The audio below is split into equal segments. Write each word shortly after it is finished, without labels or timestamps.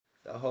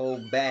the whole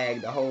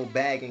bag, the whole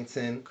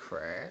Baggington.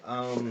 Crack.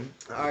 All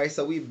right,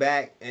 so we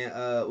back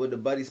and with the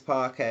Buddies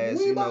podcast.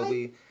 We You know,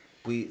 back.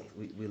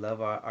 we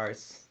love our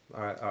arts,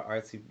 our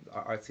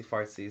artsy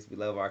fartsies. We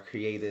love our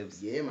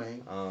creatives. Yeah,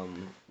 man.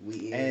 Um,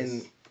 We and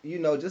is. you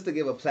know, just to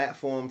give a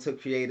platform to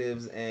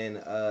creatives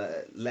and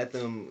let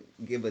them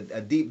give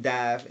a deep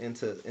dive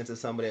into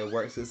some of their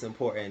works. It's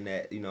important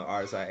that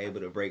artists are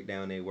able to break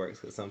down their works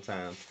because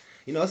sometimes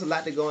it's a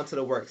lot to go into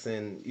the works,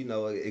 and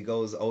it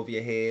goes over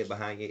your head,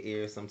 behind your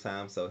ears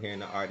sometimes. So hearing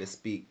the artist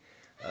speak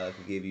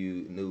can give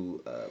you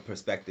new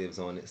perspectives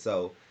on it.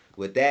 So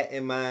with that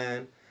in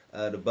mind,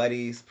 the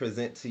buddies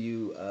present to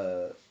you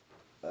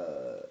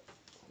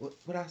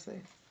what I say?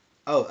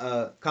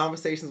 Oh,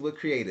 conversations with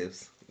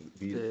creatives.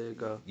 There you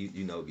go.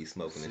 You know be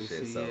smoking and See,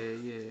 shit. see, So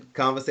yeah, yeah.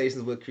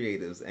 conversations with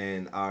creatives,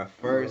 and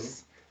Hello.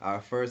 our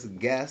first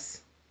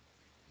guest,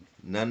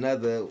 none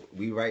other.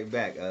 We right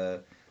back.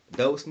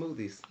 Dope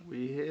smoothies,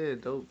 We here,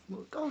 dope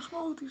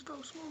smoothies,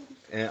 dope smoothies.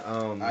 and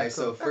All right.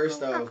 So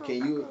first Echo, off, echo,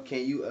 echo, can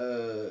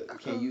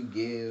echo. you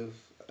give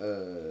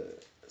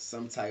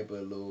some type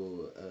of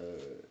little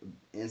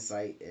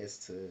insight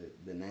as to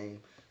the name?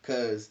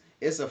 Cause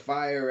it's a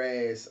fire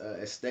ass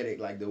aesthetic,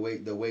 like the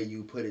way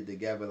you put it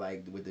together,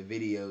 like with the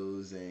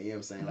videos and you know what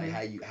I'm saying, like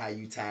Mhm. how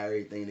you tie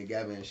everything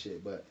together and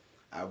shit. But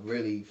I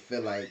really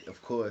feel like,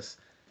 of course,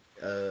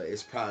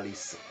 it's probably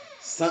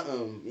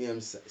something, you know what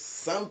I'm saying,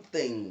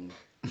 something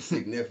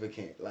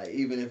significant, like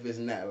even if it's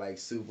not like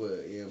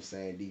super, you know what I'm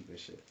saying, deep and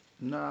shit.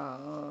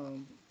 Nah,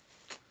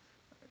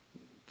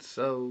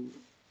 so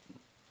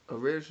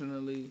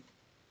originally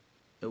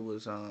it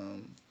was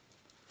um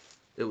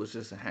it was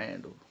just a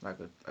handle, like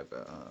a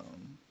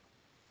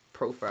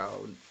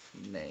profile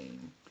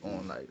name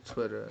on like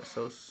Twitter.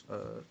 So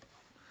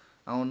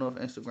I don't know if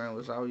Instagram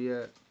was out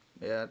yet.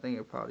 Yeah, I think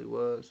it probably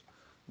was.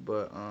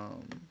 But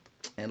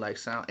and like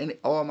sound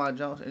all my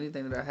jumps,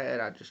 anything that I had,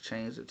 I just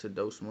changed it to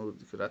Dope Smooth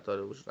because I thought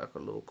it was like a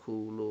little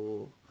cool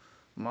little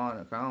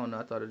moniker. I don't know.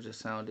 I thought it just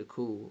sounded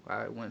cool.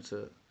 I went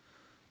to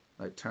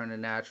like Turn the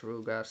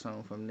Natural, got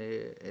something from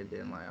there, and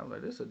then like I was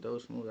like, this is a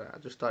Dope Smooth. I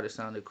just thought it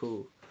sounded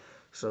cool.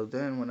 So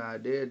then when I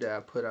did that, I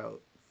put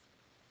out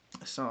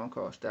a song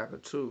called Stacker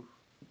Two,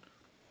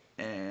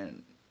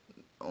 and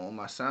on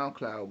my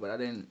SoundCloud, but I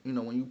didn't,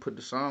 when you put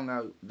the song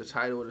out, the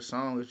title of the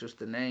song is just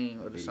the name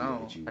of the Video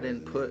song. with you I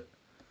didn't wasn't in. put,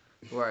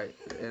 right,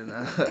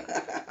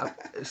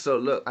 and so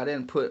look, I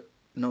didn't put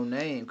no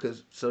name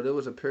because so there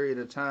was a period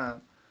of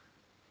time.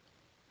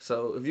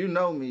 So if you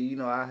know me, you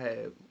know I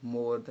had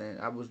more than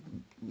I was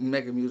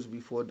making music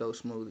before Dope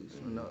Smoothies.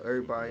 You know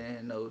everybody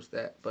in knows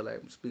that, but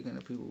like speaking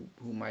to people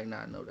who might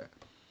not know that.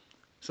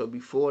 So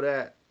before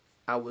that,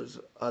 I was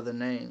other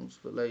names.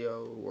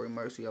 Vallejo, Roy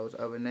Mercy, I was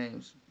other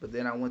names. But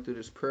then I went through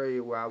this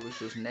period where I was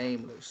just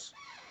nameless.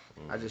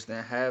 I just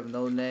didn't have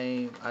no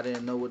name. I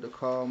didn't know what to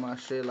call my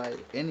shit. Like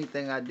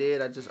anything I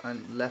did, I just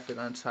left it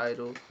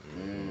untitled.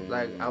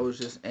 Like I Mm, was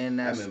just in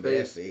I that remember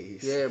that space.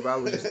 phase. Yeah, but I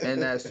was just in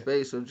that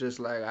space of just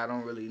like I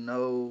don't really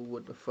know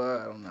what the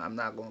fuck. I don't know. I'm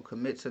not gonna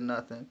commit to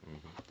nothing.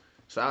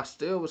 So I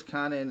still was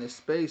kind of in this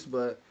space,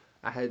 but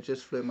I had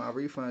just flipped my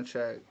refund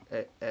check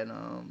at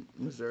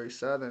Missouri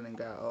Southern and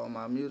got all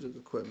my music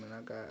equipment.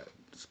 I got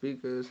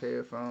speakers,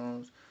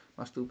 headphones,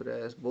 my stupid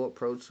ass bought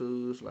Pro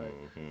Tools. Like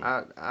mm-hmm.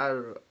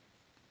 I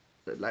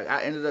like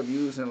I ended up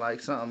using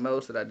like something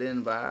else that I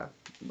didn't buy.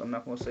 I'm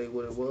not gonna say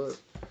what it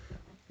was,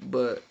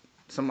 but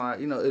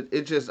somebody,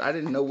 it just I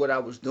didn't know what I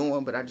was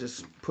doing, but I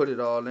just put it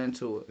all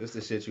into it. It's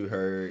the shit you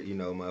heard,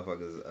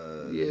 motherfuckers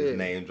just Yeah,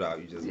 name drop.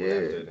 You just went yeah,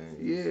 after it,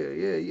 and you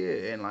just.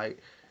 yeah, and like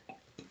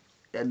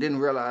I didn't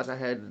realize I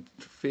had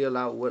to feel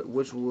out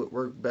which would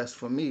work best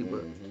for me,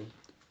 but Mm-hmm.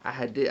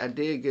 I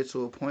did get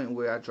to a point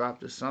where I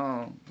dropped a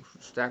song,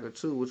 Stacker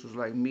Two, which was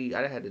like me.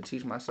 I had to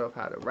teach myself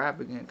how to rap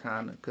again,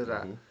 kinda, cause I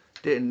Mm-hmm.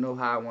 didn't know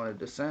how I wanted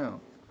to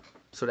sound.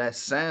 So that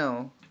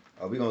sound,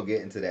 Oh, we gonna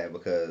get into that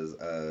because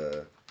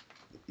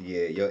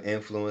yeah, your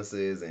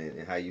influences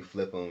and how you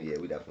flip them. Yeah,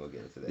 we definitely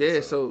gonna get into that.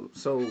 yeah. So.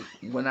 So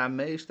when I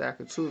made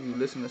Stacker Two, if you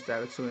listen to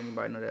Stacker Two,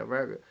 anybody know that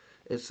record?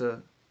 It's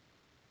a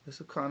it's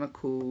a kind of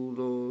cool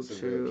little It's a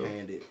real chill,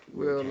 candid,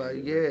 real real like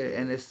candid record. yeah,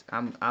 and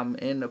Yeah. I'm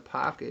in the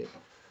pocket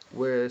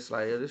where it's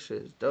like, this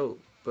shit is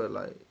dope, but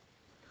like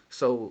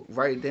so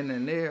right then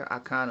and there, I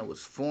kind of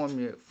was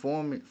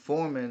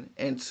forming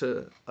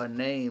into a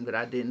name that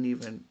I didn't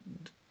even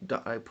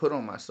I put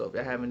on myself.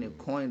 I haven't even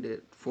coined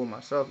it for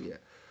myself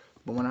yet.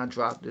 But when I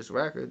dropped this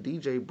record,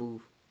 DJ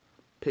Booth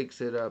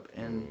picks it up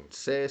and Mm,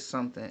 says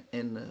something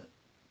in the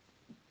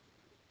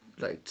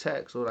like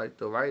text or like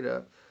the write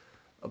up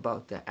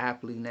about the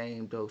aptly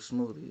named those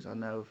smoothies. I'll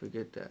never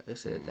forget that. It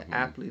said the mm-hmm.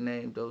 aptly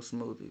named those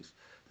smoothies.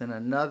 Then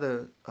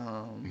another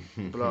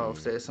blog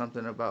said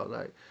something about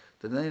like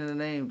the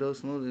name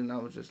those smoothies, and I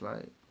was just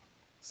like,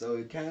 So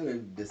it kind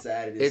of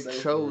decided it itself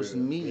for chose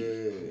real. me. Yeah.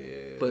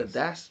 Yeah, But that's.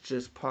 that's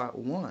just part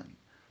one,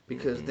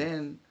 because Mm-hmm.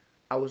 then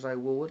I was like,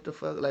 well, what the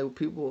fuck? Like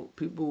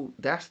people.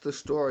 That's the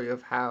story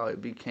of how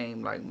it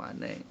became like my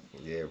name,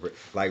 Yeah,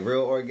 like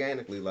real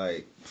organically,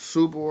 like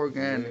super yeah.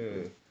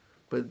 organically.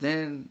 But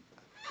then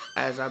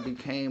as I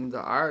became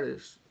the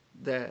artist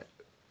that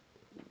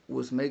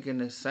was making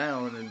this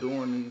sound and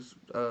doing these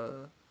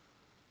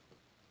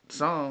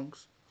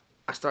songs,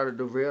 I started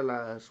to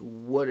realize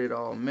what it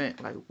all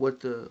meant, like what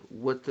the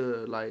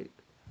like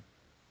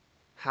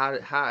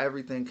how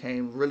everything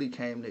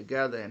came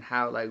together, and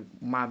how like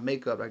my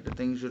makeup, like the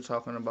things you're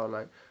talking about,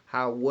 like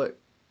how what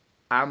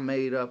I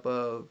made up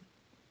of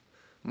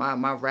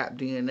my rap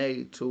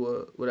DNA to a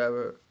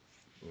whatever,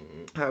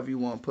 however you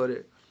want to put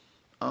it,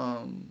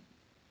 um,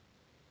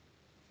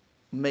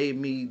 made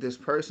me this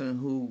person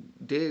who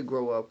did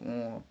grow up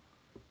on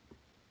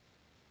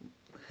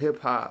hip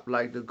hop,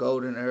 like the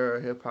golden era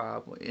of hip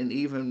hop, and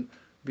even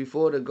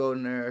before the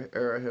golden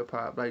era of hip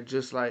hop, like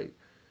just like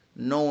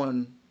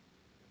knowing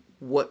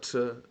what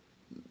to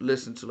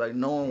listen to, like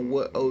knowing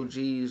what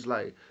OGs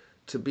like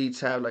to be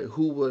tabbed, like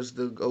who was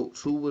the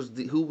goats, who was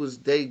they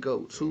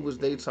goats, who was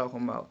they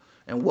talking about,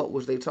 and what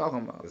was they talking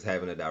about. It's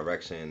having a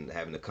direction,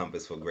 having a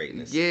compass for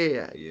greatness.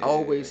 Yeah, Yeah.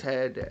 always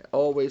had that.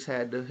 Always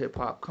had the hip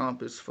hop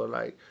compass for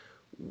like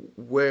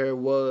where it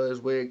was,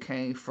 where it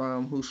came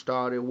from, who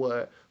started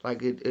what.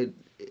 Like it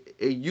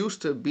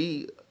used to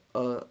be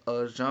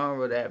a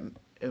genre that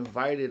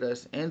invited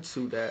us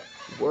into that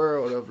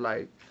world of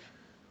like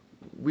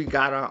we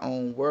got our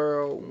own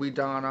world, we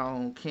don our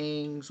own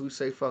kings, we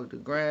say fuck the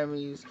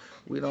Grammys,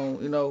 we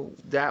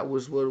don't, that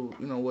was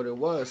what it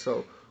was.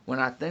 So when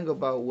I think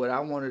about what I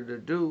wanted to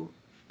do,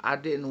 I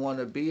didn't want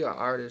to be an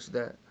artist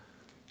that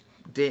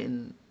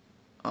didn't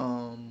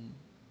um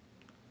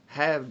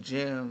have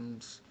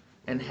gems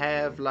and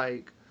have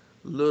like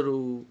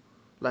little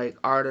like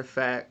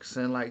artifacts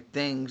and like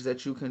things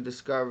that you can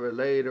discover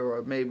later,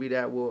 or maybe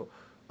that will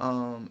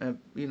and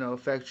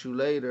affect you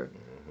later.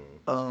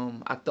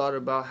 I thought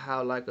about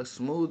how like a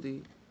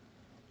smoothie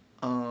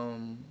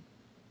um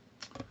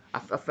I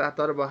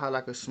thought about how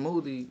like a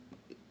smoothie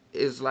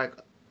is like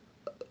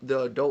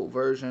the adult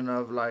version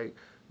of like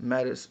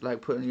medicine,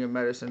 like putting your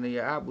medicine in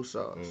your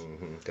applesauce.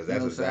 Because You know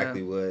that's what I'm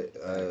exactly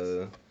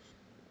what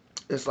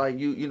It's like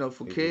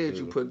for people kids,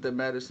 you do. put the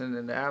medicine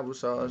in the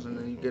applesauce, and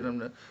then you get them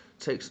to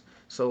take.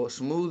 So a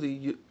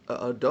smoothie, a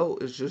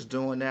adult is just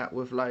doing that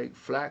with like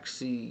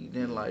flaxseed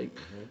and like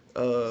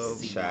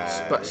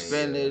Chives.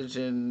 spinach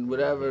and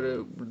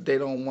whatever they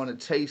don't want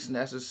to taste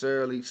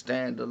necessarily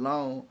stand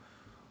alone,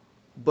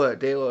 but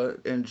they will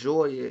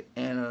enjoy it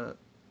and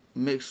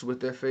mixed with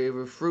their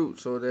favorite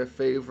fruits or their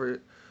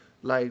favorite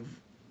like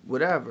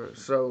whatever.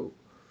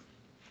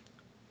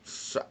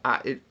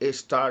 It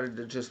started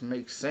to just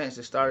make sense.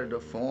 It started to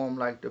form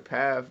like the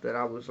path that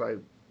I was like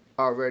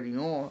already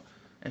on,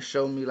 and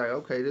show me like,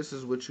 okay, this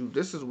is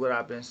what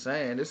I've been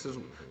saying. This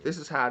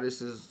is how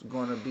this is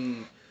gonna be,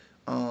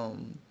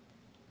 um,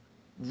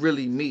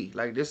 really me.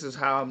 Like this is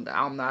how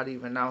I'm not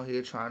even out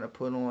here trying to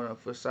put on a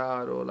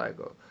facade or like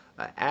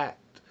a act.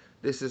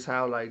 This is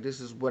how like this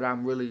is what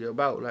I'm really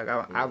about. Like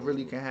I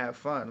really can have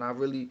fun. I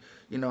really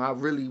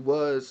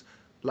was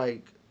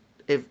like,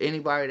 if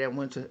anybody that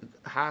went to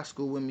high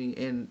school with me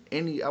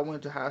I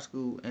went to high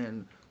school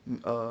in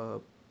uh,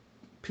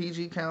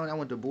 PG County. I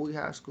went to Bowie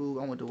High School.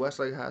 I went to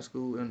Westlake High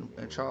School in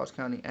Charles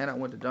County, and I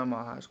went to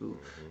Dunmore High School,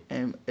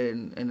 and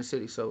in the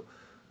city. So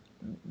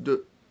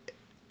the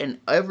in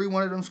every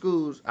one of them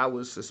schools, I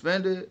was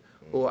suspended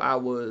or I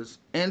was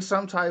in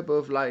some type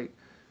of like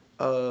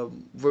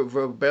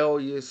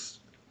rebellious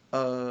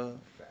uh,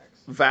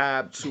 Facts.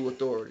 vibe to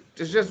authority.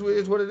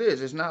 It's what it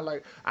is. It's not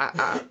like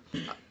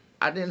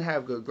I didn't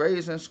have good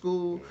grades in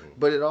school,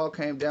 but it all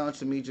came down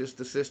to me just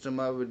the system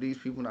of it. These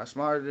people not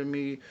smarter than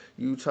me.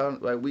 You tell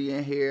like we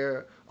in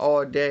here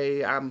all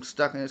day. I'm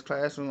stuck in this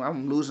classroom.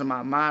 I'm losing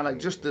my mind. Like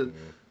just the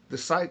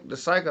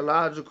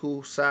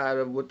psychological side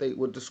of what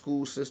the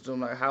school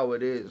system, like how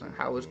it is and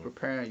how it's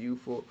preparing you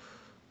for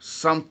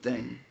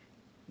something,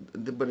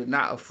 but it's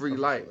not a free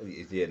life.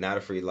 Yeah, not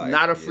a free life.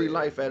 Not a free Yeah.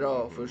 life at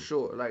all, for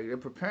sure. Like they're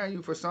preparing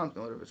you for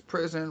something, whether it's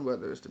prison,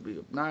 whether it's to be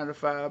a 9 to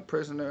 5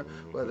 prisoner,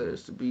 whether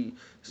it's to be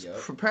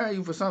preparing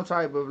you for some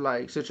type of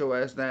like sit your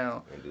ass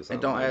down And do and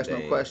something don't ask no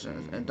mundane.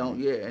 questions and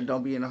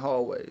don't be in the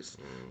hallways.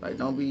 Like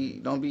don't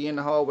be in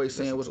the hallways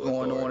saying Listen what's to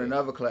going on authority. in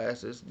other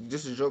classes.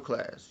 This is your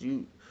class.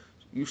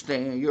 You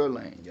stay in your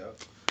lane. Yup.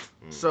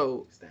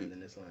 So Stand in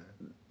this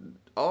line.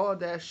 all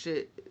that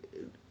shit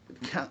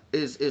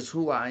is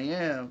who I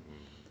am.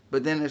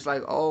 But then it's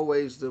like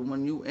always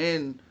when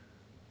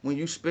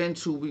you spend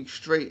 2 weeks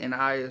straight in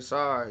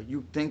ISR,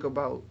 you think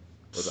about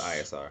What's the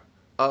ISR?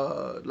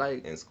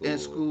 like In school. in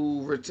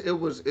school it's ISS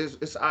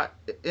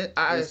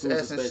and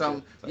suspension.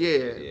 some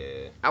Yeah.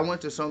 I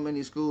went to so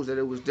many schools that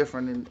it was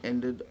different,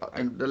 and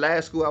the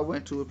last school I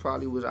went to it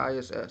probably was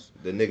ISS.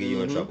 The nigga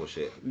you in trouble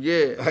shit.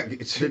 Yeah, I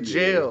get you. the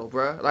jail,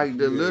 bruh. Like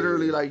Yeah.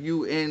 literally like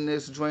you in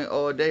this joint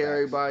all day, Facts.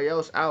 everybody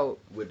else out.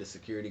 With the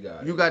security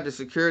guard. You got the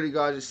security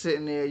guard just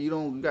sitting there.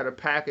 You got a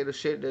packet of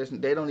shit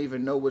they don't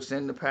even know what's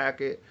in the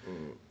packet.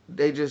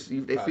 They Probably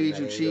feed not you in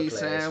your cheese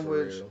class, for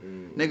sandwich. real.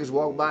 Niggas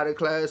walk by the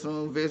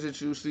classroom, visit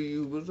you, see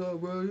you. What's up,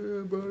 bro?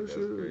 Yeah, bro. That's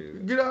Shit. crazy.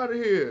 Get out of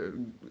here.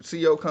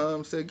 CO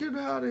comes, say, get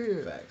out of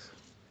here. Facts.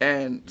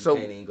 And You so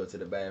can't even go to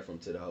the bathroom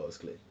till the hose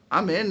clear.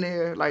 I'm in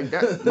there like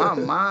that. My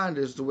mind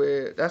is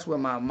where that's where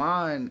my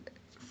mind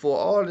for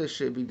all this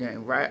shit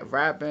began.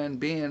 Rapping,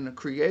 being a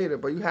creator,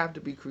 but you have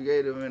to be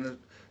creative, and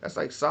that's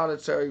like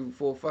solitary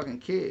for a fucking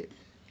kid.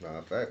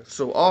 Nah, facts.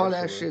 So all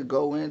that Actually. shit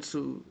go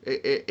into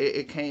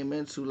it came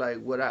into like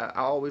what I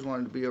always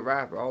wanted to be a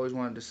rapper. I always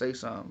wanted to say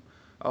something.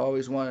 I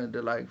always wanted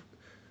to like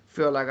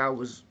feel like I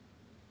was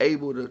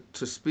able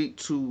to speak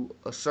to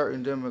a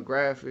certain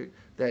demographic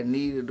that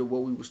needed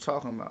what we was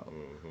talking about.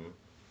 Mm-hmm.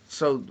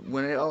 So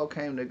when it all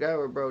came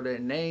together, bro,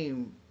 that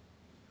name,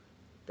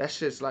 that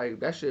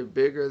shit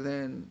bigger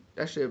than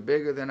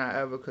I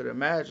ever could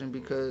imagine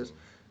because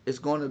it's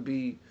gonna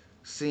be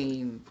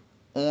seen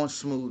on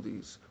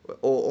smoothies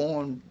or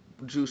on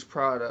juice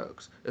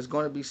products. It's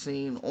gonna be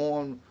seen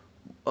on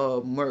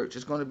merch.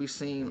 It's gonna be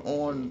seen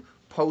on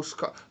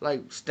postcard,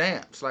 like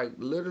stamps. Like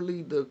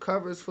literally, the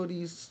covers for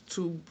these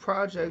two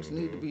projects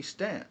need to be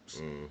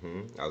stamps.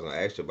 I was gonna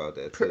ask you about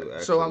that too.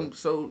 Actually.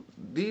 So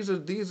these are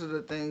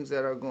the things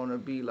that are gonna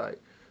be like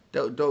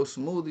those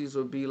smoothies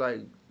will be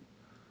like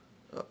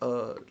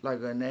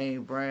a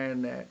name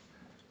brand that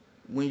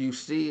when you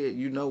see it,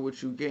 you know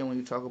what you get when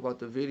you talk about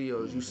the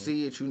videos. You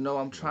see it, you know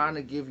I'm trying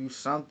to give you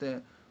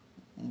something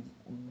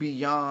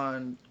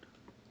beyond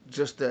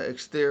just the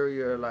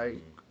exterior like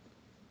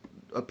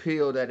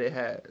appeal that it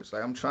has.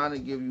 Like I'm trying to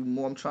give you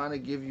more. I'm trying to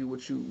give you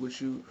what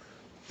you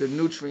the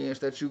nutrients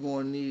that you're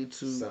gonna need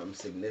to something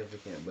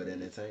significant but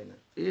entertaining.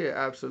 Yeah,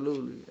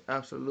 absolutely,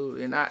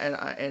 absolutely.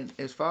 And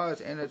as far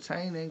as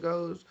entertaining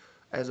goes,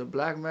 as a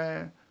black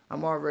man,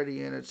 I'm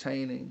already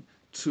entertaining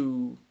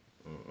to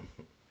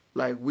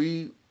like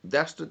we.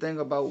 That's the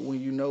thing about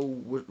when you know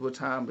what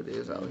time it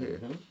is out here.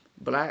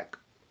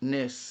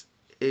 Blackness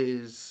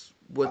is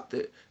what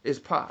the is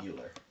pop.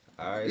 Popular.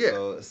 All right, Yeah.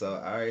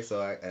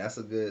 That's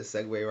a good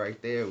segue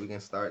right there. We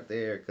can start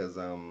there because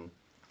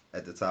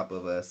at the top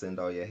of Send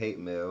All Your Hate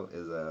Mail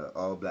is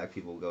all black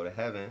people go to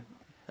heaven.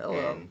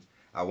 Hello.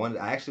 And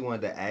I actually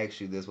wanted to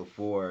ask you this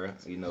before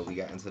we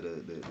got into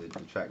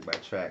the track by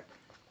track.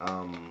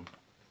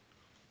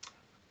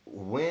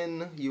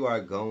 When you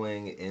are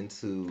going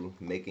into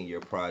making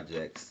your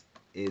projects,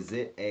 is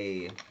it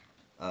a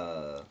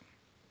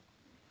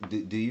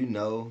do you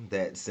know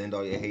that Send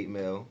All Your Hate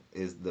Mail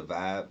is the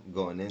vibe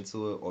going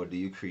into it, or do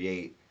you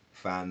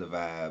find the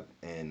vibe,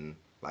 and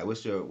like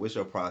what's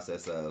your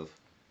process of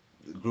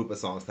group of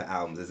songs to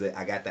albums? Is it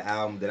I got the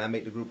album, then I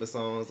make the group of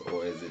songs,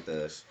 or is it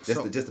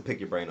just to pick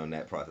your brain on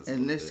that process?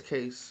 In this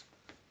case,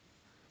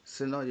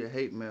 Send All Your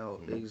Hate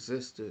Mail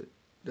existed.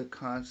 The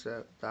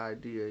concept, the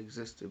idea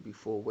existed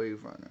before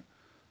Wave Runner.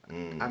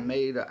 I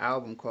made an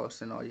album called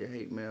Send All Your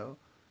Hate Mail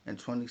in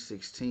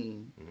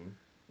 2016,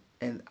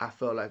 and I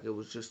felt like it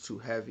was just too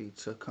heavy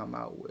to come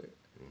out with.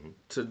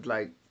 To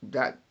like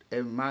that,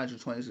 and mind you,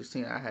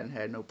 2016, I hadn't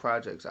had no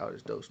projects out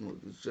as Dope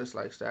Smoothies, just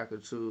like Stacker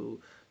 2,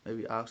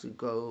 maybe Oxy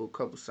Gold,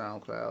 couple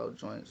SoundCloud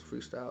joints,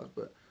 freestyles,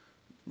 but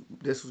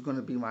this was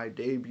gonna be my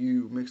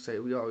debut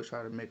mixtape. We always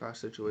try to make our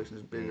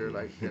situations bigger,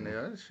 like than they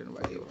are. That shit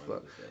nobody give a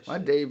fuck. My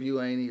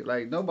debut ain't even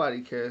like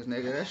nobody cares,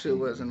 nigga. That shit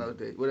wasn't no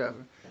day.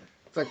 Whatever.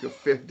 It's like your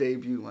fifth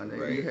debut, my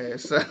nigga. Right. You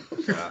had so.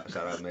 Shout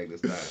out Meg Thee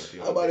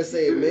Stallion. I'm about to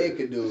say Meg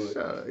could do it.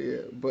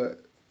 Yeah,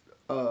 but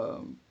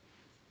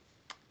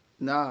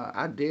nah,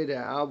 I did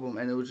that album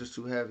and it was just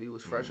too heavy. It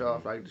was fresh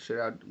off like the shit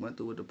I went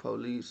through with the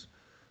Police.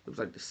 It was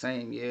like the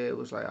same year. It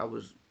was like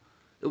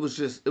it was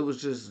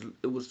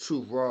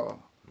too raw.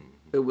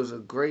 It was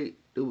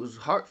it was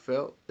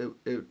heartfelt.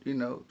 It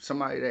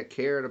somebody that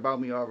cared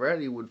about me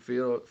already would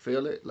feel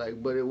it,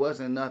 like, but it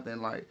wasn't nothing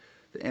like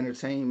the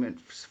entertainment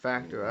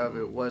factor of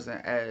it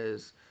wasn't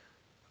as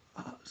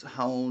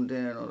honed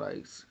in or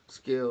like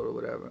skilled or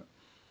whatever.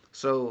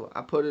 So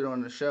I put it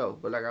on the shelf,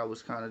 but like I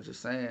was kind of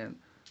just saying,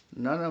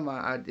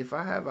 if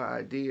I have an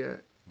idea,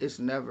 it's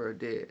never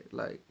dead.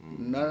 Like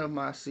none of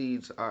my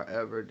seeds are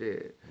ever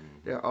dead.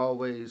 They're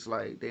always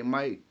like they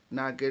might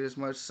not get as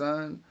much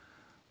sun,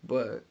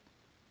 but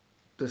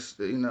this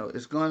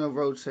it's gonna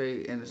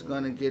rotate and it's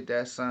gonna get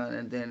that sun,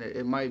 and then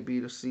it might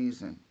be the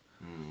season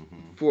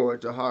for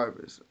it to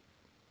harvest.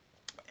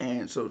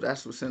 And so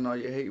that's what Send All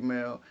Your Hate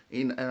Mail,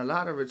 and a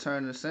lot of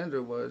Return to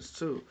Sender was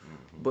too.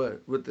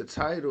 But with the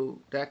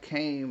title, that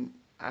came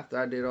after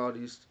I did all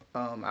these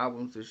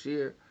albums this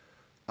year.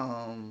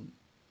 Some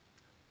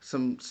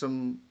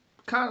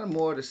kind of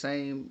more the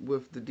same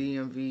with the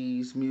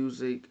DMV's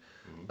music,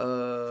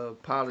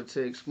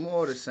 politics,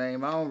 more the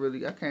same.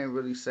 I can't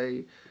really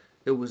say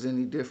it was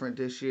any different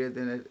this year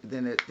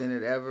than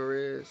it ever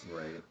is.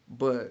 Right.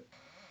 But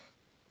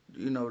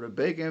the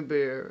Bacon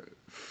Bear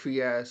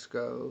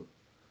fiasco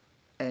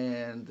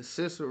and the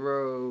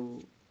Cicero.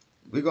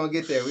 We're gonna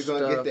get there.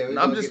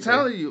 I'm just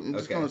telling you. I'm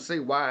just gonna say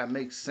why it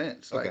makes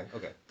sense. Okay.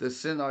 The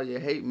Send All Your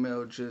Hate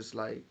Mail just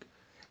like.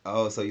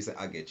 Oh, so you say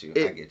I get you.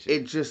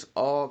 It just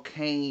all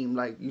came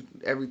like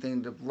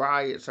everything. The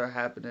riots are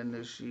happening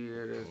this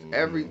year.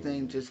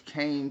 Everything just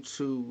came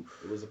to.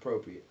 It was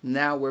appropriate.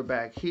 Now we're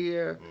back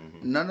here.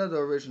 None of the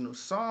original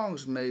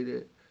songs made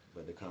it.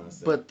 But the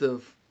concept. But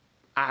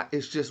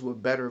it's just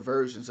with better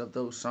versions of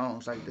those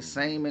songs, like the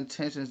same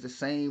intentions, the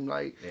same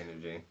like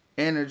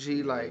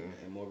energy, like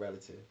and more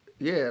relative.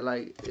 Yeah,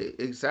 like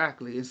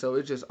exactly. And so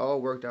it just all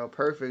worked out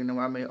perfect. And then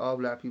when I made All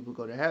Black People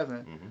Go to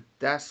Heaven,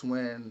 that's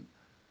when.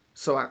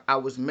 So I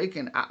was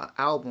making an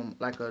album,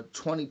 like a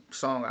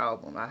 20-song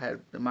album. I had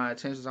my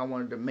intentions. I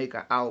wanted to make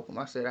an album.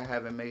 I said I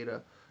haven't made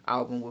a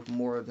album with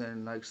more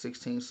than like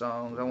 16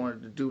 songs. I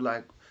wanted to do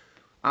like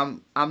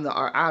I'm the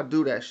art. I'll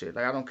do that shit.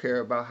 Like I don't care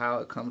about how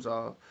it comes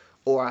off.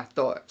 Or I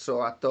thought.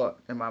 So I thought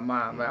in my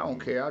mind, like I don't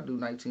care. I'll do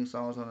 19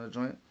 songs on a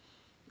joint.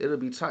 It'll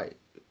be tight.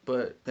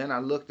 But then I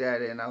looked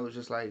at it and I was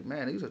just like,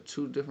 man, these are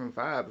two different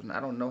vibes, and I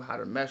don't know how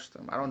to mesh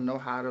them. I don't know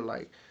how to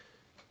like.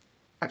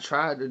 I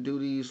tried to do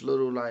these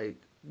little like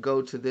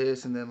go to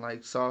this and then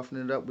like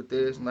soften it up with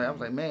this, and like I was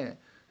like, man,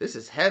 this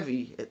is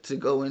heavy to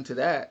go into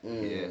that.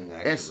 Yeah,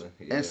 actually.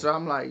 And so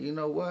I'm like, you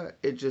know what?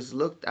 It just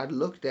looked. I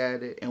looked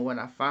at it, and when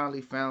I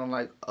finally found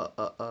like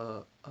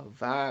a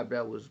vibe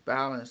that was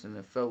balanced and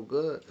it felt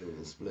good, It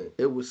was split.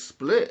 It was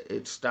split.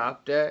 It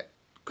stopped at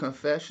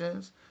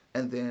Confessions,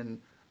 and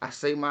then I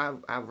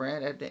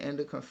ran at the end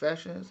of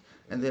Confessions,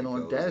 and then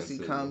on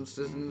Desi comes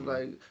this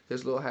like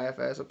his little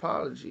half-ass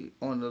apology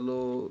on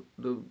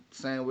the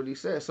saying what he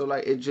said. So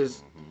like it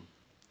just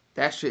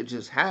that shit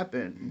just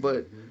happened,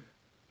 but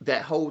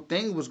that whole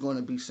thing was going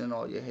to be Send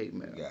All Your Hate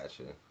Mail.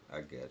 Gotcha,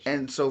 I got you.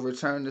 And so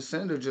Return to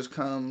Sender just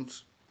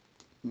comes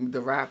the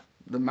rapper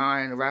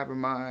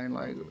mind,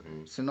 like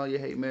Send All Your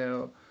Hate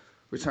Mail,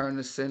 Return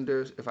to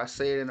Sender. If I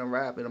say it in a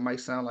rap, it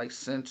might sound like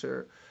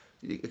center.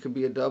 It could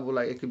be a double,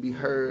 like it could be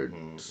heard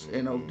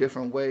in a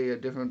different way, a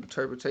different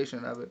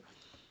interpretation of it.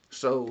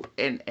 So,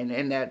 and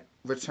in that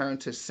return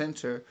to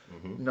center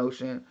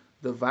notion,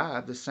 the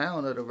vibe, the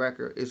sound of the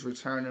record is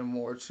returning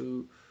more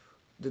to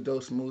the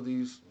Dope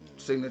Smoothies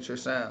signature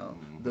sound,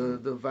 the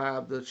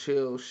vibe, the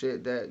chill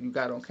shit that you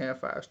got on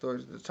Campfire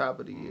Stories at the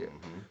top of the year.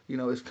 You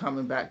know, it's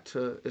coming back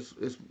to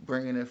it's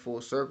bringing it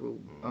full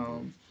circle.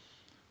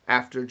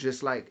 After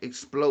just like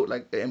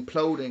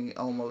imploding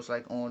almost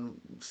like on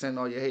Send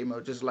All Your Hate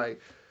Mail, just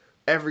like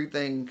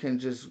everything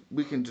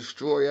we can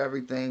destroy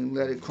everything,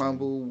 let it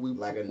crumble.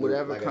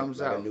 Whatever comes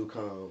out. Like a new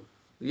calm.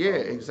 Yeah,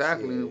 almost,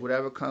 exactly. Yeah.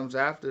 Whatever comes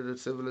after the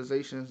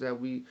civilizations that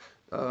we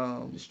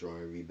destroy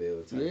and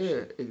rebuild. Yeah,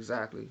 shit.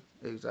 exactly.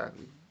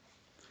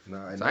 No,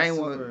 and so I ain't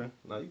want.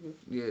 No, you good.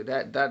 Yeah,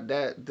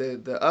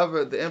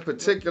 the in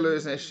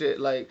particulars and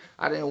shit. Like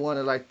I didn't want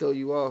to like throw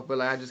you off, but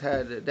like I just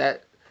had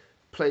that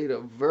played a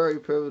very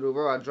pivotal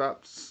role. I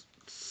dropped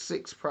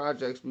 6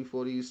 projects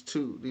before these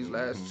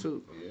last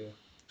 2. Yeah.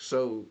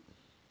 So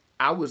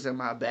I was in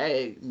my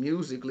bag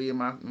musically in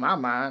my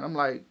mind. I'm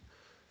like,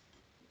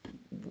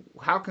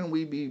 how can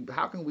we be?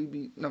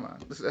 No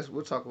mind.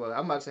 We'll talk about it.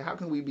 I'm about to say, how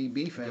can we be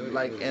beefing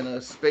like in a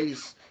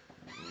space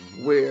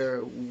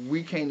where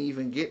we can't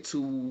even get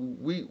to?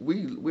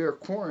 We're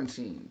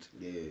quarantined.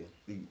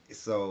 Yeah.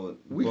 So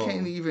we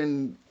can't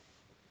even.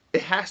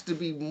 It has to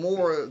be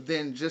more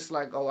than just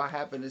like, oh, I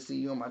happen to see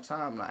you on my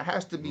timeline. It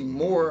has to be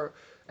more.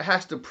 It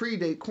has to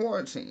predate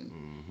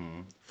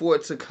quarantine for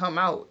it to come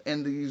out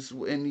in these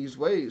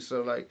ways.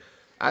 So like,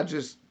 I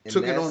just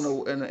took it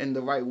in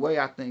the right way.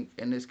 I think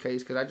in this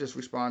case, because I just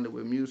responded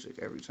with music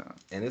every time.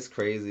 And it's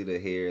crazy to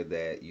hear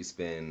that you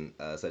spend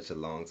such a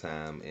long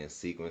time in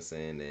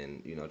sequencing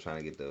and trying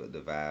to get the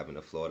vibe and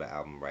the flow of the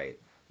album right,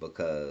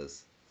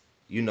 because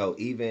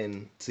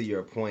even to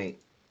your point,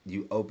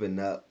 you open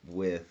up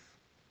with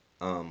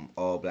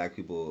All Black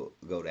People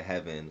Go to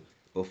Heaven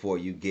before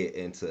you get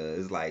into,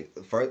 it's like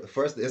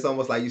first it's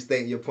almost like you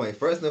stating your point.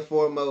 First and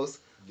foremost,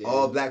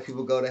 all black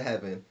people go to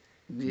heaven.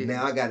 Yeah.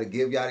 Now I gotta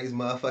give y'all these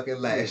motherfucking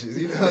lashes.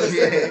 You know what I'm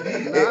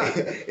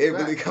saying? It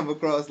really come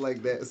across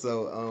like that.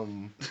 So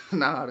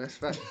nah, that's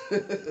fact.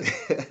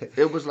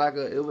 It was like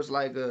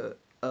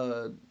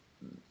a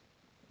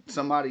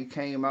somebody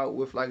came out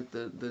with like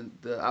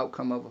the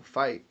outcome of a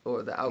fight,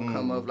 or the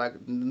outcome of like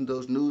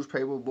those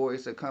newspaper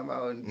boys that come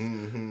out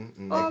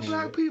and all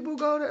black people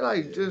go there,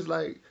 like just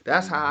like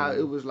that's how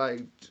it was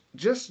like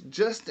just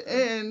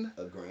in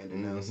a grand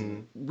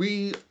announcement.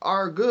 We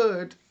are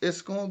good.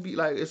 It's gonna be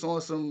like it's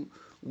on some.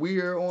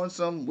 We're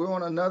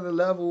on another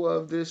level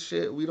of this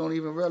shit we don't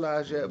even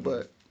realize yet,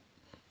 but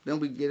then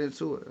we get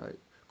into it. Like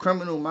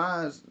Criminal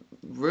Minds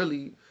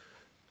really.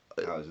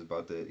 I was just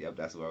about to. Yep,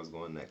 that's where I was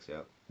going next.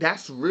 Yep.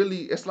 That's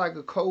really, it's like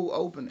a cold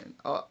opening.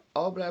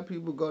 All Black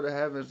People Go to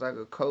Heaven is like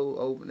a cold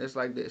opening. It's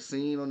like that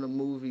scene on the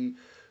movie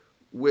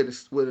with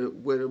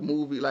a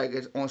movie like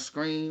it's on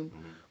Scream,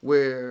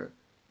 where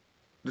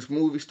this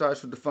movie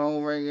starts with the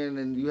phone ringing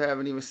and you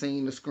haven't even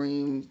seen the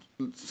Scream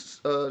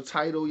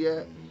title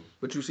yet,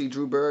 but you see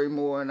Drew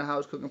Barrymore in the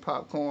house cooking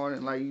popcorn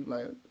and like you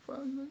like the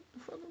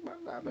fuck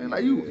about that, man?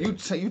 Like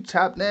you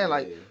tapped in,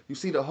 like you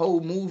see the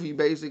whole movie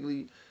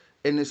basically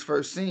in this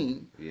first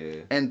scene,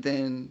 and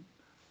then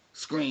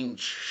Scream,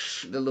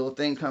 the little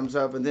thing comes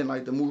up, and then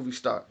like the movie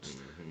starts.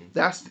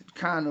 That's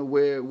kind of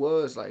where it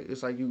was. Like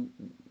it's like you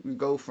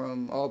go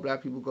from All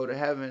Black People Go to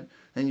Heaven,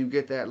 and you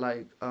get that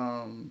like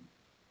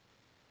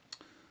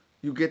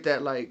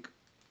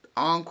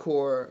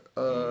encore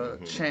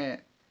chant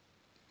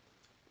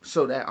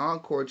So that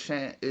encore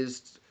chant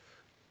is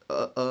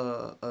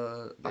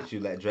That you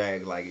let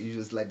drag, like you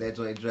just let that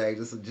joint drag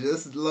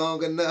just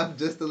long enough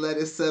just to let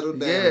it settle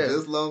down, yeah,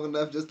 just long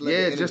enough just to let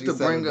yeah, the just energy to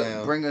settle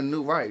down. bring a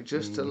new right,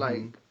 just to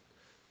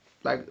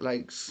Mm-hmm.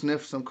 like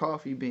sniff some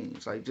coffee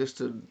beans, like just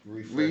to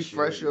Refresh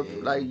your, refresh your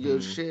yeah, like your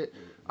Mm-hmm. shit.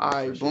 All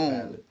right, refresh your boom.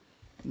 palate.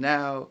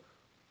 Now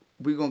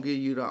we gonna give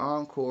you the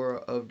encore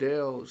of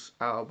Dale's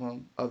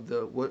album of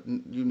the what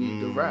you need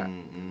to rap.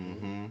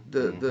 Mm-hmm.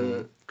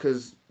 The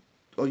cause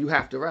or you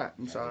have to rap.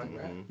 I'm Have to sorry,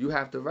 rap. Mm-hmm. you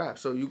have to rap.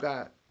 So you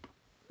got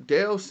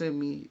Dale sent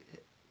me.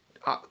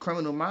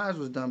 Criminal Minds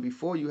was done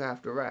before you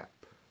have to rap,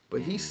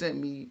 but he Mm-hmm. sent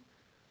me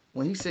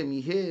when he sent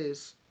me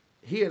his.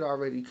 He had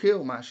already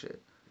killed my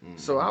shit.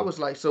 So I Mm-hmm. was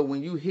like, so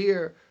when you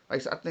hear,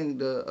 like, I think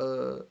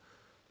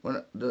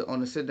when the on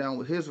the sit down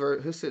with his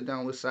sit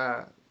down with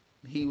Side,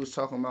 he was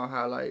talking about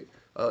how like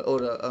or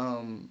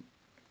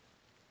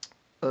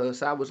the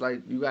Side was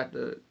like, you got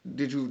the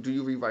do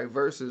you rewrite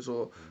verses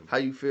or how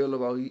you feel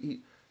about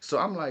so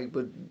I'm like,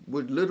 but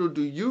what little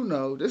do you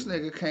know, this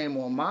nigga came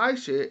on my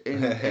shit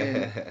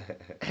and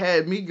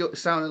had me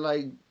sounding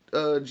like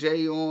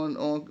Jay on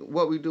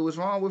What We Do Is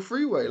Wrong with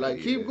Freeway.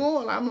 Like keep Yeah.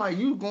 going. I'm like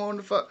you going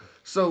to fuck.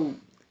 So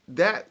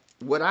that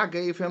what I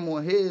gave him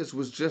on his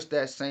was just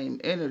that same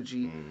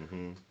energy,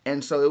 Mm-hmm.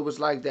 and so it was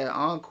like that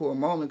encore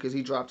moment because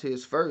he dropped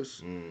his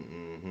first.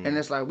 Mm-hmm. And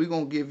it's like we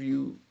gonna give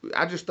you.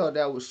 I just thought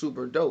that was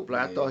super dope.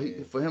 Like I thought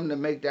Yeah. for him to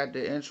make that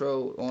the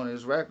intro on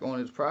his on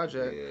his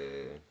project.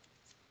 Yeah.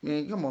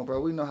 Man, come on,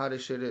 bro. We know how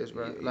this shit is,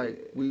 bro.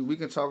 Like Yeah. we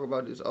can talk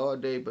about this all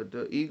day, but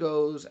the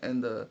egos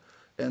and the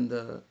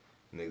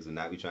Niggas will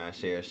not be trying to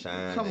share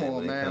shine, come and when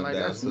on, it man. come Like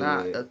down that's to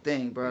not a it,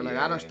 thing, bro. Like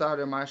I done yeah.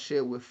 started my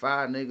shit with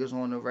 5 niggas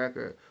on the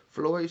record.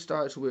 Floyd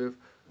starts with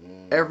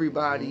Mm-hmm.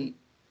 everybody.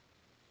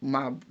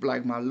 My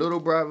little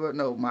brother,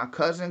 no, my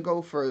cousin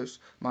go first.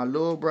 My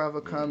little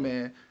brother come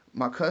Mm-hmm. in.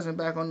 My cousin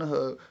back on the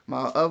hook.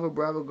 My other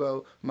brother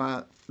go.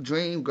 My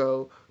dream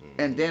go.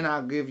 And Mm-hmm. then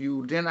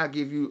I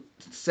give you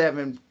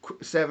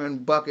seven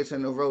buckets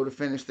in a row to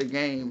finish the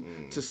game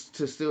Mm-hmm.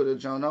 to steal the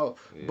joint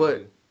off. Yeah.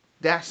 But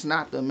that's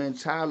not the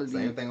mentality,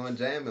 Same thing on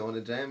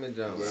the jamming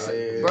jump, bro.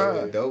 Yeah.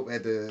 bruh. Dope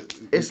at the.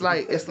 It's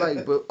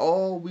like, but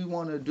all we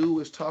want to do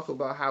is talk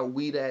about how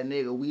we that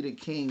nigga, we the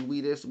king,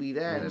 we this, we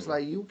that. And it's Mm.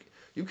 like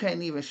you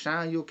can't even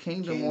shine your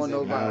kingdom Kings on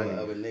and power nobody. Mm.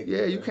 of a nigga,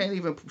 Yeah, you bro. can't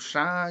even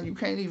shine. You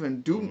can't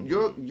even do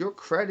Mm-hmm. your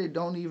credit.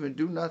 Don't even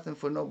do nothing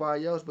for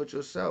nobody else but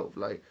yourself.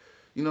 Like,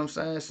 you know what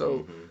I'm saying? So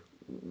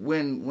Mm-hmm.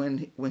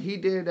 when he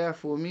did that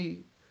for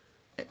me,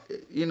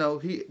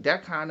 he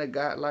that kind of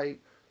got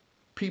like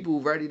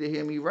people ready to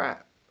hear me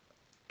rap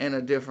in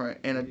a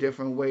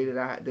different way that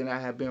I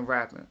have been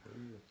rapping.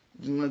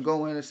 You wanna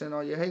go in and say,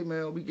 "Oh yeah, hey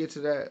man, we get to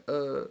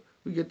that,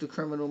 we get to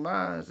Criminal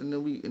Minds, and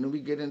then we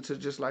get into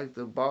just like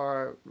the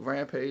bar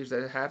rampage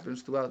that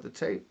happens throughout the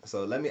tape."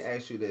 So let me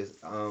ask you this: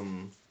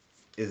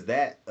 is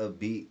that a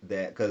beat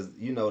that, because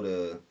you know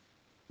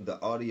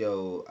the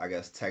audio, I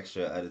guess,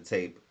 texture of the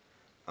tape,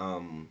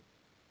 um,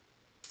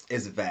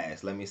 is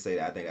vast. Let me say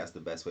that. I think that's the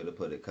best way to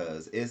put it,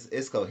 because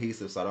it's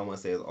cohesive. So I don't want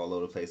to say it's all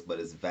over the place, but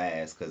it's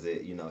vast because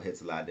it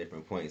hits a lot of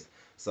different points.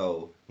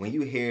 So when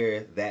you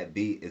hear that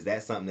beat, is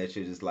that something that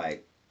you're just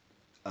like,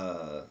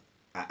 uh,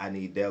 I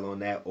need Dell on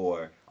that,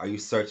 or are you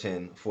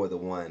searching for the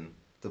one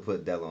to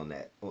put Dell on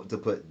that, or to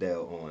put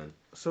Dell on?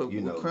 So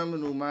You with know.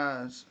 Criminal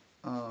Minds,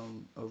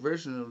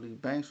 originally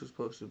Banks was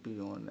supposed to be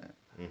on that.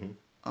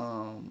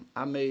 Mm-hmm.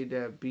 I made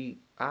that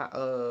beat.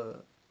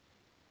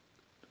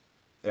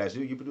 That's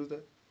you. You produced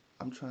that.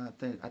 I'm trying to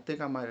think. I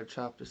think I might have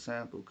chopped the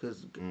sample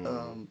because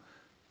Mm.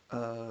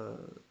 uh,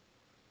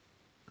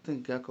 I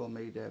think Gecko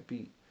made that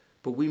beat.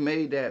 But we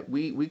made that.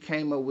 We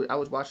came up with. I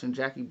was watching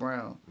Jackie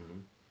Brown, Mm-hmm.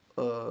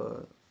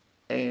 uh,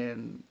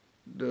 and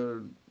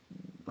the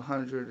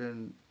 100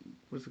 and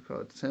what's it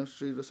called, 10th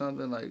Street or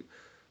something like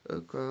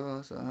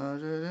across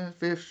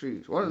 105th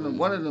Street.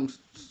 One of them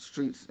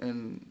streets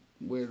and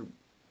where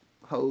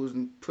hoes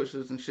and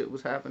pushers and shit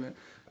was happening.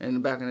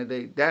 And back in the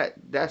day,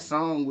 that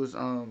song was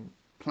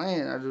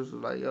playing. I just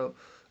was like, yo,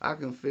 I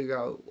can figure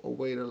out a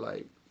way to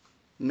like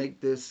make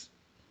this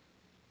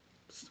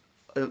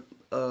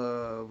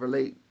uh,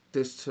 relate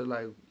this to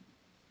like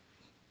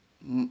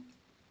m-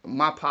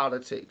 my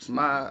politics,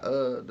 my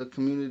the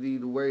community,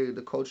 the way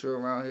the culture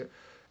around here.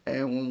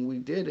 And when we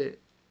did it,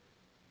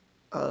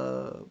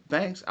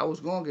 Banks, I was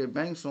gonna get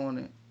Banks on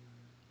it,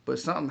 but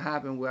something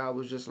happened where I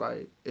was just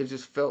like, it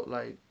just felt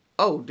like,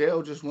 oh,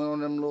 Dale just went on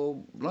them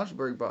little lunch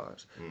break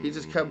bars. He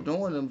just kept Mm-hmm.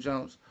 doing them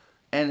jumps,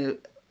 and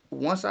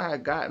once I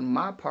had gotten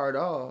my part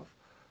off,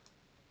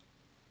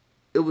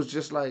 it was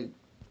just like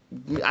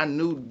I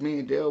knew me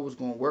and Dale was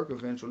gonna work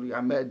eventually.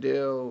 I met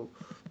Dale.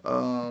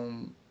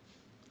 Um,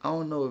 I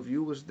don't know if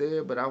you was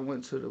there, but I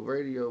went to the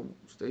radio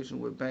station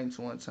with Banks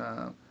one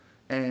time,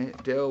 and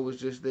Dale was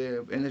just there,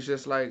 and it's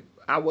just like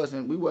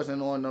we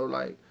wasn't on no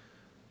like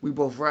we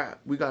both rap.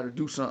 We got to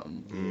do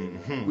something.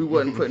 Mhm. We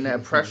wasn't putting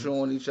that pressure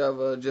on each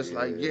other. Just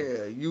like, Yeah.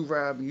 yeah, you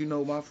rap, you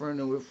know my friend,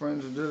 and we're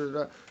friends. And da, da,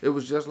 da. It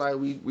was just like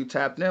we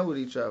tapped in with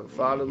each other,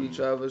 follow each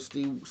other,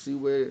 see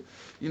where,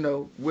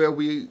 where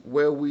we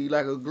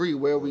like agree,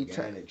 where we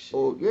Organic shit.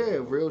 Oh yeah,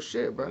 real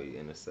shit, bro. We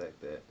intersect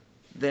that.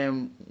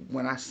 Then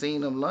when I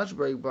seen them lunch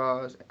break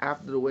bars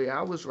after the way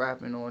I was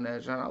rapping on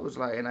that, John, I was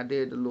like, and I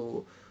did the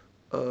little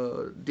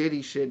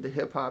Diddy shit, the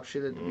hip hop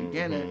shit at the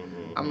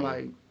beginning. I'm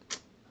like,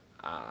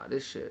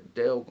 this shit,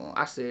 Dale going.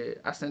 I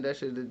sent that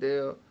shit to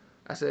Dale.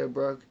 I said,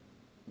 bro,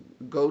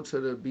 go to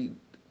the beat,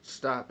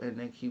 stop, and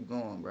then keep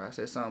going, bro. I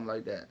said something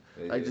like that.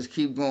 Yeah. Like, just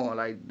keep going.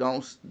 Like,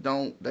 don't,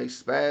 they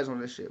spaz on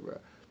this shit, bro.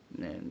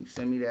 And then he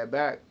sent me that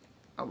back.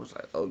 I was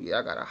like, oh yeah,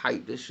 I gotta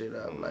hype this shit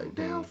up. Like,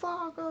 damn,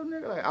 fuck,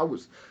 nigga. Like,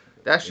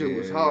 that shit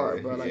was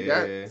hard, bro. Like,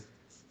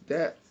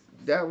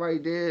 that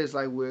right there is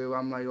like where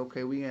I'm like,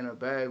 okay, we in a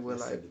bag where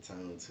That like, set the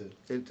tone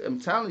too. I'm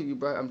telling you,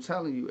 bro. I'm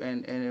telling you,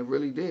 and it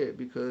really did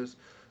because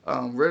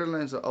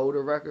Ritalин's an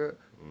older record.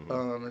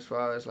 As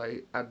far as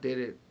like, I did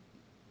it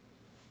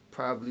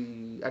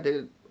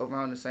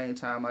around the same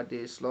time I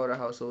did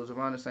Slaughterhouse. So it was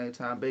around the same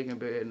time Bacon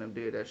Bear and them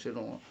did that shit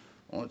on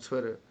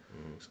Twitter.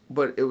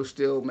 But it was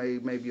still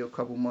maybe a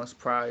couple months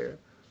prior.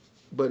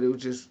 But it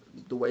was just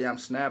the way I'm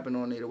snapping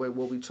on it, the way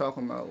what we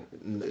talking about.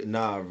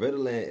 Nah,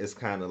 Ritalin is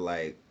kind of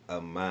like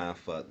a mind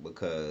fuck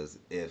because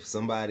if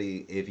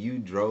you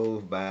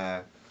drove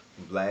by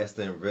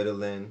blasting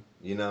Ritalin,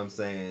 you know what I'm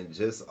saying,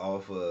 just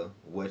off of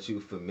what you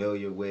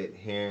familiar with,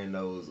 hearing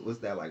those, what's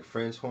that, like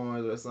French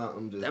horns or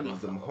something,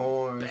 just them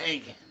horns.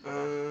 Banging.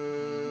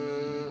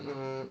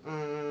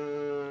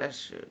 That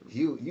shit.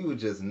 You would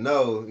just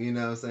know, you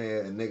know what I'm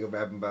saying, a nigga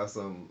rapping about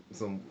some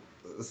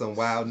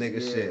wild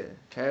nigga shit.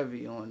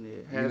 Heavy on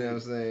there. Heavy. You know what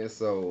I'm saying?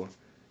 So,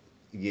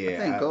 yeah. I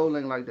think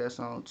Goldlink like that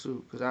song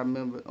too, because I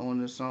remember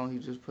on the song he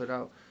just put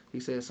out, he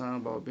said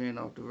something about being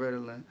off the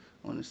Ritalin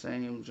on the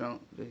same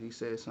junk that he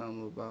said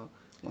something about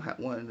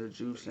wanting the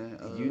juice and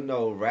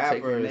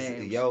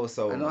rappers,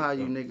 so I know how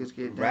you niggas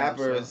get down.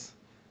 Rappers.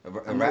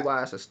 I know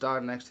why it's a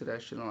star next to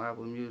that shit on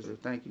Apple Music.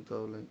 Thank you,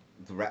 Goldlink.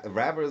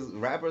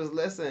 Rappers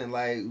listen.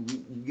 Like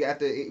you got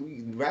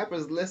to.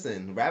 Rappers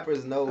listen.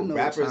 Rappers know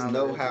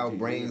how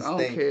brains think. I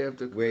don't care if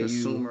the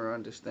consumer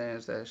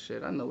understands that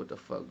shit. I know what the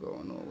fuck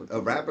going on with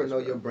a rapper. Know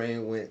bro. your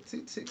brain went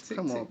tick tick tick.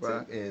 Come on,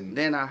 bro. And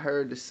then I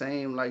heard the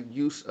same like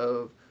use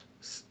of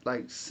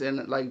like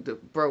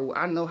bro.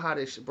 I know how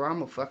this shit, bro.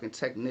 I'm a fucking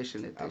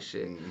technician at this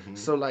shit.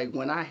 So like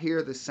when I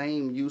hear the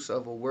same use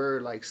of a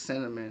word like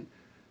cinnamon.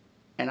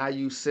 And I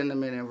use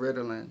cinnamon and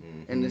Ritalin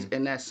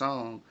in that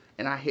song,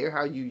 and I hear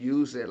how you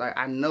use it. Like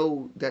I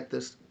know that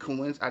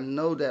I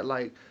know that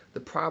like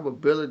the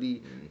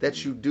probability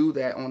that you do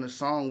that on a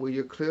song where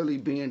you're clearly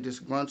being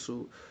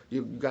disgruntled.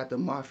 You got the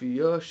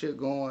mafia shit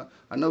going.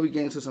 I know we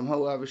get into some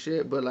whole other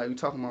shit, but like we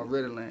talking about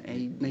Ritalin,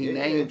 and he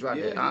name dropped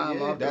it.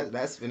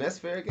 That's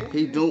fair game.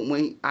 He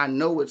do I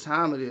know what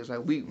time it is.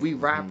 Like we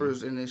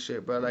rappers in this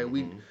shit, bro. Like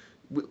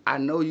I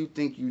know you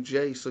think you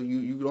Jay, so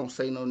you don't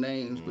say no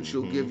names, but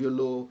you'll give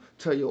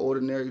tell your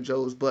ordinary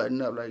Joes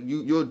button up. Like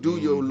you'll do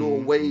your little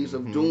ways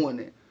of doing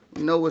it.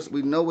 We know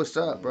what's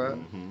up,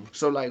 bro.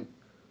 So like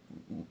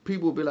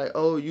people be like,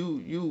 oh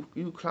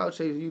you clout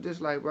chaser, you just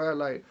like, bro.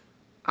 Like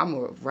I'm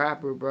a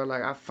rapper, bro.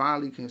 Like I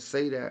finally can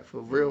say that for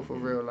real,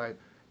 like.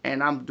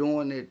 And I'm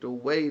doing it the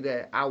way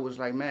that I was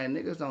like, man,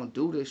 niggas don't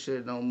do this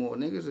shit no more.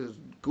 Niggas is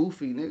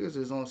goofy. Niggas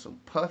is on some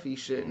Puffy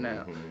shit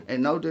now.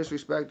 And no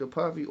disrespect to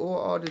Puffy or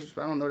all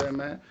disrespect. I don't know that,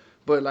 man.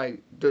 But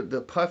like the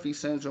Puffy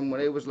syndrome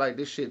when they was like,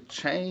 this shit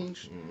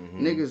changed.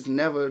 Niggas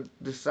never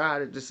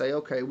decided to say,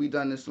 okay, we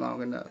done this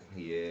long enough.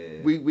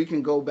 Yeah. We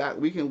can go back.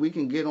 We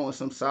can get on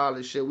some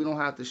solid shit. We don't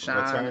have to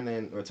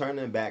shine.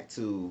 Returning back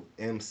to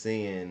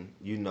MCing,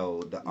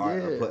 the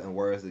art of putting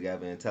words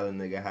together and telling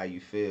nigga how you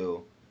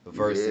feel.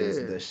 Versus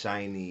the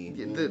shiny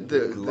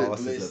the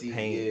glosses of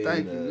paint.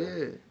 Thank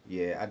you.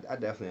 Yeah, I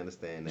definitely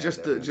understand that.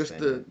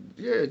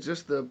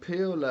 Just the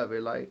appeal of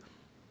it, like,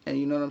 and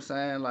you know what I'm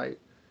saying,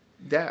 like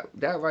that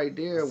right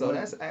there. So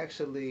that's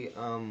actually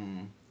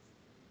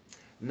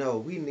no,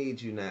 we need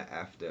you not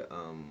after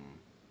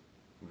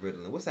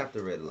Ritalin. What's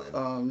after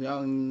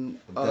Ritalin?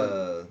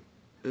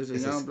 Is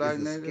it Young Black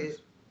Niggas?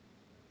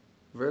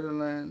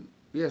 Ritalin.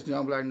 Yes,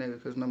 Young Black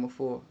Nigga, because number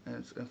 4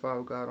 and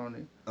Father God on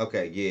it.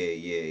 Okay,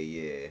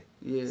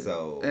 yeah.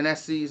 So and that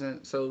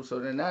season, so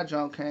then that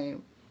junk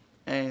came,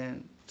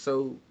 and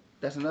so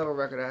that's another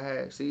record I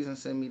had. Season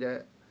sent me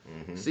that.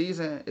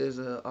 Season is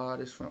an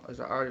artist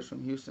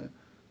from Houston,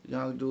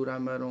 young dude I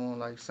met on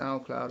like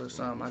SoundCloud or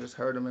something. I just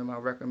heard him in my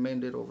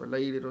recommended or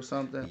related or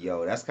something.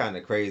 Yo, that's kind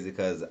of crazy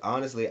because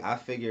honestly, I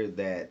figured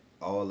that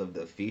all of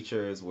the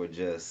features were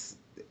just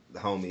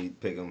homie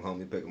pick 'em.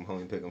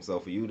 So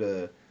for you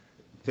to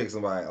pick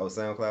somebody on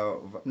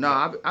SoundCloud.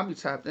 No, I be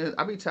tapped in.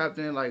 I be tapped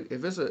in like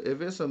if it's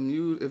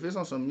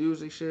on some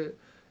music shit,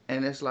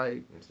 and it's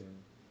like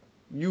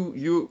you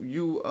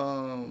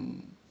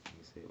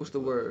what's the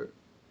word?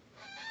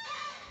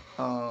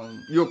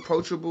 You're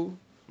approachable.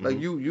 Like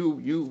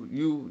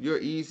you're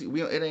easy.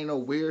 It ain't no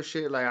weird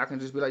shit. Like I can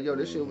just be like, yo,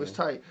 this shit was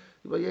tight.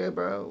 You like, yeah,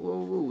 bro,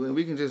 woo, woo. And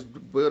we can just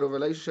build a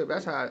relationship.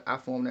 That's how I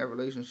formed that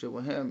relationship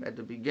with him at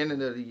the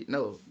beginning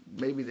of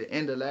maybe the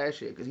end of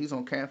last year, because he's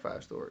on Campfire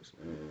Stories.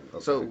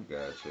 Okay, So,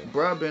 gotcha.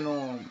 bruh been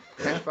on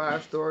Campfire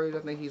Stories. I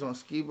think he's on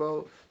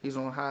Skibo. He's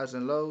on Highs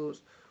and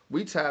Lows.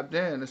 We tapped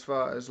in as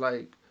far as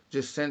like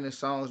just sending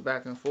songs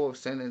back and forth,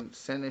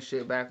 sending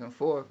shit back and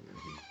forth,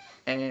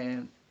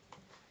 and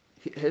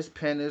his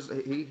pen is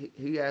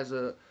he has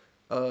a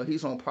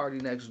he's on Party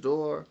Next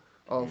Door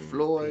or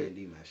Floyd.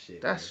 P&D my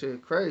shit. That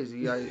shit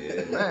crazy. Like,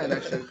 man,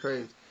 that shit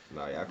crazy.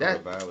 Nah, y'all can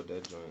vibe with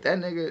that joint. That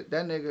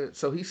nigga.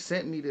 So he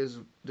sent me this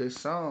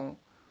song,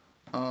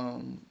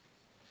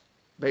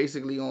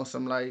 basically on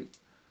some like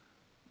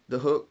the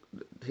hook.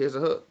 Here's a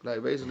hook.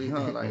 Like basically,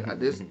 like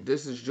this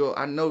is your.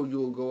 I know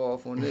you'll go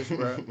off on this,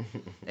 bro.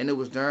 And it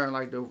was during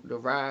like the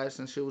riots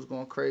and shit was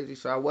going crazy,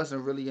 so I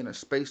wasn't really in a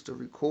space to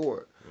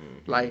record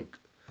like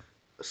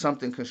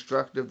something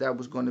constructive that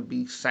was going to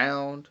be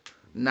sound,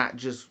 not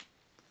just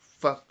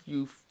fuck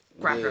you,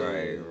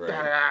 cracker,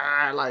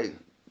 right. like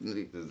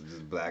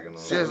just blacking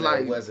on. Just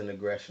like it wasn't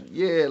aggression.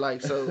 Yeah,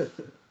 like so.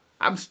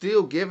 I'm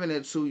still giving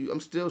it to you. I'm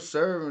still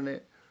serving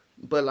it,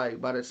 but like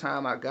by the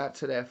time I got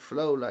to that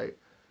flow, like,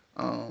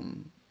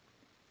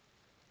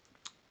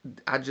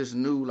 I just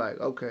knew like,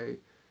 okay,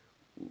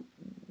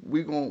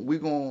 I'm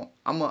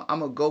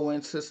gonna go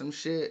into some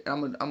shit.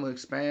 I'm gonna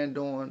expand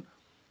on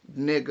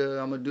nigga.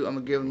 I'm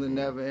gonna give him the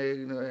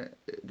never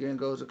again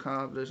goes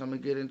accomplished. I'm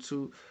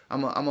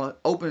gonna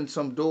open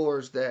some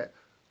doors that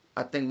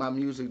I think my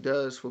music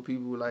does for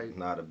people like.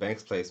 Nah, the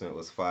Banks placement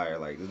was fire.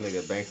 Like this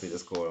nigga Banks need to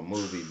score a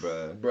movie,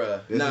 bruh.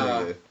 This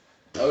nigga.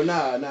 Oh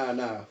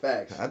nah.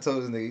 Facts. I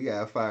told this nigga he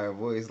got a fire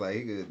voice, like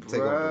he could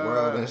take over the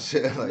world and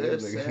shit. Like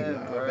this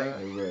nigga,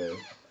 bruh.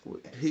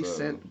 He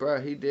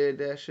he did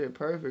that shit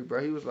perfect,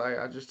 bro. He was like,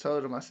 I just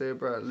told him, I said,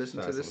 bro,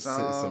 listen to this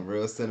song. Some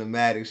real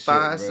cinematic shit,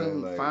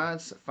 bro.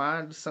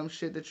 Find some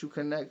shit that you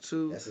connect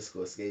to. That's a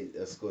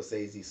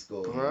Scorsese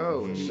score,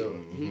 bro. For sure.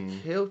 He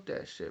killed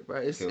that shit,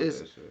 bro. It's who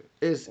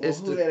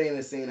that ain't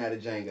a scene out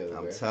of Django?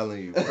 I'm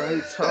telling you, bro.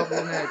 He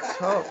talking that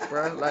talk,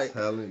 bro. Like,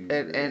 I'm telling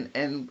you,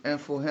 and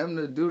for him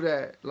to do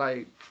that,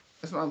 like.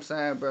 That's what I'm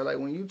saying, bro. Like,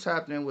 when you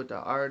tapped in with the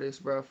artists,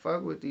 bro,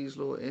 fuck what these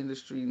little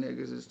industry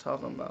niggas is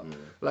talking about.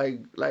 Like,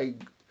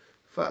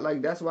 fuck,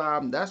 like that's why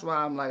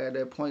I'm like at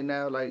that point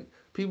now. Like,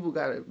 people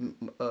got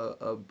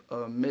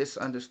a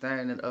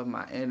misunderstanding of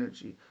my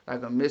energy.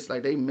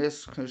 Like they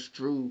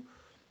misconstrue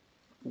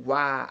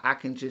why I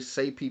can just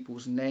say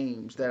people's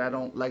names that I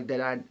don't like, that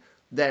I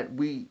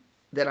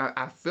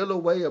feel a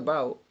way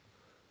about.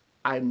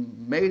 I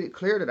made it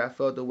clear that I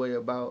felt the way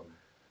about,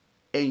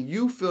 and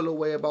you feel a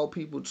way about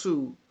people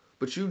too.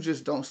 But you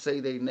just don't say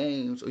their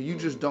names, or you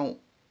just don't.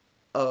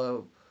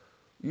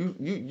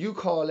 You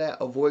call that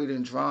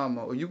avoiding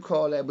drama, or you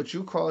call that, but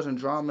you causing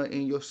drama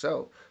in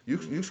yourself. You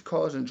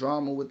causing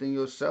drama within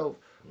yourself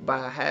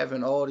by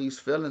having all these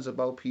feelings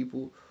about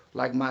people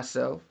like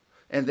myself,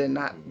 and then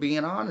not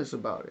being honest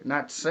about it,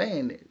 not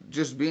saying it,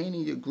 just being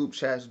in your group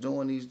chats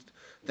doing these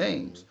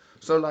things.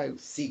 So like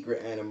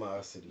secret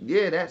animosity.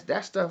 Yeah,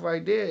 that stuff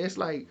right there. It's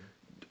like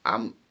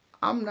I'm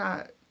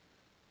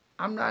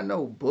not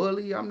no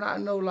bully. I'm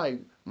not no like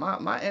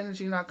my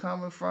energy not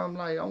coming from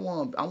like I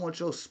want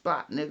your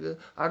spot, nigga.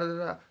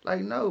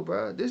 Like no,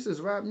 bro. This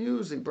is rap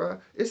music, bro.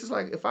 This is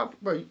like if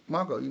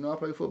Marco, you know I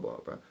play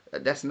football, bro.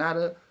 It's not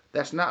like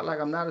it's not like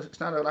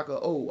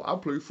I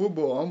play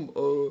football. I'm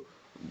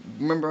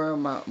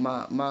remembering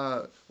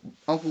my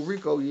Uncle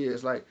Rico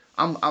years. Like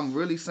I'm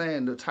really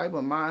saying the type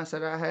of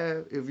mindset I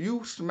have. If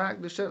you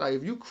smack the shit, like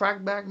if you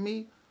crack back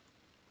me.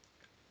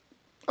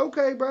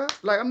 Okay, bro.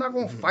 Like, I'm not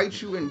gonna fight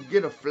you and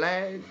get a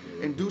flag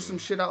and do some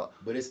shit out.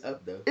 But it's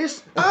up, though.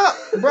 It's up,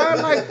 bro.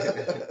 Like,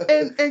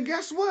 and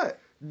guess what?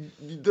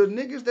 The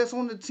niggas that's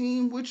on the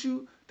team with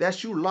you,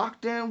 that you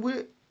locked in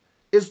with,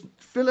 is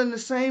feeling the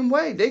same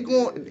way. They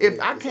going, if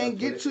I can't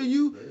get to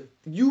you,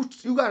 you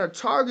got a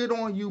target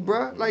on you,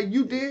 bro. Like,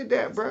 you did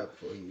that, bro.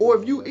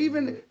 Or if you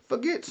even,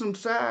 forget some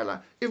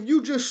sideline, if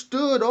you just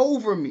stood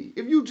over me,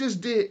 if you just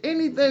did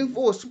anything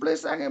for a split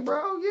second,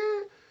 bro,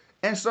 yeah.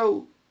 And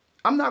so,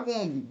 I'm not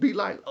gonna be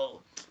like,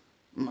 oh,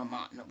 my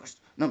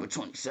number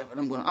 27.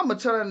 I'm gonna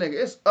tell that nigga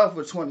it's up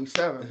for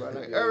 27, bro.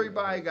 Like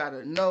everybody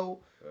gotta know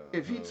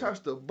if he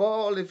touch the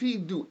ball, if he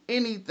do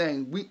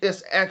anything,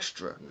 it's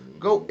extra.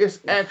 It's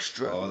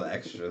extra. All the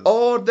extras.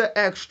 All the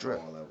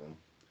extra. All of them.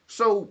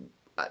 So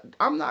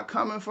I'm not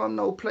coming from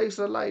no place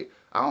of like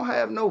I don't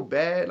have no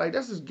bad. Like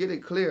let's just get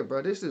it clear,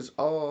 bro. This is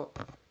all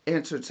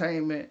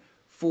entertainment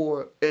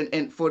for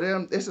and for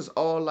them. This is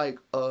all like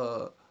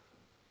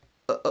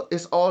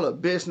it's all a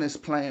business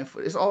plan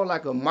it's all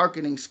like a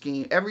marketing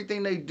scheme.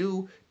 Everything they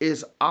do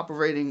is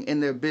operating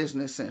in their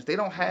business sense. They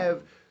don't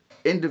have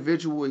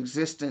individual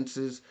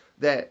existences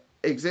that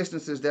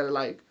are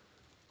like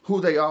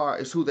who they are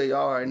is who they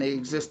are and they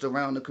exist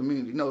around the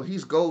community. No,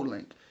 he's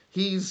GoldLink.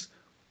 He's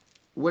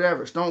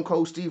whatever, Stone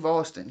Cold Steve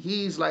Austin.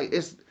 He's like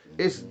it's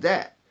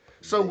that.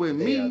 So with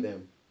me,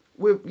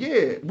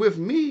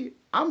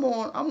 I'm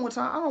on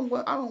time.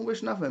 I don't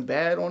wish nothing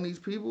bad on these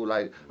people.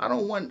 Like I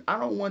don't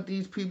want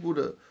these people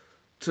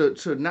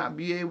to not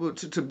be able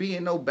to be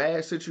in no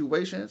bad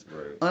situations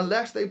Right.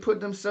 unless they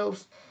put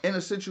themselves in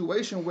a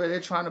situation where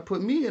they're trying to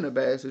put me in a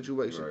bad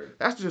situation. Right.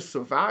 That's just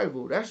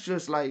survival. That's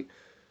just like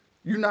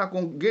you're not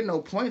gonna get no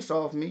points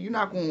off me. You're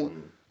not gonna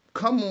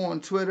come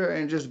on Twitter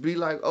and just be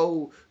like,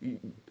 oh,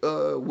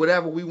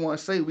 whatever we want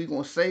to say, we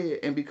gonna say it,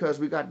 and because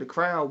we got the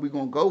crowd, we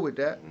gonna go with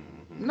that.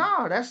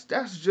 Nah, that's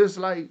just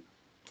like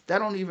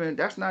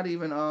that's not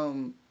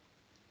even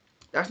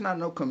that's not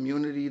no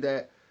community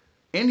that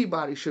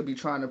anybody should be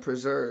trying to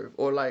preserve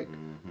or like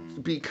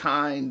be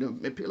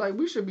kind. Like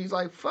we should be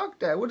like, fuck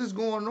that. What is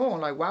going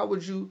on? Like, why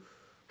would you?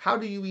 How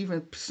do you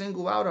even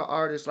single out an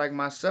artist like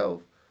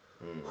myself,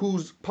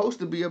 who's supposed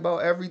to be about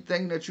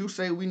everything that you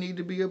say we need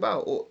to be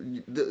about, or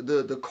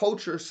the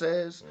culture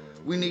says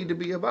we need to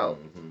be about?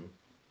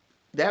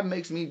 That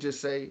makes me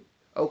just say,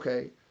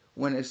 okay,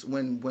 when it's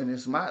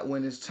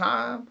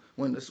time,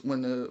 when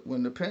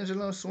the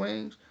pendulum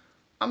swings,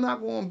 I'm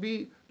not going to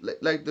be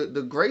like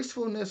the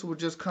gracefulness will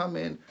just come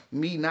in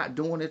me not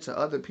doing it to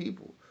other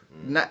people,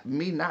 not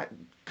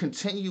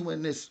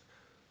continuing this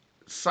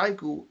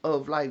cycle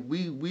of like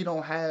we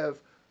don't have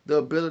the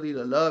ability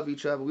to love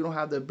each other. We don't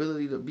have the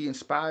ability to be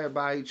inspired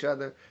by each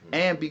other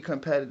and be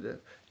competitive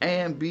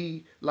and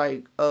be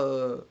like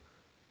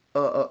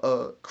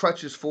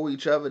crutches for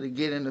each other to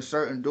get into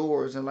certain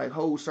doors and like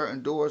hold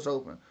certain doors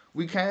open.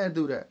 We can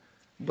do that,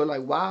 but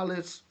like while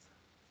it's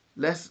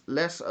let's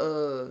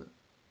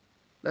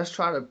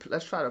try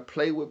to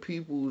play with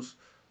people's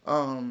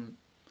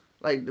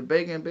like the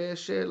Bacon Bed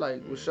shit,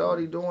 like with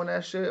Shawty doing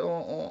that shit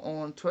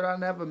on Twitter. I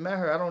never met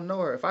her. I don't know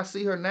her. If I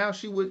see her now,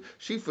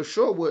 she for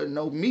sure wouldn't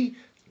know me.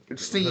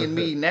 Seeing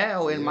me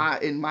now in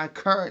my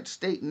current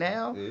state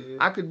now,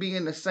 I could be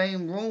in the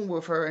same room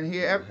with her and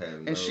hear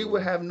and she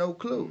would have no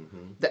clue.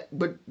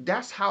 But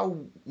that's how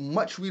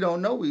much we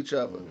don't know each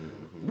other.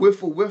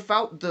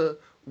 Without the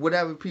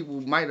whatever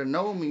people might have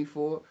known me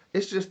for,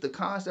 it's just the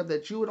concept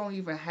that you don't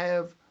even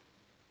have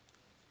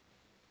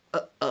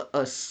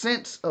a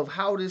sense of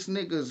how this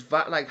nigga's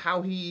like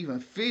how he even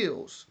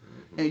feels,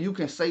 and you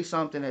can say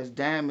something as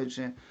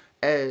damaging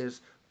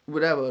as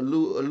whatever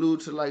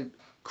allude to like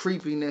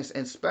creepiness,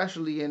 and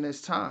especially in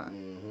this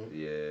time.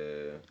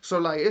 Yeah. So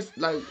like it's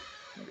like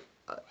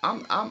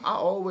I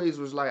always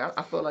was like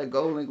I felt like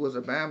GoldLink was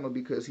a Bama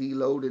because he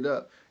loaded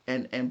up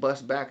and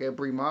bust back at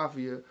Bree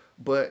Mafia,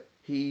 but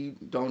he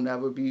don't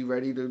never be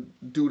ready to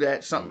do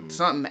that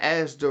something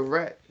as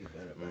direct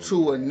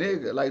to a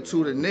nigga, like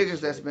to the niggas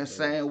that's been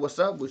saying what's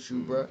up with you,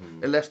 bro,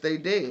 unless they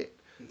dead.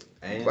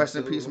 And Rest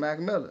in peace, Mac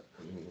Miller.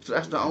 So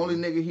that's the only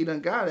nigga he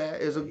done got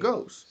at is a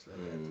ghost.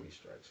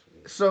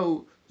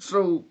 So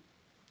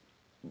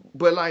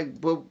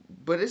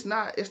but it's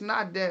not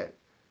that.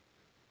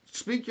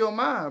 Speak your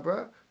mind,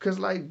 bro. Cause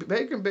like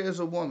Bacon Bear is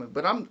a woman,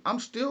 but I'm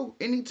still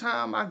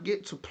anytime I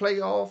get to play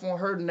off on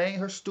her name,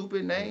 her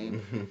stupid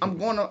name, I'm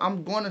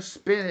gonna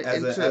spin it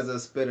as a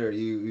spitter.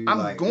 You I'm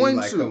like, going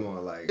you like, to. Come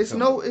on, like it's come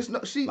no on. it's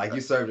no she like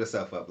you served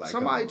yourself up. Like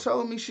somebody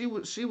told me she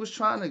was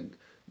trying to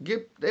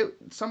get they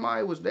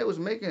was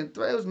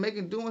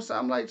making doing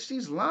something. Like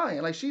she's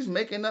lying. Like she's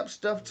making up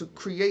stuff to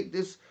create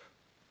this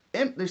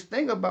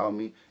thing about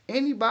me.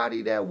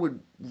 Anybody that would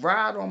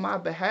ride on my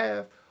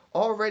behalf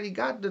already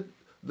got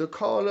the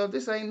call of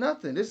this ain't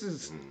nothing. This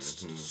is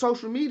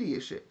social media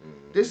shit.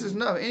 This is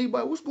nothing.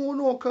 Anybody, what's going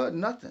on, cuz?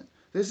 Nothing.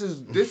 This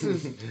is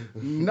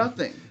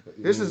nothing.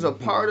 This is a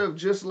part of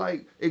just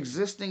like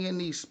existing in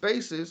these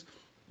spaces,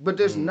 but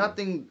there's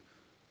nothing.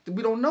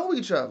 We don't know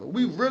each other.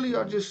 We really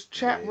are just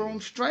chat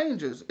room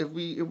strangers if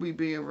we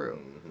being real.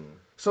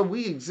 So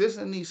we exist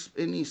in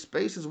these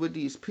spaces with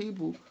these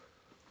people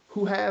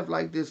who have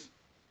like these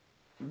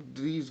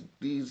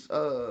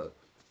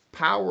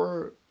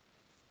power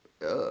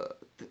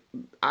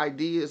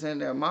ideas in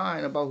their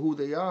mind about who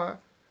they are,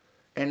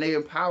 and they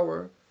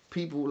empower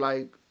people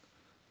like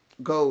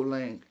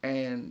GoldLink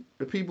and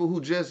the people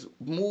who just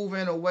move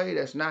in a way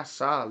that's not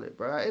solid,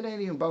 bro. It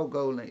ain't even about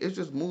GoldLink. It's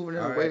just moving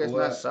in a way that's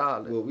not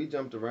solid. Well, we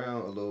jumped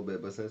around a little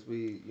bit, but since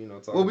we,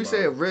 talking well, we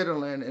said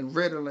Ritalin, and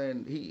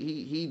Ritalin,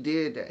 he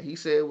did that. He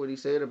said what he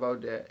said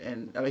about that,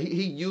 and I mean,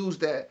 he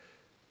used that.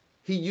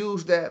 He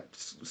used that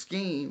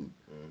scheme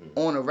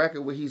on a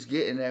record where he's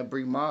getting at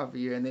Bree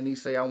Mafia, and then he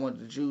say, "I want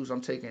the Jews.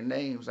 I'm taking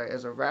names." Like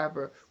as a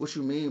rapper, what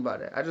you mean by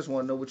that? I just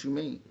want to know what you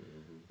mean.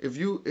 If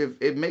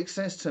it makes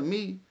sense to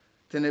me,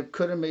 then it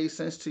could have made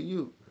sense to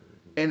you,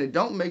 and it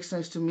don't make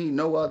sense to me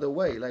no other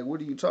way. Like what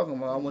are you talking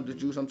about? I want the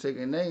Jews. I'm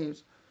taking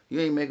names.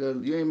 You ain't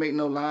make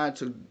no line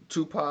to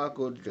Tupac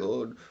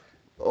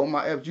or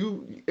my F.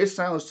 It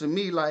sounds to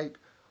me like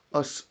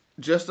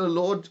just a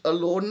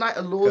little night,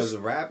 a little. Because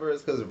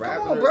rappers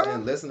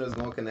and listeners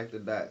gonna connect the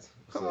dots.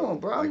 Come on,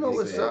 bro. I know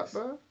what's up,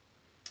 bro.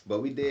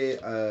 But we did.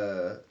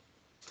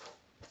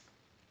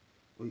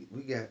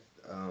 We got.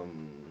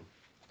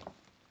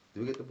 Did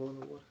we get the boiling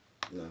water?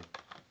 No.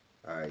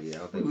 All right. Yeah. I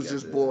don't think we was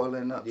just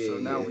boiling up. So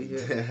now we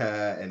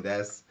here. And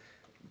that's.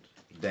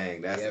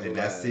 Dang. That's and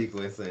that's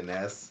sequence and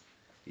that's.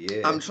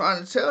 Yeah, I'm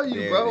trying to tell you,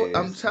 there it bro.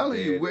 I'm is. telling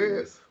There you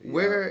it is.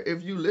 where Yup.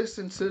 if you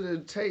listen to the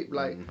tape,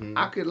 like I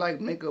Mm-hmm. could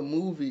like make a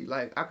movie.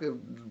 Like I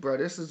could, bro.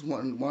 This is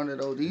one of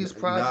those. These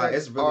Nah,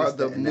 it's projects really are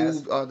the and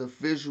that's are the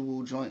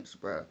visual joints,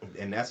 bro.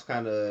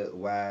 kind of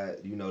why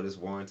this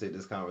warranted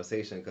this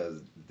conversation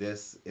because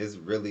this is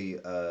really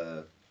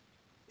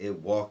it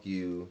walk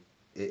you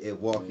it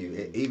walk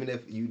you even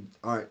if you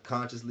aren't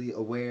consciously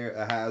aware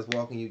of how it's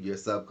walking you, you're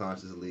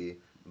subconsciously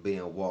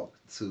being walked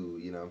to,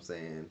 you know what I'm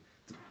saying,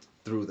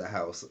 through the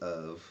house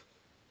of,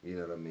 you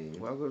know what I mean.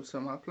 Welcome to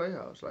my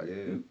playhouse. Like Yeah,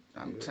 you,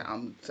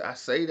 yeah. I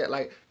say that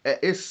like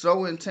it's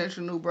so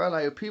intentional, bro.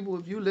 Like people,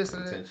 if you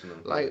listen to Intentional,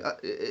 yeah. like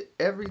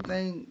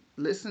everything,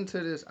 listen to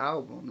this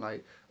album.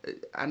 Like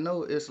I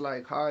know it's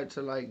like hard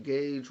to like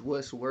gauge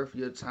what's worth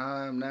your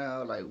time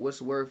now. Like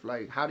what's worth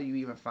like how do you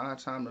even find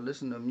time to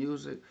listen to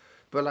music?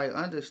 But like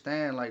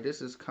understand like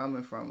this is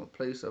coming from a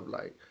place of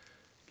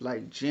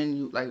like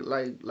genuine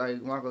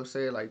like Marco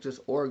said like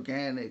just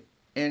organic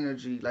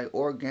energy like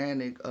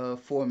organic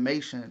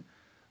formation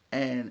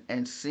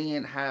and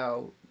seeing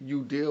how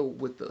you deal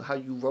with how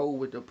you roll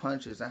with the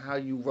punches and how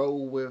you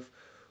roll with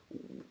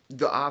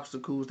the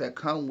obstacles that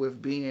come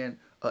with being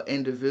an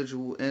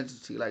individual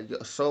entity like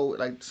so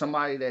like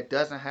somebody that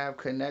doesn't have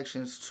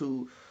connections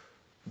to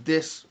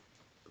this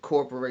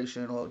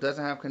corporation or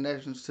doesn't have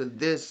connections to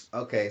this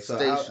Okay,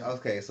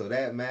 station. so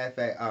that matter of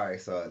fact, all right.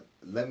 So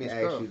let me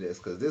Let's ask go. you this,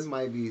 because this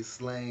might be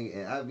slang,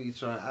 and I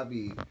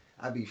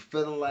be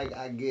feeling like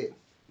I get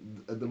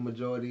the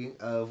majority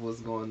of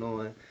what's going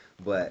on,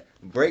 but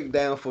break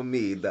down for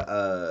me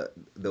the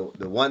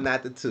one,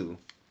 not the two.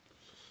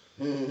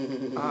 All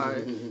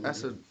right,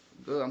 that's a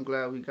good. I'm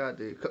glad we got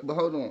there. But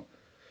hold on.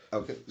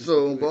 Okay,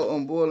 So go ahead.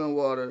 on boiling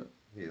water,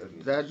 Yeah, let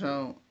me that finish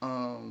reading.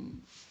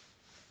 jump.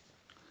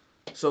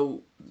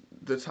 So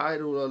the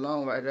title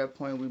alone, right at that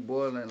point, we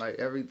boiling. Like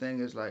everything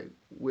is like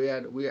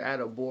we're at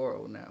a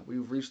boil now.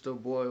 We've reached a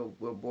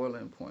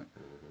boiling point.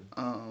 Mm-hmm.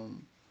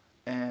 Um,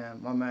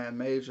 and my man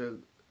Major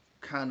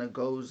kind of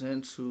goes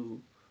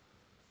into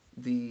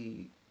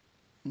the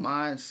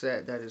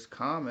mindset that is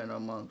common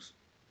amongst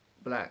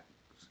black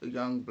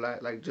young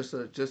black like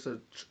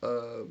uh,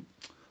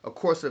 a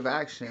course of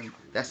action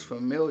that's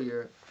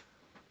familiar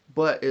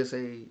but is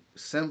a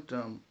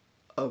symptom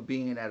of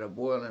being at a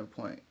boiling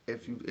point.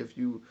 If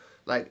you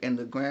like in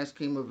the grand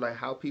scheme of like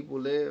how people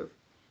live,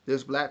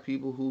 there's black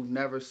people who've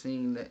never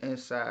seen the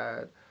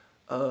inside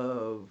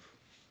of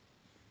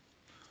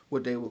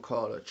what they would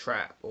call a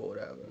trap or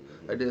whatever.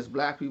 Mm-hmm. Like there's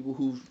black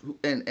people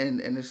and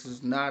this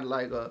is not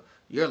like a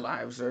your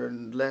lives are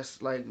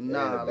less like It ain't a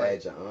nah like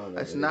badge of honor.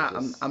 it's It is not.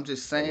 just I'm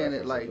just a saying it reference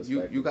and like you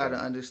perspective got to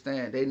thing.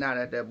 understand they not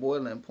at that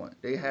boiling point.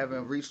 They Mm-hmm.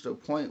 haven't reached a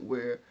point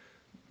where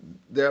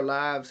their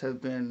lives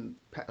have been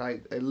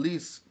like at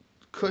least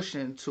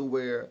cushioned to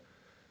where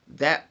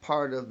that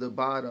part of the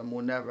bottom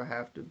will never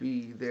have to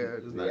be their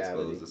It's not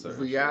Reality. exposed to certain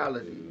shit.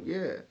 reality.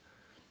 Yeah.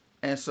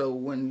 And so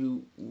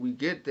when we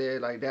get there,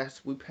 like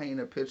that's we paint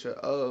a picture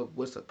of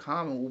what's a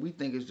common what we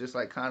think is just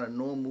like kind of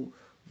normal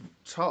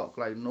talk,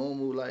 like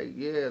normal, like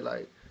yeah,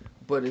 like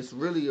but it's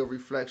really a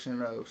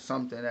reflection of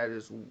something that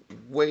is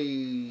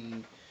way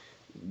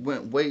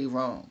went way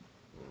wrong.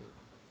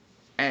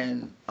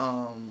 And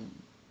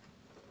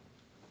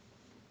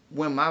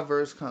when my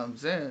verse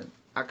comes in,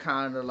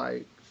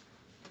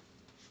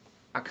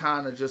 I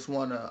kind of just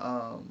want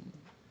to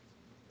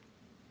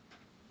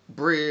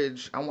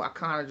bridge. I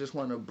kind of just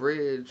want to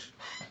bridge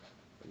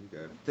You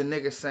got it. the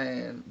nigga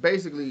saying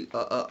basically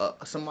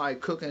somebody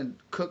cooking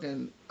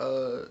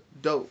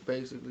dope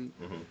basically,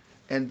 Mm-hmm.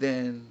 and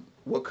then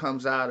what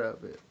comes out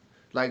of it,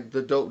 like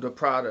the dope, the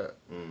product.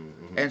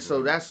 Mm-hmm. And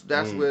so that's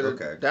Mm-hmm. where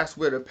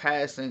Okay. the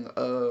passing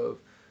of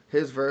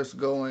his verse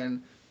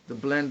going, the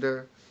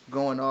blender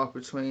going off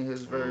between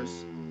his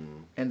verse,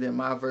 Mm. and then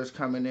my verse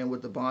coming in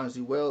with the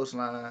Bonzi Wells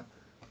line.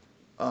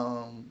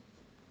 Um,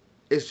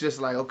 it's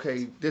just like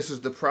okay, this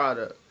is the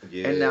product,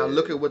 and now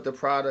look Yeah. at what the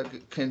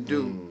product can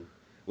do. Mm.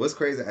 What's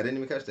crazy? I didn't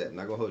even catch that. I'm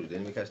not gonna hold you.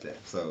 Didn't even catch that.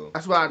 So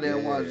That's why I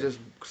didn't want to yeah, just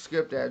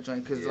skip that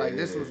joint because like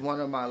this yeah, was one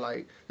of my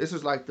like this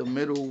is like the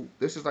middle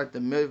this is like the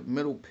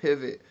middle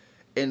pivot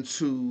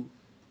into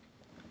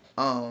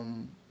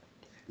um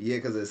yeah.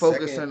 Because the second,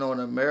 focusing on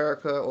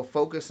America or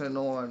focusing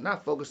on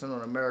not focusing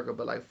on America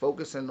but like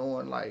focusing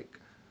on like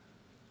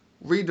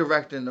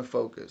redirecting the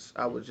focus.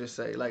 I would just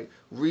say like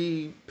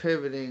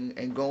re-pivoting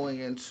and going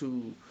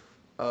into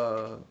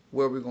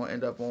where we're gonna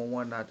end up on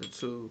one not the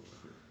two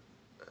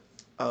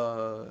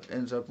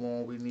ends up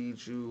on we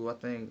need you. I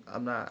think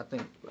I'm not. I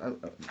think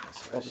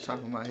that's my off the top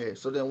shit. of my head.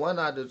 So then one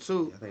out of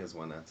two, I think it's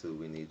one not two.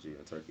 We need you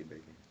and turkey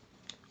bacon.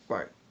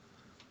 right?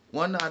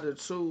 One out of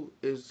two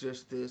is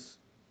just this.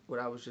 What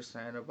I was just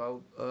saying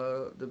about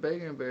the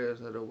Bacon Bears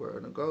of the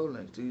world, the Gold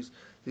Links.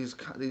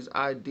 These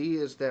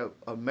ideas that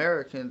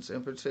Americans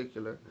in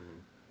particular Mm-hmm.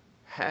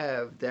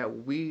 have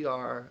that we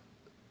are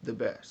the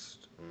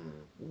best. Mm.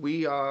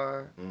 We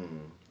are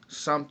Mm.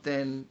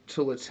 something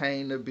to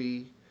attain to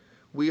be.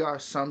 We are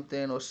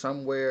something or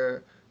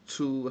somewhere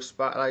to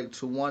aspire, like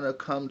to want to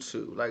come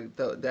to. Like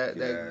that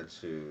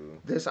Got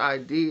you. this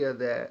idea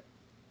that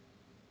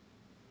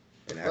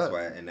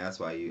And that's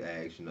why you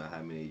ask, you know,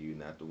 how many of you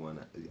not the one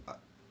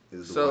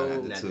is the So, one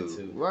not the Not the two.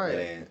 two. right.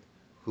 And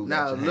who got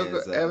Now your look,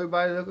 hands up?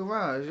 everybody look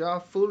around. Is y'all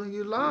fooling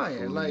you, lying?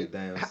 Fooling Like, your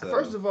damn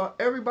first self. of all,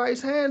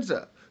 everybody's hands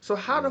up. So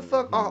how the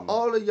fuck are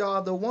all of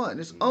y'all the one?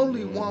 It's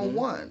only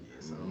one.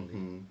 Yes,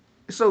 only.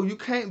 So you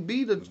can't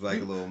be the. It's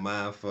like a little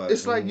mind fuck.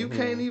 It's like you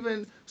can't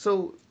even.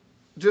 So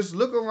just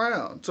look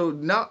around. So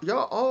now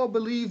y'all all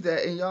believe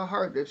that in your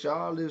heart that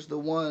y'all is the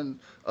one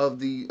of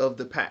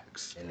the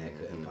packs. And that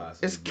couldn't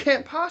possibly. It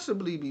can't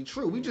possibly be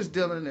true. We just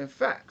dealing in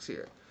facts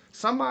here.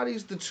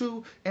 Somebody's the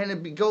two, and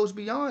it goes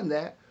beyond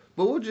that.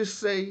 But we'll just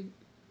say,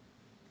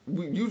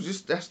 you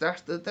just that's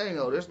the thing.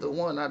 Oh, that's the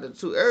one, not the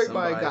two.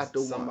 Everybody got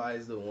the one.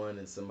 Somebody's the one,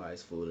 and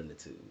somebody's fooling the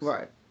twos.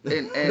 Right.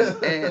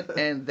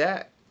 And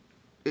that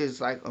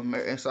is like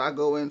America. And so I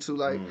go into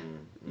like,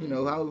 you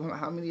know,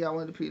 how many y'all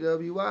went to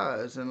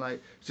PWIs, and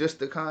like just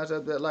the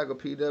concept that like a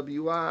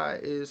PWI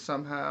is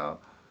somehow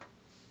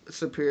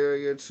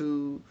superior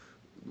to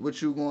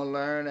what you gonna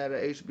learn at a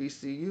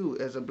HBCU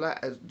as a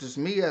black. As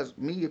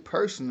me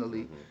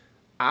personally,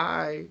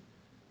 I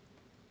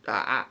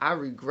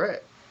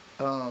regret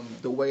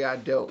the way I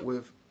dealt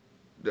with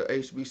the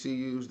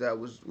HBCUs that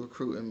was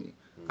recruiting me.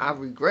 I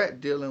regret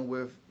dealing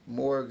with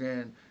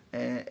Morgan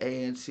and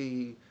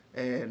A&T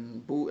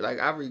and like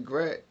I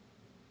regret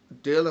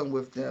dealing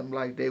with them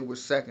like they were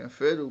second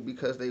fiddle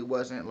because they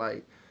wasn't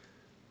like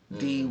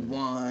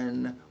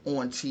D1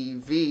 on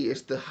TV.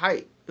 It's the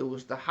hype. It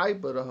was the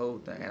hype of the whole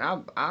thing. And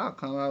I'll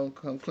come out and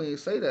come clean and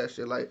say that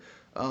shit. Like,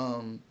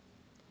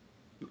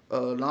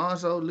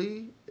 Lonzo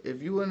Lee,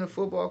 if you in the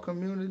football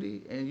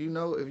community and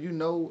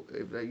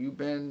if like you've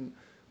been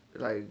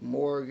like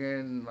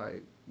Morgan,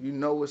 like you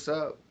know what's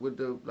up with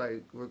the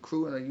like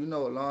recruiting, and you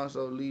know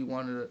Alonzo Lee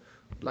one of the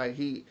like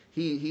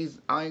he's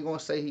I ain't gonna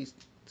say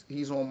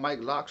he's on Mike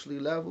Locksley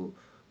level,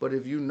 but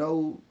if you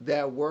know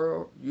that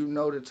world, you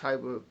know the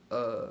type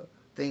of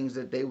things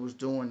that they was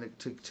doing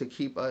to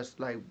keep us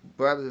like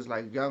brothers,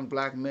 like young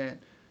black men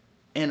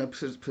in a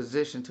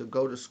position to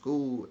go to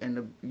school and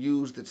to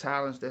use the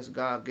talents that's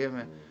God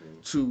given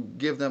to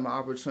give them an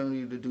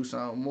opportunity to do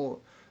something more.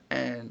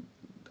 And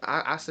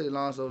I say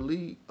Lonzo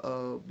Lee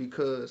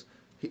because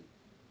he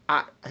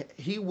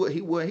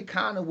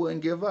kind of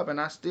wouldn't give up, and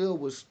I still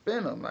would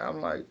spin him. Like, I'm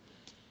like,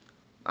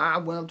 I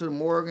went up to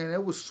Morgan.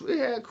 It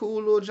had cool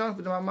little junk,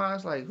 but in my mind,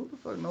 it's like, who the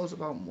fuck knows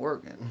about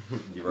Morgan?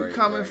 Right, I'm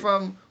coming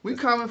from.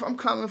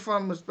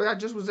 I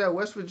just was at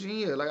West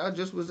Virginia. Like I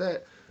just was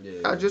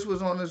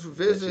on this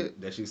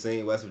visit. That you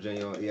seen West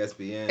Virginia on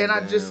ESPN.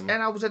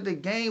 And I was at the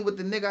game with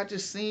the nigga I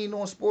just seen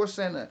on Sports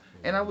Center,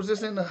 and I was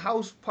just in the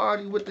house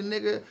party with the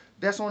nigga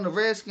that's on the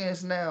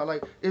Redskins now.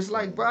 Like it's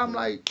like, bro, I'm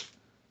like,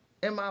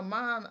 in my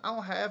mind, I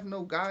don't have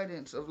no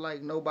guidance of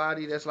like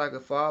nobody that's like a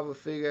father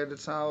figure at the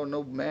time, or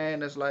no man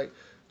that's like,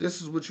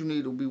 this is what you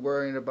need to be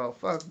worrying about.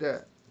 Fuck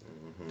that.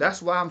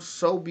 That's why I'm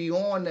so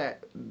beyond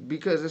that,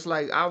 because it's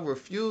like I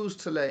refuse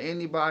to let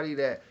anybody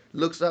that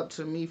looks up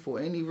to me for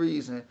any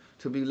reason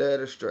to be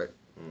led astray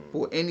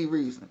for any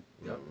reason.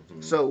 Yep.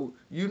 So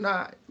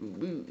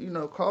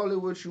call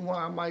it what you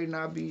want.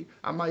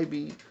 I might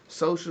be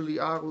socially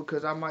awkward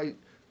because I might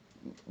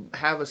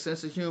have a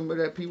sense of humor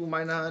that people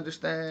might not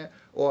understand,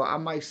 or I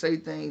might say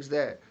things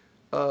that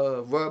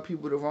rub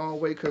people the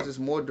wrong way because it's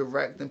more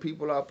direct than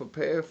people are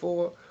prepared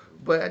for.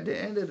 But at the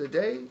end of the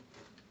day,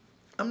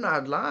 I'm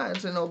not lying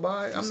to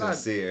nobody. I'm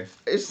sincere.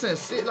 It's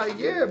sincere. Like,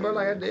 yeah, but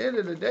like at the end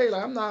of the day,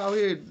 like I'm not out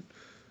here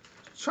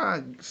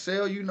trying to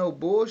sell you no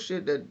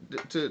bullshit that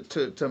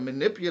to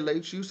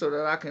manipulate you so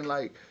that I can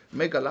like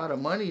make a lot of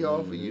money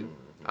off of you.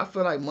 I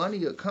feel like money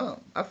will come.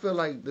 I feel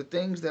like the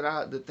things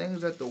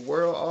that the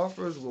world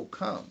offers will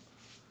come.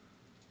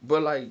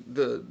 But like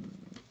that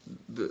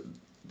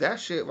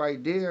shit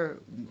right there,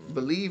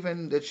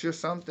 believing that you're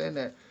something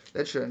that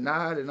you're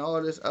not, and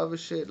all this other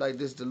shit, like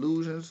these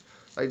delusions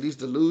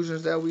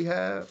that we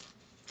have,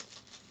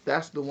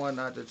 that's the one,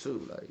 not the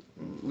two. Like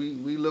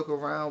we look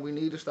around, we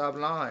need to stop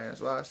lying.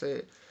 That's why I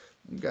said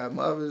you got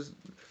mothers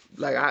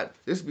like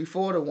this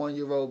before the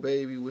 1-year-old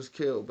baby was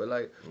killed, but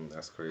like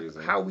that's crazy.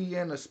 How we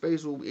in a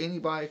space where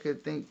anybody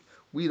could think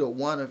we the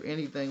one of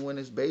anything when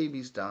this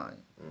baby's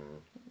dying?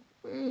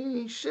 We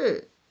ain't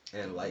shit.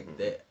 And like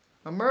that.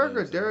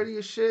 America dirty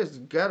as shit. It's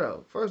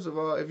ghetto. First of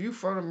all, if you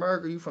from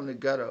America, you from the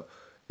ghetto.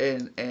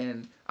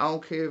 And I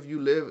don't care if you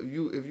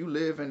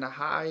live in the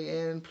high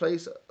end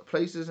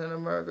places in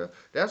America,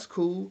 that's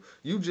cool.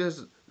 You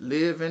just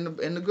live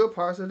in the good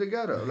parts of the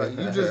ghetto. Like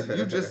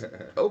you just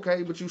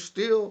okay, but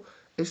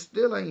it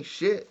still ain't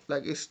shit.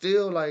 Like it's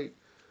still like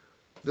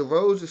the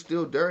roads are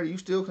still dirty. You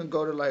still can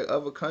go to like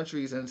other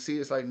countries and see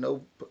it's like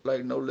no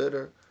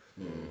litter.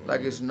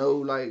 Like it's no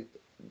like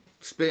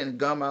spitting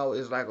gum out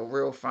is like a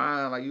real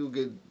fine. Like you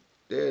get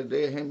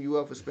they'll hem you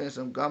up for spitting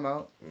some gum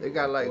out. They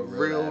got like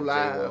real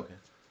live.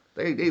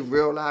 They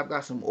real life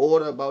got some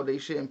order about their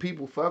shit, and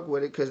people fuck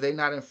with it because they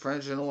not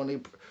infringing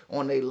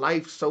on their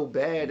life so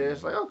bad that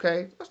it's like,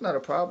 okay, that's not a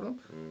problem.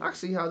 I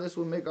see how this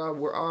would make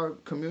our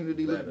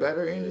community look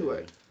better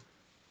anyway.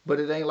 But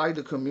it ain't like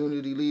the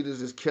community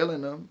leaders is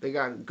killing them. They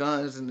got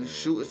guns and the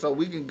shooting, so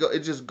we can go. It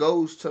just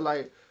goes to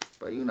like,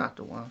 bro, you not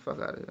the one.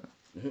 Fuck out of here.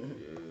 Yeah.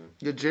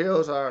 Your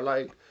jails are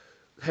like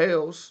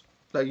hells.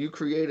 Like you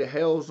created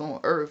hells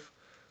on earth,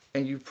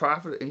 and you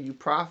profited.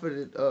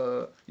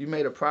 You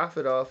made a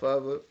profit off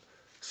of it.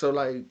 So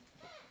like,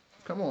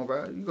 come on,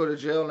 bro. You go to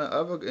jail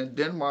in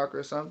Denmark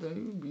or something,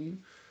 you be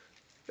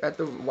at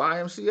the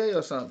YMCA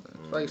or something.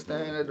 It's like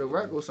staying at the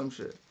wreck or some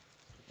shit.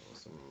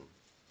 Some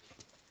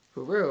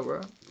For real,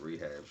 bro.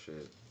 rehab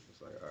shit.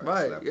 It's like, all right,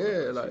 Right, slap on the yeah,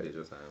 wrist, like you did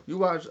your time. you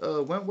watch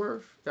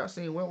Wentworth. Y'all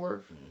seen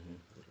Wentworth?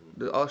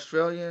 The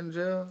Australian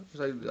jail. It's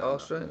like the Nah,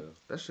 Australian. nah,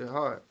 That shit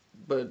hard,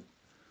 but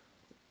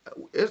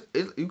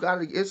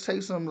it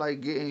takes some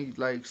like getting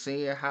like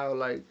seeing how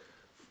like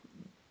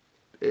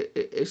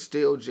it's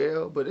still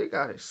jail, but they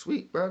got it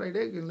sweet, bro. Like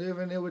they can live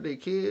in there with their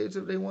kids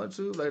if they want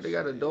to. Like they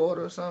got a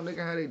daughter or something, they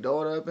can have their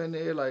daughter up in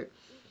there. Like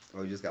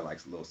Oh, you just got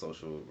like little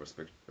social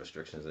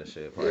restrictions and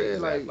shit. Probably Yeah,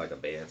 just like- have, like a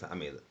bedtime. I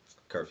mean,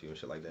 curfew and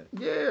shit like that.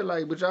 yeah,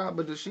 like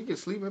but she can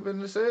sleep up in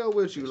the cell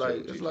with you. Shit Like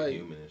treat it's you like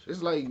human and shit.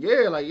 it's like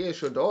yeah,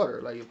 it's your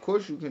daughter. Like of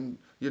course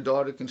your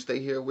daughter can stay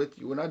here with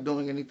you. We're not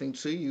doing anything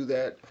to you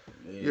that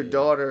your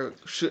daughter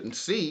shouldn't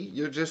see.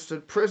 You're just a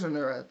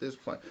prisoner at this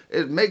point.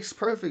 It makes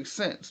perfect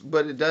sense,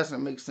 but it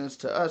doesn't make sense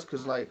to us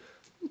because like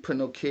you put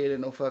no kid in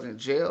no fucking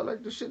jail.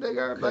 Like the shit they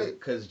got like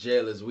Cause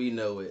jail as we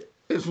know it.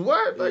 it's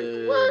what like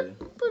Yeah. what?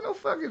 Put no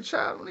fucking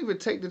child. Don't even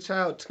take the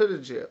child to the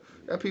jail.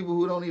 There are people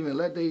who don't even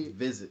let they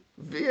Visit.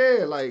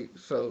 yeah like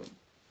so.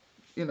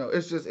 You know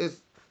it's just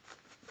it's.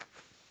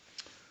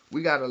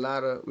 We got a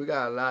lot of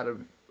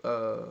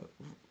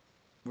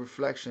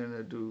reflection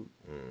to do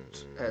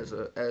as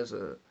a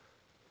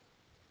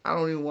I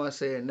don't even want to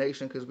say a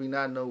nation because we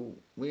ain't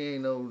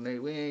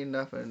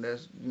nothing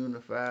that's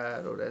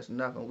unified or that's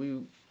nothing.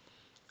 We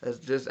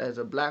as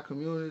a black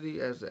community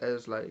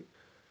as like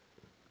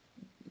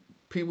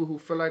people who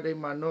feel like they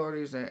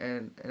minorities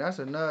and that's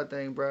another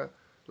thing, bro.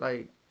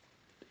 Like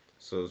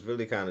So it's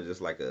really kind of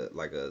just like a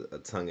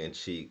tongue in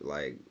cheek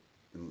like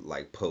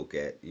poke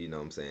at, you know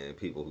what I'm saying,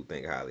 people who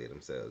think highly of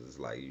themselves. It's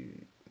like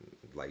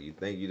you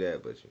think you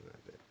that, but you're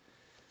not that.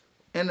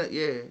 and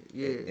yeah.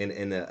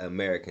 In the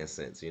American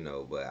sense, you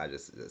know, but I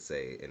just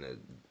say in a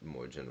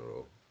more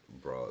general,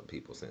 broad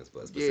people sense,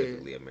 but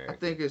specifically American. I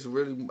think it's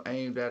really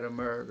aimed at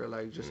America,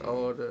 like just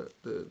all the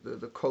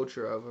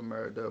culture of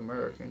America, the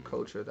American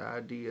culture, the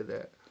idea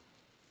that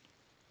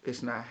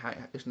it's not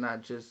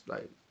just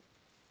like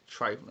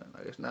trifling,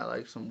 like it's not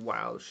like some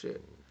wild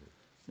shit.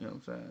 You know what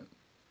I'm saying?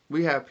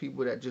 We have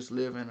people that just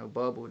live in a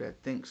bubble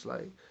that thinks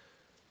like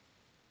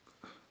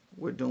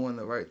we're doing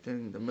the right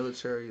thing. The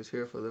military is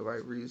here for the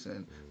right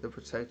reason. They're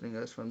protecting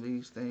us from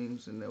these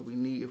things, and that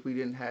if we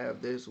didn't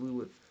have this, we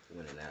would.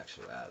 When in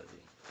actuality,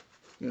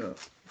 You know,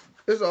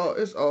 it's all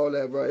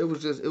that, bro. It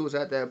was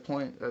at that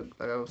point,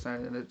 like I was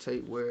saying in the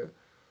tape, where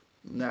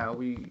now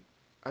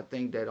I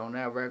think that on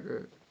that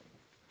record,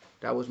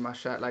 that was my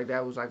shot. Like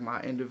that was like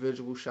my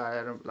individual shot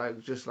at him. Like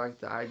just like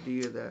the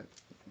idea that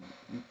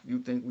you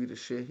think we the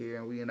shit here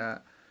and we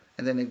not,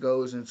 and then it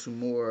goes into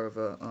more of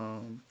a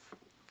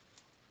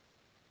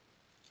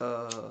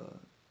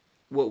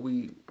what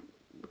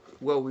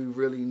we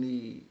really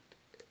need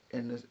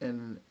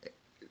in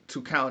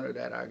to counter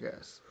that, I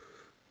guess.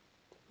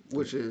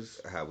 Which is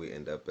how we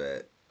end up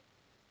at.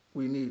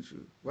 We need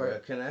you, right?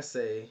 Bruh, can I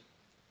say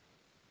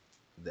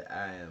that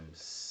I am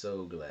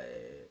so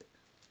glad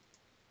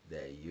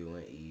that you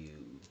and EU.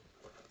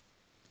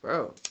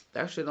 Bro,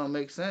 that shit don't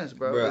make sense,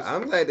 bro. Bro,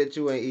 I'm glad that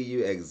you and EU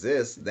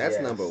exist. That's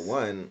Yes. number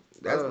one.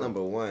 That's Bro.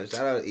 number one.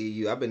 Shout out to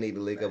EU. I've been needing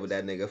to link up with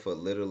that nigga for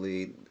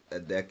literally a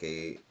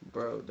decade.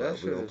 Bro, that But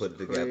shit we don't is put it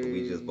together.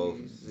 We just both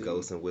crazy.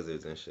 ghosts and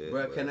wizards and shit.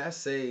 Bruh, but- can I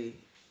say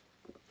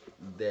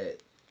that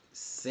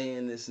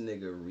seeing this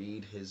nigga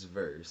read his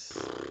verse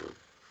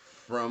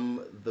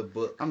from the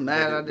book. I'm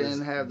mad that I it didn't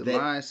was- have the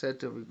that- mindset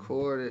to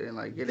record it and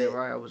like get it that-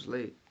 right. I was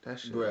late. That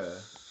shit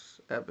was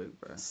epic,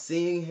 bro.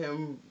 Seeing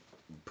him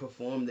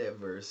perform that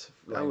verse,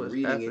 like was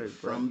reading epic,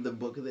 it bro. from the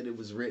book that it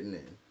was written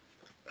in.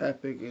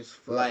 Epic as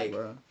fuck, Like,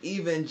 bro.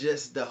 even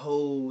just the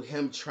whole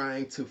him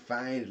trying to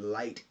find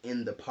light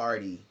in the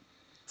party.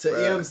 To you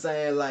know what I'm Bruh.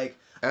 saying? Like,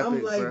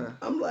 Epic, bruh.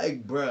 I'm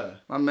like, bruh.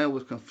 My man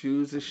was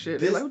confused as shit.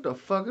 They This- like, what the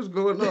fuck is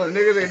going on?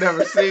 Niggas ain't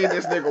never seen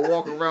this nigga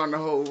walk around the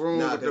whole room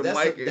Nah, with 'cause the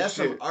mic and that's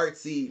shit. some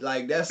artsy,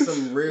 like that's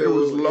some real. It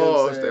was you know what I'm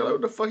lost. They saying? like,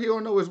 what the fuck? He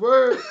don't know his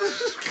words.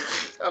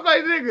 I'm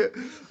like,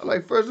 nigga. I'm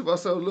like, first of all,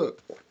 so look,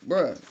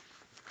 bruh.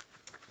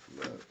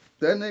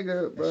 That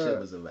nigga, That shit bruh.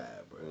 was a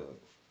vibe, bro.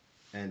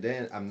 And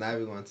then I'm not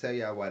even gonna tell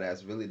y'all why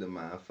that's really the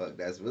mind fuck.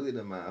 That's really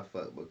the mind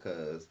fuck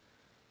because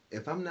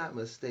if I'm not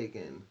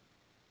mistaken,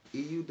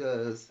 EU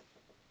does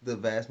the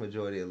vast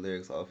majority of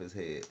lyrics off his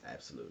head.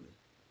 Absolutely.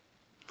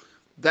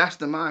 That's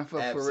the mind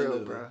fuck for real,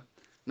 Absolutely. bro.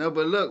 No,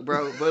 but look,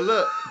 bro. But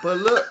look,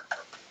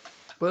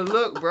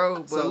 bro.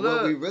 But So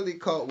look. what we really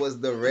caught was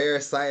the rare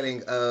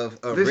sighting of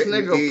a This written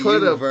nigga EU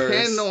put a verse.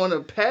 pen on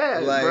a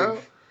pad, like, bro.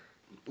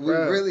 We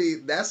Bruh. really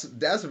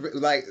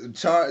like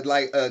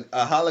a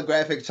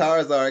holographic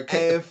Charizard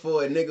came. And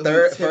for a nigga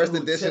First who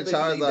edition typically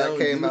Charizard don't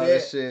came do out that,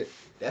 and shit.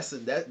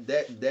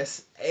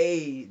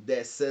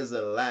 that says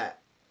a lot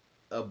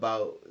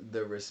about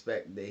the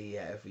respect that he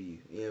had for you.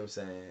 You know what I'm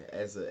saying?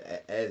 As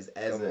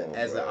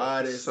an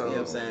artist, you know what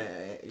I'm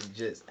saying?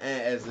 Just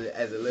and as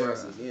a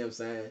lyricist, you know what I'm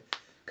saying?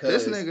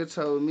 This nigga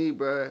told me,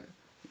 bruh,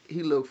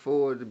 he looked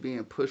forward to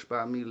being pushed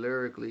by me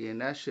lyrically,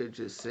 and that shit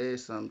just said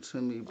something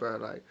to me,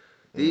 bruh. Like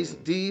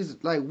these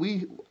like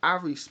I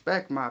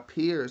respect my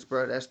peers,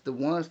 bruh. That's the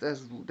ones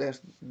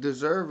that's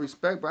deserve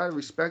respect, but I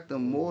respect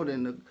them more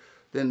than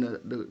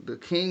the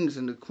kings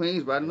and the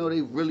queens. But I know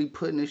they really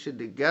putting this shit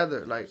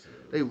together. Like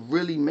they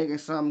really making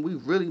something. We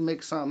really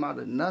make something out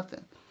of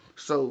nothing.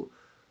 So,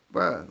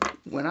 bruh,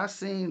 when I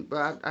seen,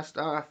 bruh,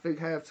 I think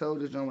half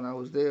told this John when I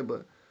was there,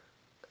 but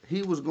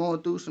he was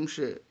going through some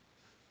shit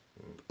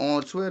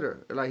on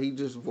Twitter. Like he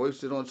just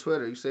voiced it on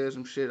Twitter. He said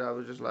some shit. I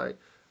was just like,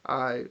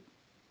 I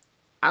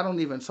don't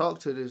even talk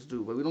to this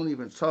dude, but we don't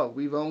even talk.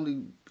 We've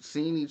only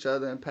seen each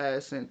other in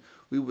passing.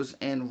 We was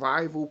in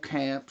rival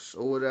camps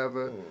or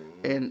whatever,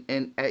 in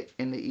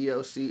the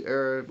ELC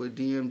era with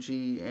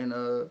DMG and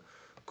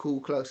Ku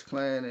Klux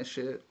Klan and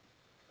shit.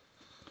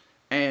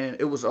 And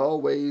it was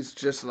always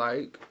just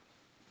like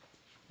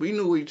we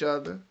knew each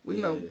other. We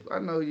know I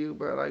know you,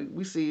 bro. Like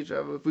we see each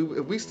other.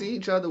 If we see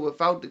each other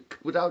without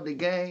the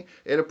gang,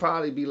 it'll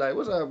probably be like,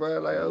 "What's up, bro?"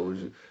 Like, "Oh,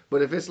 you?"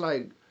 But if it's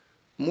like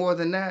more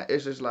than that,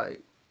 it's just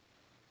like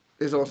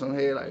it's on some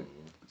head like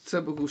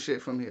typical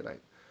shit from here.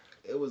 Like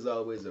it was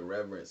always a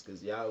reverence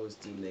because y'all was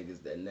two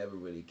niggas that never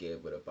really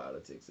cared for the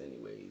politics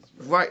anyways.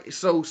 Bro. Right.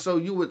 So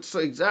you would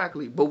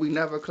exactly, but we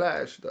never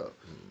clashed though.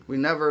 We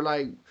never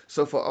like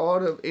so for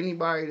all of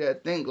anybody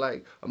that think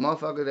like a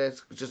motherfucker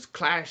that's just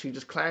clashy,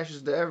 just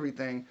clashes to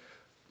everything.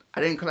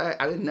 I didn't clash.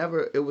 I didn't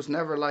never. It was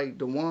never like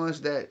the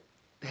ones that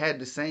had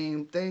the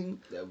same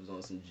thing. That was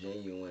on some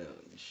genuine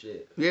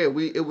shit. Yeah,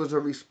 it was a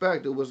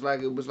respect. It was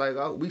like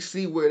oh, we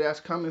see where that's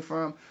coming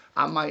from.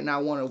 I might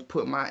not want to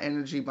put my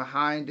energy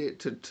behind it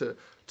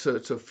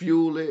to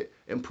fuel it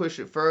and push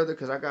it further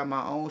because I got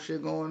my own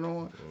shit going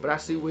on. But I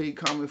see where he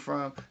coming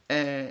from,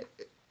 and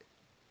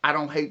I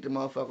don't hate the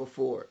motherfucker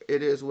for it.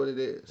 It is what it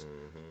is.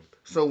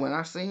 So when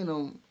I seen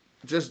him,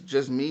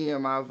 just me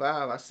and my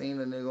vibe, I seen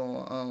the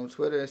nigga on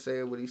Twitter and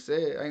say what he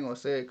said. I ain't gonna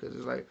say it because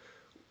it's like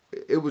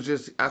it was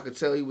just I could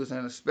tell he was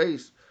in a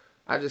space.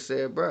 I just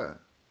said, bruh.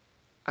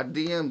 I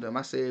DM'd him.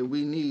 I said,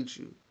 we need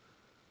you.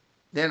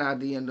 Then I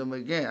DM'd him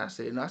again. I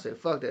said,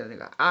 fuck that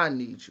nigga. I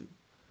need you.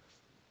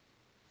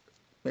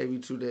 Maybe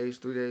 2 days,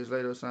 3 days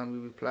later or something,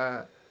 we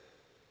replied.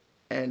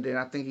 And then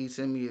I think he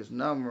sent me his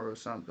number or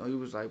something. He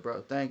was like,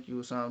 bro, thank you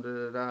or something,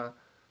 da-da-da.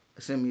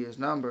 Send me his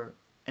number.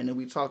 And then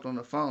we talked on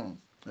the phone.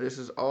 This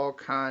is all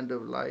kind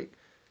of like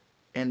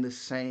in the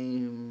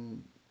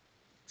same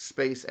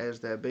space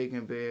as that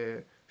Bacon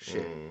Bear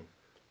shit.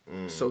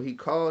 So we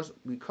calls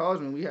me,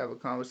 we have a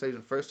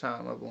conversation first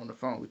time up on the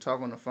phone. We talk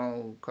on the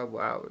phone a couple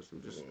hours. We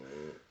just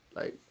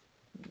like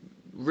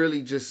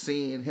really just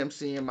seeing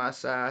my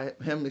side,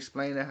 him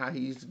explaining how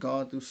he's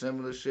gone through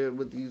similar shit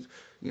with these,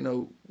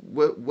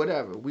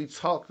 whatever. We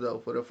talked though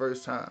for the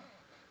first time.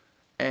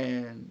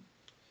 And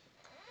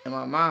in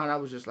my mind I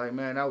was just like,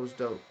 man, that was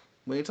dope.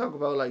 When you talk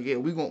about like, yeah,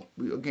 we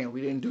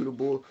didn't do the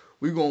bull.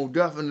 We gonna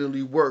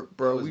definitely work,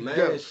 bro. We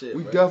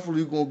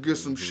definitely gonna get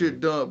some shit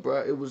done,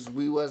 bro.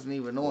 We wasn't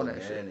even on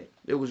that shit.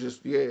 It was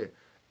just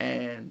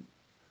and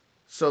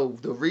so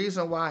the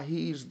reason why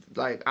he's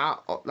like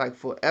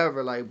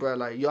forever, like bro,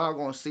 like y'all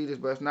gonna see this,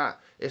 but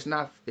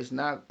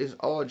it's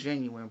all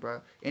genuine,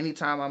 bro.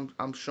 Anytime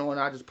I'm showing,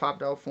 I just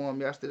popped out for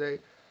him yesterday,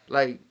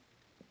 like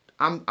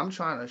I'm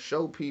trying to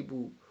show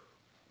people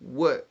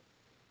what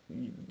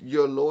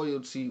your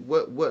loyalty,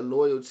 what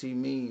loyalty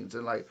means,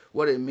 and like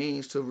what it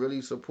means to really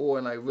support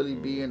and like really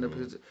be in the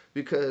position.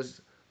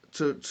 Because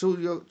to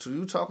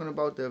you talking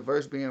about the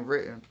verse being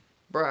written,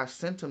 bro, I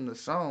sent him the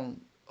song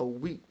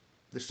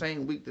the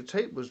same week the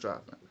tape was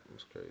dropping.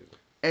 That's crazy.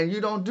 And you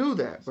don't do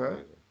that, bro.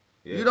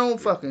 Yeah, you don't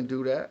fucking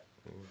do that.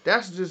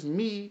 That's just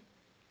me.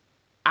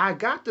 I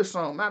got the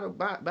song. By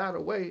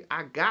the way,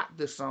 I got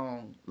the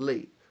song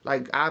late.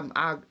 Like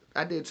I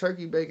did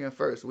Turkey Bacon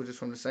first, which is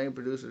from the same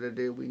producer that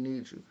did We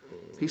Need You.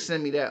 He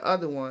sent me that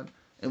other one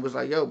and was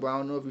like, yo, bro, I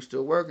don't know if you're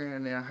still working.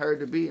 And then I heard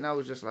the beat and I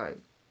was just like,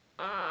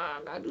 I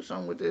gotta do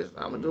something with this.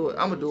 I'm gonna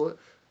do it.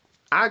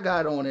 I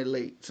got on it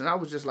late. So I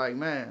was just like,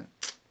 man,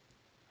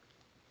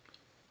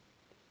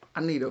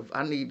 I need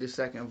the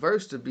second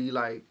verse to be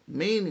like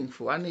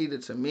meaningful. I need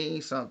it to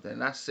mean something.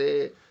 And I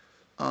said,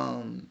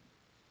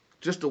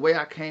 just the way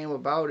I came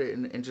about it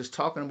and just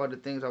talking about the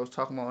things I was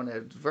talking about in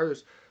that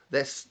verse,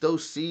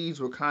 those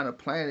seeds were kind of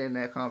planted in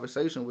that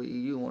conversation with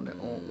you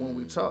when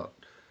we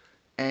talked.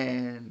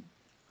 And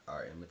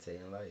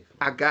imitating life.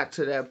 I got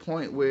to that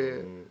point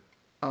where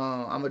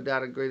I'm gonna die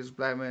the greatest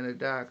black man to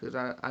die because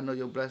I know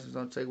your blessings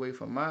don't take away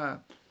from mine.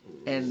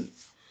 And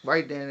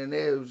right then and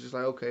there, it was just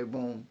like, okay,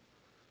 boom.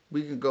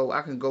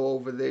 I can go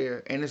over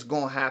there and it's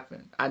gonna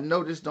happen. I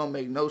know this don't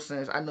make no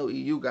sense. I know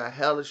EU got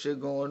hella shit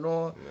going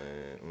on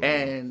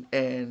Man,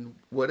 and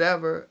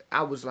whatever.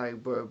 I was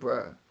like,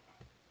 bruh.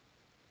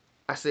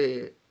 I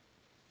said,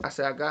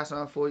 I got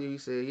something for you. He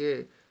said, yeah,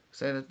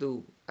 send it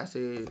through. I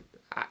said,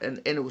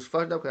 and it was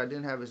fucked up because I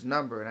didn't have his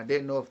number and I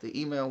didn't know if the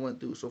email went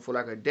through. So for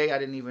like a day, I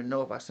didn't even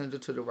know if I sent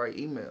it to the right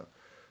email.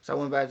 So I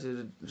went back to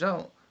the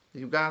jump.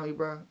 You got me,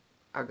 bro?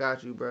 I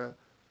got you, bro.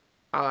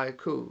 All right,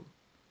 cool.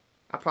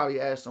 I probably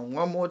asked him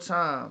one more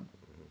time,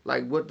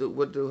 like what the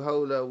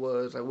hold up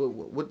was, like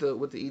what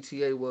the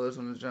ETA was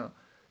on the jump,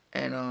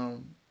 and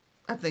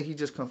I think he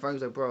just confirmed.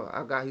 He's like, bro,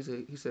 I got.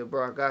 He said,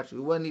 bro, I got you.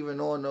 It wasn't even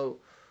on no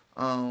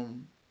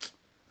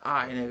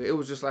alright, nigga. It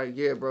was just like,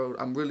 yeah, bro,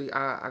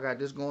 I got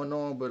this going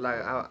on, but like,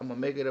 I'm gonna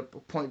make it a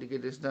point to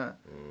get this done.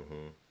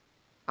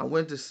 I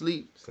went to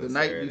sleep the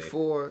night sincerity.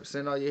 before,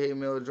 send all your hate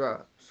mail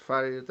drops,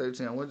 Friday the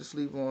 13th. I went to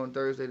sleep on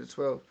Thursday the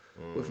 12th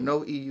with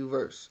no EU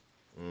verse.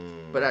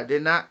 But I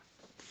did not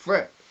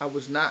fret. I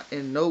was not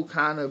in no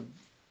kind of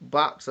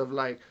box of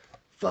like,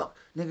 fuck,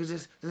 niggas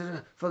just,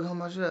 fuck how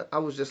much up. I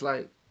was just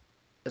like,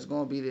 it's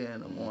gonna be there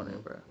in the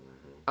morning, bro.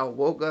 I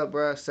woke up,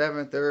 bro,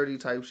 7:30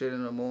 type shit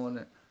in the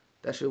morning.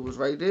 That shit was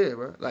right there,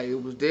 bro. Like, it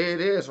was there,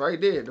 it's right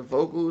there. The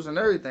vocals and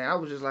everything. I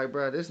was just like,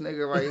 bro, this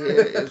nigga right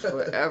here is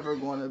forever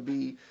going to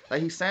be,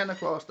 like, he's Santa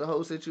Claus the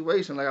whole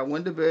situation. Like, I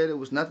went to bed, there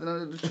was nothing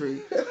under the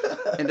tree.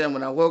 And then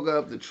when I woke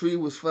up, the tree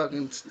was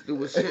fucking, it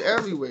was shit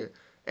everywhere.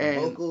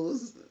 And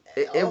vocals,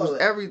 it was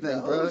everything,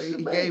 the bro. whole He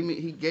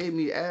shebang. gave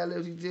me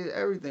ad-libs, he did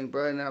everything,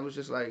 bro. And I was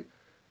just like,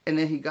 and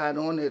then he got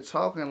on there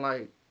talking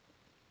like,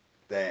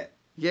 That.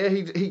 yeah,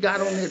 he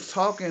got on there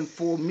talking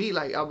for me.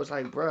 Like, I was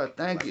like, bruh,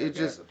 thank Like you. I It got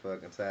just, the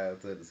fucking time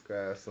to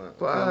describe something.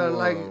 Bruh, Come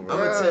like, on, bruh.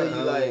 I'ma tell you,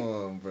 Come like,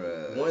 on,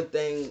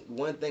 bruh.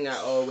 one thing I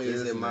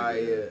always This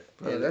admire,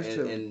 Bro, and, that's and,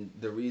 true. and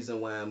the reason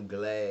why I'm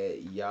glad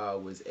y'all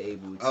was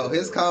able to. Oh,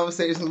 his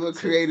conversations with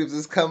creatives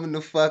is coming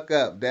the fuck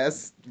up.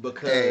 That's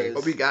because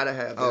But we gotta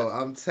have that. oh,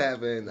 I'm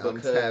tapping.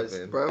 Because-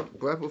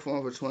 Bruh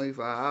performed for 25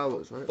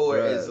 hours, right? for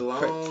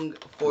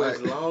Bruh.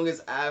 as long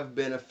as I've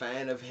been a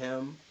fan of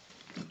him,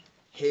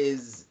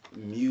 his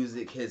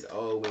music has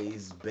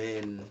always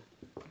been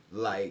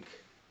like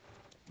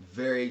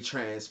very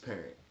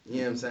transparent. You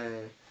know what I'm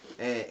saying?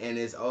 And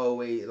it's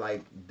always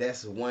like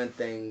that's one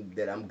thing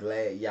that I'm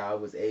glad y'all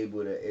was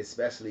able to,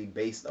 especially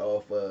based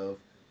off of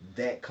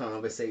that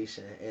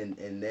conversation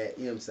and that,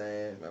 you know what I'm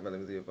saying? Let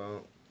me see your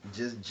phone.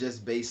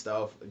 Just based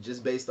off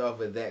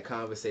of that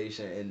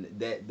conversation and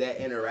that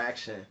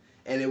interaction,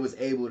 and it was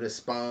able to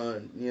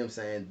spawn, you know what I'm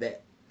saying,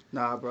 that.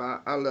 Nah, bro,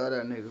 I love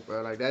that nigga,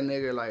 bro. Like, that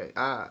nigga, like,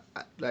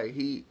 like,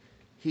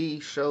 he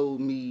showed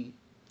me,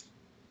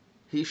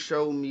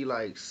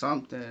 like,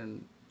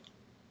 something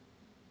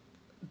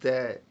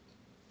that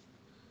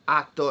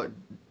I thought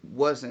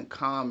wasn't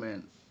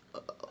common,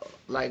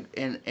 like,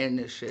 in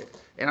this shit.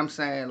 And I'm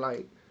saying,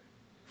 like,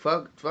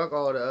 fuck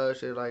all the other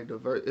shit, like,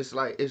 it's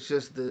like, it's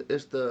just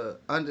it's the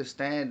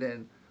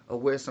understanding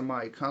of where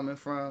somebody coming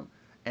from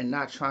and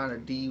not trying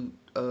to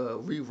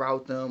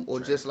reroute them or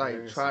just, like,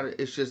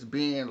 it's just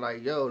being,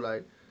 like, yo,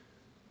 like,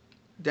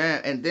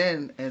 damn. And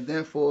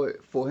then for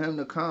him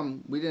to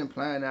come, we didn't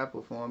plan that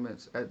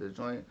performance at the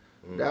joint.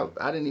 That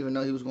I didn't even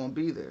know he was gonna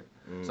be there.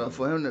 So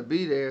for him to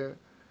be there,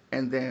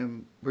 and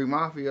then Bree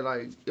Mafia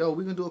like, yo,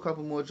 we can do a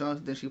couple more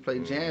jumps. Then she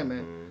played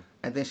jamming,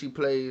 and then she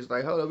plays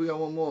like, hold up, we got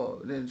one more.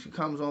 Then she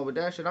comes on with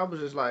that shit. I was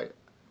just like,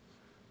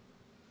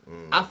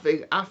 I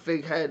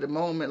fake had the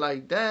moment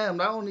like, damn,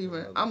 I don't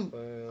even,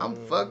 I'm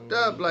fucked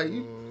up. Like,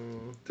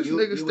 this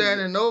nigga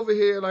standing over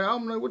here, like,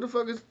 I'm like, what the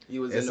fuck is?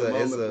 You was It's in the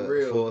moment a for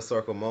real. full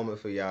circle moment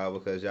for y'all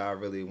because y'all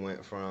really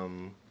went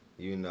from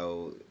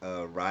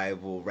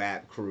rival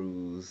rap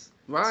crews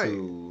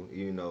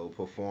to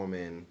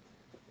performing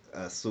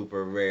a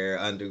super rare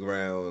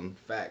underground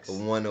Facts.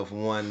 one of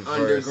one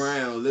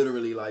Underground, verse.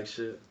 literally like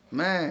shit.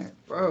 Man,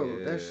 bro,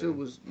 Yeah. that shit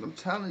was. I'm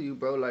telling you,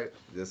 bro, like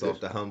Just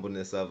off the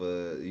humbleness of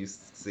you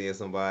seeing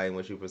somebody and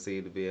what you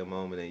perceive to be a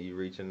moment and you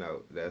reaching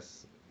out.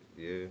 That's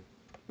yeah.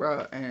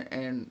 bro,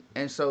 and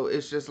so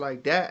it's just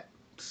like that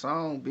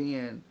song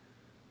being.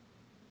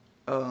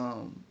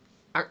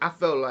 I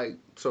felt like,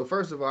 so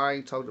first of all, I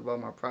ain't talked about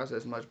my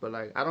process much, but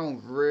like I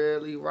don't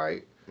really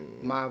write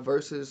my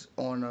verses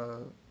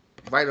on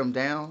write them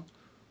down,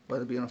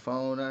 whether it be on the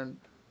phone or nothing.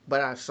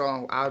 But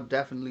I'll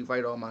definitely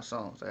write all my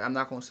songs. Like, I'm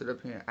not gonna sit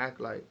up here and act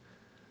like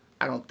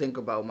I don't think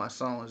about my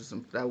songs.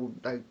 That would,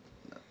 like,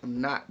 I'm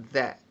not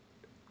that.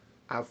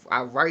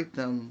 I write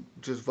them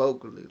just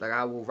vocally. Like,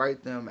 I will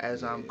write them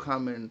as I'm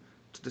coming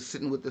to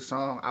sitting with the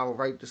song. I will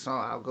write the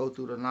song. I'll go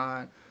through the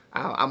line.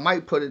 I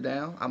might put it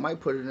down. I might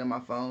put it in my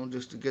phone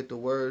just to get the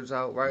words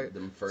out right.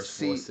 Them first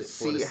see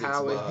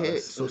how it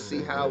hits. So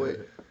see how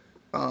it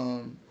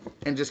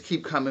and just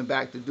keep coming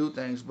back to do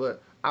things.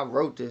 But I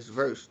wrote this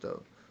verse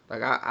though.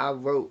 Like I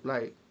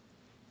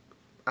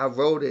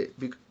wrote it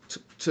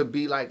to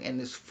be like in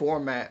this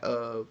format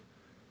of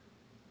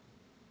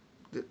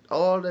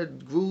all the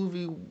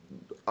groovy,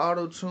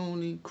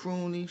 auto-tuney,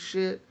 croony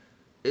shit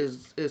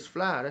is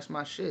fly. That's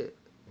my shit.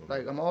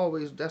 Like I'm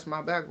always that's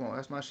my backbone.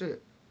 That's my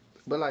shit.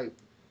 But like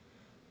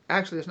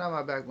actually, it's not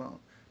my backbone.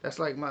 That's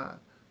like my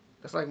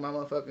that's like my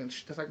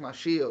motherfucking that's like my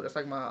shield. That's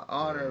like my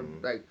honor.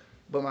 Mm-hmm. Like,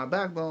 but my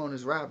backbone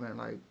is rapping.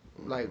 Like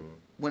Mm-hmm.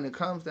 when it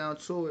comes down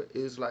to it,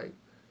 is like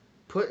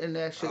putting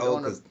that shit Oh,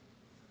 on a cause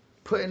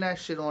putting that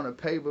shit on a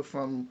paper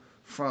from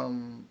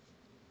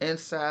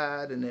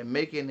inside and then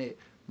making it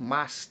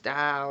my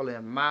style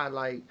and my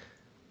like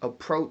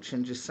approach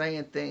and just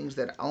saying things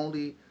that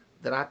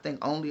I think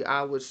only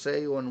I would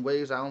say or in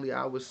ways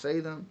I would say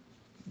them.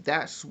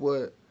 That's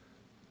what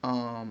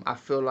I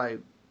feel like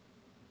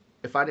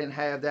if I didn't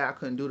have that I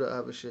couldn't do the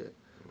other shit.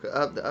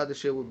 'Cause the other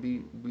shit would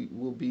be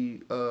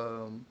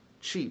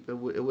cheap. It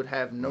would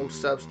have no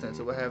substance.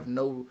 It would mm-hmm. have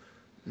no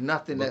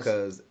nothing that's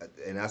Because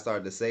and I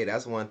started to say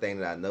that's one thing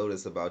that I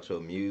noticed about your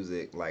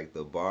music, like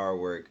the bar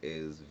work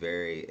is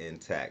very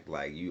intact.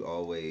 Like you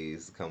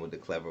always come with the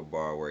clever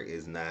bar work.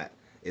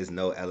 Is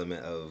no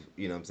element of,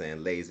 you know what I'm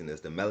saying,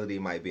 laziness. The melody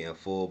might be in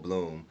full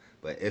bloom,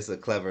 but it's a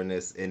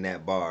cleverness in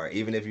that bar.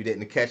 Even if you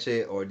didn't catch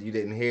it or you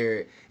didn't hear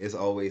it, it's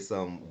always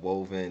some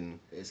woven.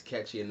 It's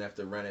catchy enough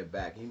to run it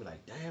back. And you be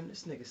like, damn,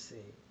 this nigga said.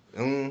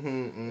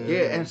 Mm-hmm,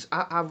 yeah. mm-hmm, And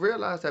I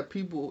realized that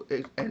people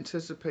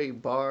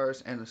anticipate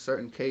bars and a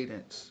certain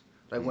cadence.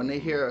 Like when they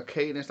mm-hmm, hear a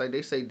cadence, like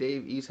they say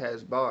Dave East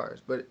has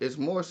bars, but it's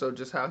more so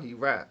just how he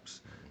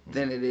raps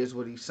than it is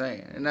what he's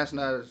saying. And that's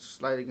not a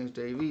slight against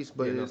Dave East,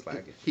 but yeah, no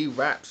slacking. he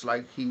raps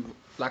like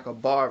a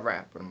bar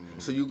rapper.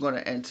 So Mm-hmm. you're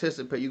gonna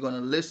anticipate, you're gonna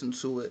listen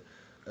to it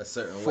A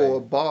certain for way.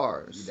 You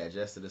bars.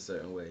 digest it a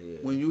certain way, yeah.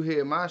 When you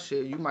hear my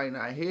shit, you might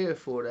not hear it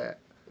for that.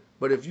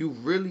 But if you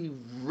really,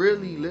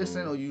 really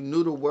listen, Mm-hmm. or you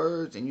knew the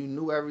words and you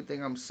knew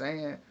everything I'm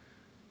saying,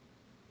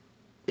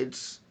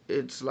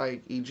 it's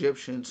like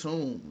Egyptian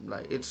tomb.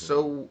 Like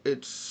Mm-hmm.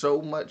 it's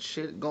so much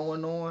shit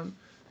going on.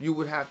 You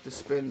would have to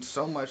spend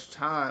so much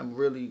time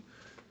really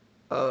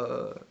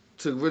uh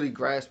to really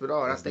grasp it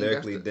all. And I It's think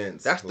lyrically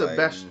dense. that's the Like,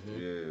 best Mm-hmm.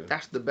 yeah.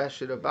 that's the best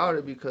shit about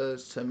it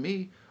because to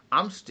me,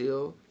 I'm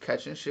still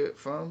catching shit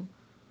from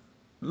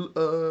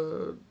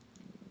uh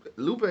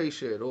Lupe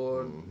shit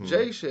or Mm-hmm.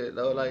 Jay shit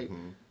or like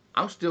Mm-hmm.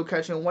 I'm still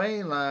catching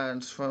Wayne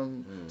lines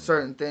from Mm.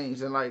 certain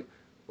things and like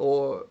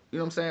or you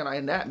know what I'm saying like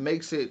and that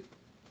makes it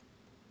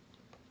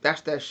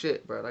that's that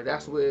shit, bro. Like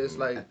that's where it's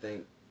Mm-hmm. I like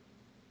think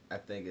I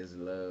think it's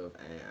love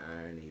and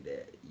irony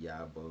that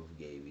y'all both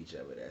gave each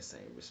other that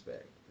same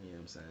respect. You know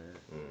what I'm saying?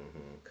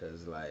 Mm-hmm.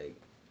 Cause like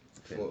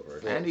Couldn't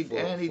work. and he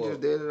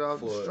just did it off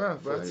the for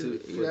strength, for bro. two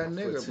He that for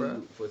nigga, bro.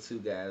 two for two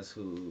guys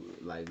who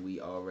like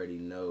we already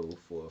know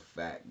for a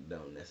fact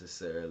don't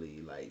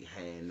necessarily like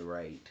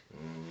handwrite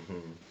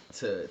Mm-hmm.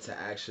 to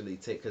actually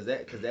take cause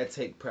that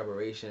take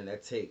preparation,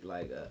 that take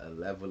like a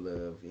level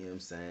of, you know what I'm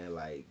saying,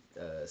 like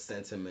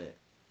sentiment,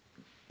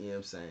 you know what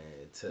I'm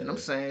saying, And I'm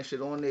to saying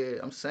shit on there.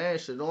 I'm saying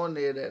shit on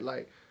there that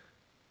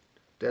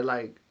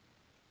like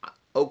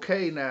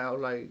okay now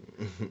like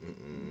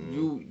Mm-hmm.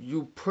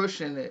 you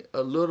pushing it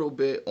a little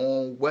bit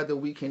on whether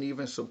we can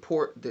even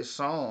support this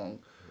song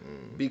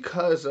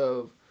because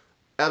of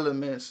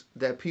elements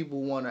that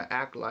people want to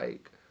act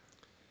like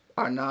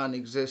are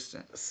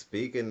non-existent.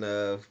 Speaking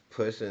of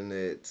pushing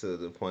it to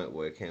the point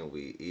where can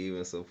we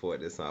even support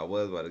this song, I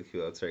was about to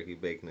cue up Turkey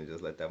Bacon and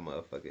just let that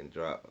motherfucking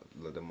drop,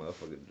 let that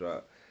motherfucking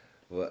drop.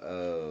 But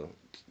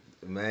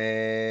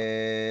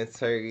man,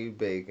 Turkey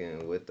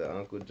Bacon with the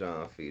Uncle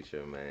John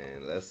feature,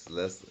 man. Let's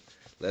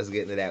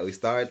get into that. We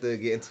started to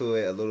get into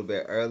it a little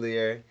bit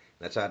earlier, and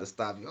I tried to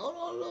stop you.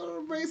 Hold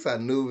on, break. So I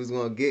knew we was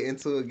gonna get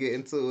into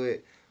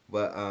it.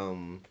 But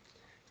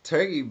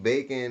Turkey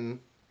Bacon,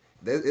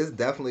 it's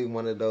definitely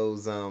one of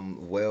those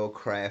well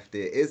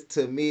crafted. It's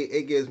to me,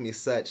 it gives me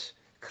such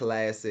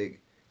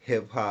classic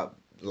hip hop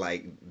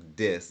like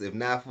diss. If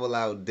not full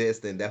out diss,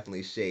 then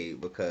definitely shade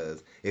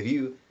because if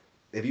you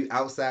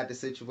outside the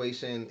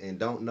situation and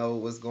don't know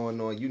what's going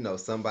on, you know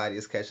somebody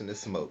is catching the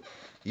smoke.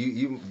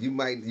 You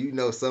might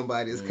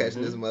somebody is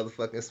catching this mm-hmm.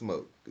 motherfucking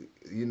smoke.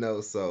 You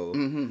know so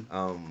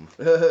Mm-hmm.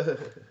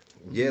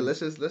 yeah, let's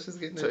just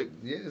get into Tur-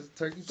 yeah, it's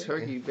turkey bacon.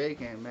 turkey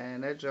bacon,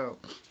 man. That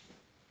joke.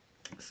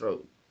 So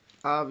Make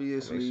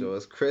obviously, sure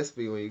it's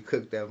crispy when you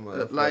cook that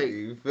motherfucker. like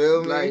You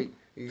feel me? like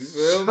You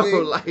feel so me?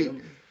 Feel like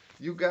me?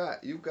 you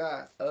got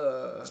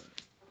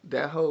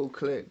that whole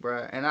click,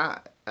 bro. And I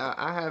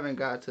haven't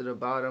got to the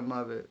bottom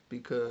of it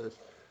because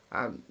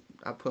I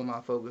I put my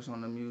focus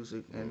on the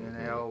music, and then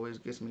it Mm-hmm. always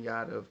gets me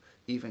out of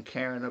even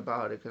caring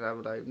about it because I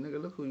was like,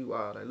 nigga, look who you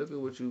are. Like, look at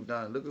what you've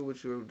done. Look at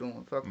what you're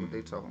doing. Fuck what they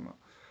Mm-hmm. talking about.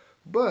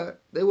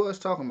 But they was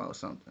talking about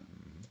something,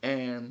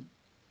 and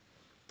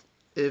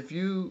if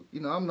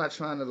I'm not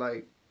trying to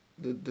like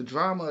the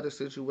drama of the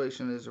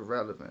situation is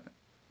irrelevant,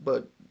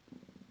 but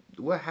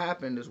what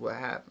happened is what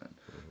happened.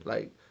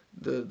 Like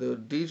the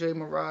DJ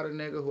Marauder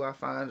nigga who I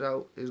find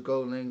out is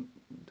Goldlink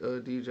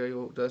DJ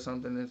who does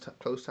something in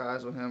close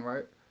ties with him,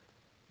 right?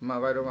 Am I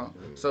right or wrong?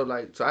 Mm-hmm.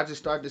 So I just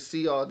started to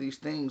see all these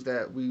things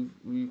that we've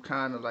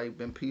kind of like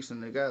been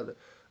piecing together.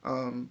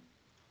 Um,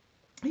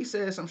 he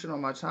said some shit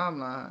on my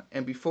timeline,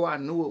 and before I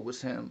knew it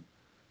was him,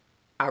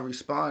 I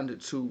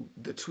responded to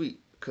the tweet.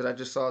 because I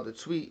just saw the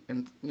tweet,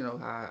 and you know,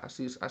 I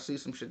see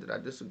some shit that I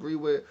disagree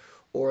with,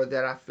 or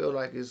that I feel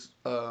like is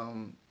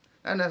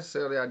not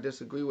necessarily I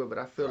disagree with, but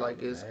I feel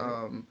like it's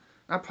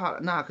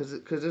not nah, cause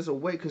it's a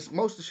way, cause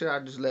most of the shit I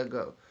just let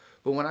go.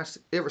 But when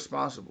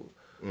irresponsible,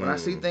 when I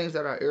see things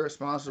that are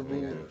irresponsible, I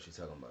know what you're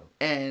talking about.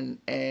 and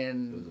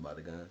It was about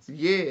the guns.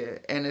 yeah,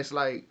 and it's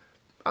like,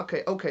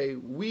 okay,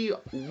 we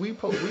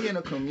in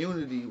a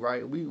community,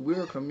 right?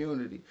 We're a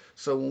community.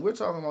 So when we're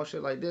talking about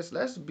shit like this,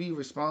 let's be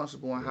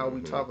responsible in how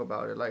we talk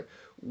about it. Like,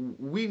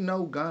 we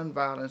know gun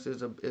violence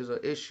is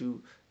a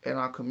issue in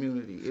our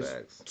community.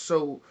 Facts.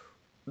 So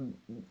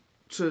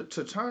to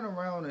turn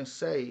around and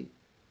say,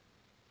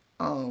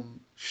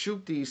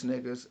 shoot these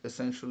niggas,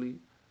 essentially,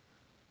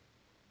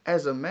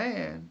 as a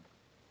man,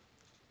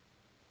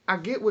 I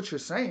get what you're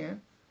saying.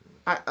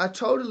 I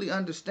totally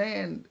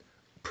understand.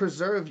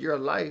 Preserve your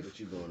life. What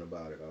you going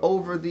about it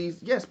over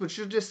these? Yes, but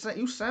you're just saying,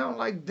 you sound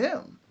like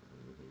them.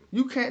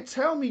 You can't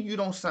tell me you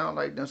don't sound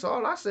like them. So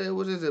all I said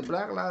was, is it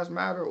Black Lives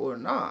Matter or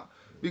not?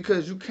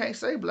 Because you can't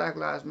say Black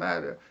Lives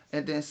Matter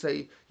and then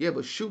say, yeah,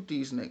 but shoot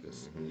these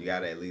niggas. You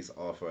gotta at least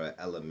offer an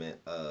element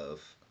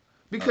of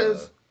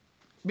because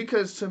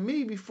to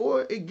me,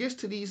 before it gets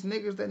to these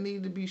niggas that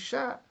need to be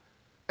shot,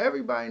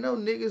 everybody know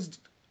niggas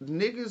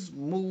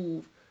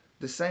move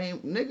the same.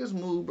 Niggas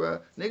move,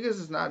 bruh.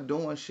 Niggas is not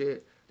doing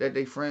shit that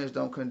they friends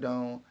don't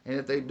condone, and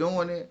if they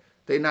doing it,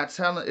 they not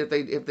telling. If they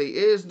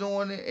is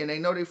doing it and they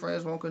know their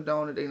friends won't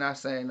condone it, they not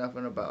saying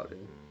nothing about it.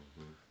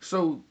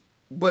 So,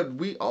 but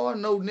we all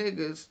know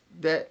niggas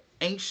that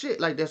ain't shit,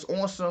 like that's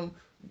on some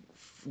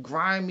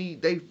grimy.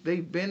 They've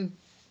been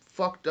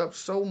fucked up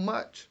so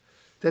much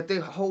that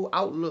their whole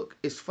outlook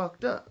is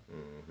fucked up.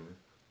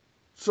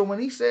 So when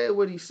he said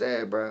what he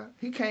said, bruh,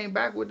 he came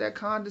back with that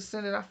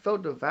condescending. I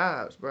felt the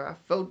vibes,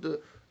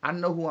 bruh. I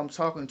know who I'm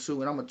talking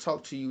to, and I'm going to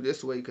talk to you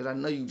this way because I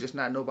know you just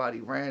not nobody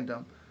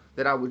random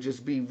that I would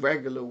just be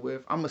regular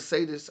with. I'm going to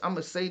say this. I'm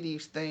going to say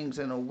these things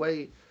in a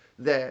way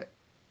that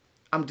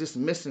I'm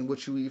dismissing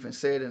what you even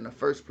said in the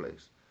first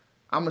place.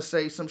 I'm going to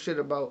say some shit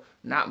about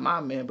not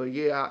my man, but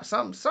yeah,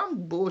 some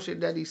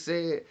bullshit that he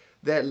said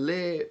that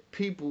led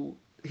people.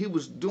 He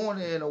was doing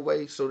it in a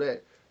way so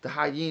that the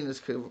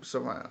hyenas could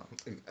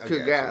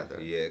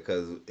gather. Yeah,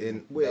 because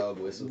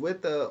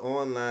with the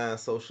online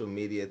social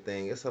media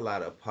thing, it's a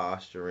lot of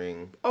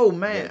posturing. Oh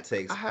man, that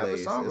takes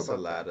place. It's a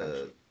lot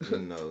of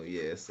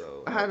yeah.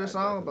 So I had a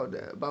song about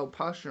that, about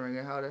posturing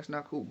and how that's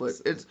not cool.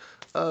 But it's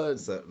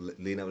so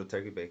lean up to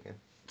turkey bacon.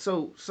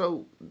 So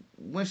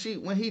when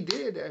he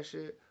did that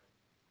shit,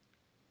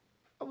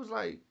 I was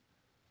like,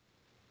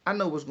 I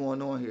know what's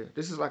going on here.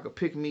 This is like a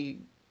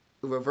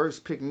reverse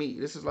pick me.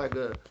 This is like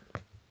a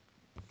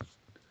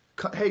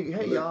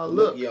hey y'all,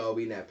 look y'all,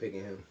 we not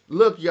picking him.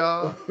 Look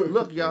y'all,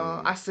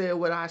 I said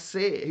what I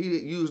said. He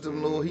used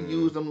them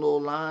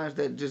little lines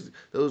that just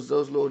those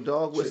little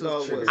dog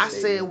whistles. I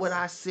said what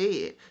I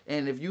said,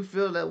 and if you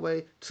feel that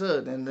way,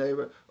 then they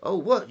were, oh,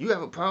 what, you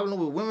have a problem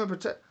with women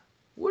protect?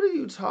 What are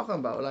you talking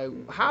about?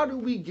 Like, how do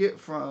we get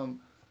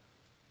from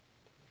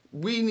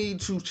we need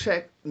to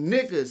check,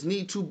 niggas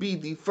need to be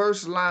the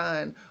first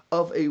line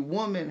of a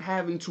woman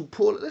having to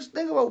pull? Let's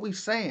think about what we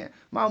saying.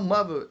 My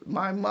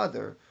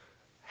mother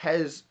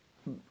has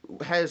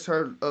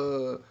her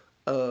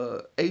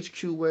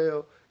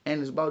HQL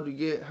and is about to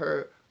get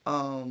her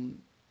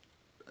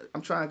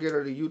I'm trying to get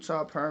her the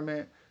Utah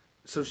permit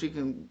so she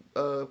can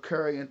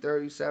carry in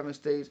 37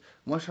 states.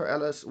 Once her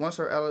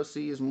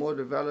LLC is more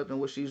developed in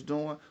what she's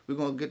doing, we're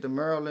gonna get the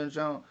Maryland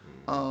jump.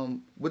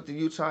 With the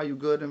Utah, you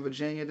good in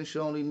Virginia, then she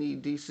only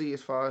need DC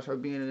as far as her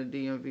being in the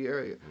DMV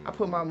area. I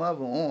put my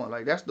mother on,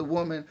 like, that's the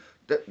woman,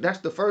 that's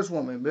the first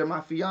woman. But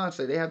my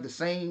fiance, they on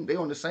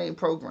the same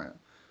program.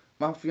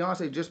 My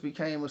fiance just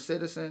became a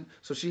citizen,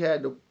 so it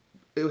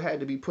had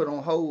to be put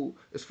on hold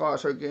as far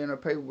as her getting her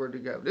paperwork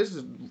together. This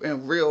is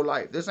in real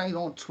life. This ain't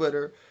on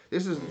Twitter.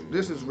 This is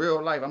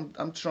real life.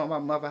 I'm showing my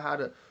mother how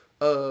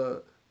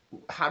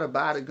to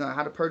buy the gun,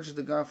 how to purchase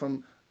the gun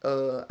from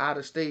out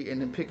of state, and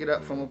then pick it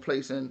up from a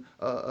place in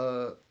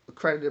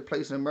accredited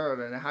place in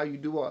Maryland, and how you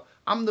do all.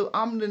 I'm the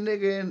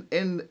nigga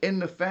in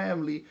the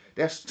family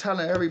that's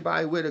telling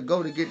everybody where to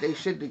go to get their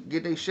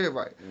shit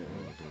right.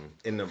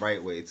 In the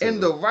right way too. In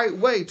the right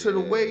way, to the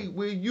way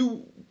where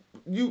you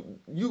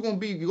gonna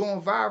be going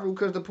viral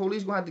because the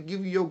police gonna have to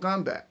give you your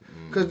gun back.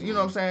 Because you know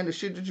what I'm saying, the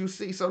shit that you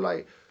see. So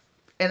like,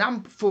 and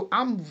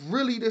I'm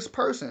really this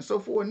person. So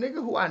for a nigga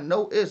who I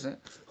know isn't,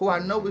 who I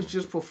know is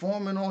just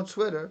performing on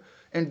Twitter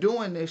and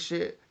doing this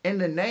shit in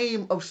the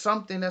name of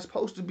something that's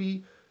supposed to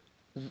be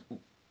right,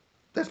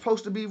 that's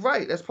supposed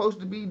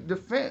to be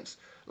defense.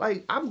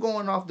 Like, I'm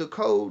going off the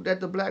code that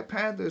the Black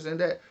Panthers and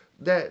that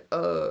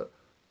the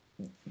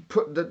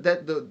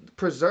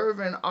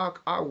preserving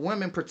our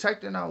women,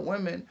 protecting our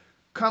women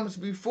comes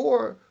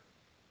before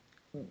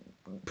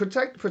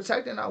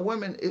protecting our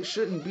women. It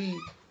shouldn't be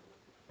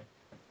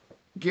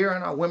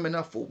gearing our women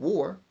up for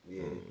war.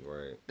 Yeah,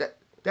 right.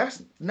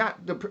 That's not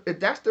if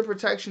that's the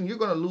protection, you're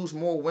gonna lose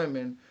more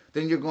women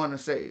than you're gonna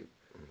save,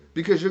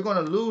 because you're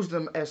gonna lose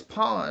them as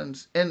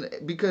pawns, and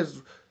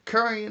because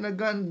carrying a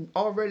gun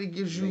already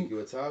gives Make you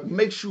a target.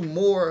 makes you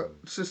more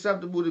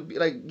susceptible to be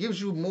like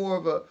gives you more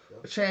of a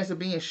chance of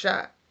being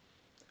shot.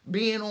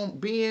 Being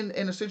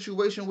in a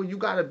situation where you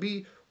gotta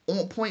be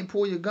on point,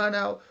 pull your gun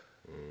out.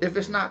 If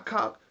it's not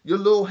cocked, your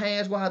little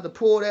hands gonna have to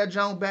pull that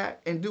jump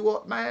back and do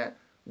up, man.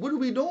 What are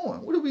we doing?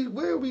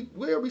 Where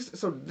are we?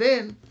 So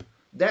then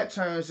that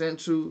turns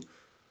into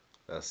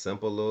A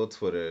simple little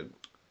Twitter.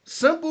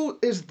 simple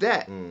as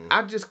that.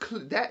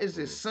 Mm. That is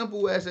as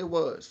simple as it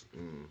was.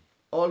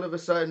 All of a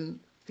sudden,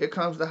 here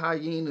comes the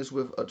hyenas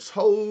with a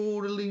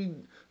totally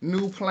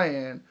new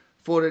plan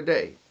for the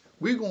day.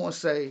 We gonna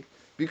say,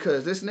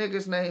 because this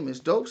nigga's name is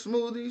Dope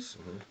Smoothies,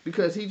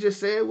 because he just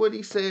said what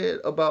he said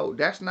about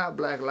that's not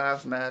Black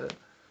Lives Matter,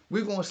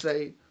 we gonna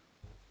say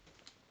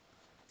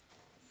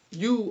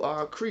you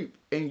are a creep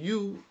and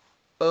you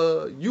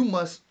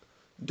must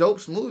Dope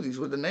Smoothies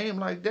with a name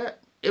like that.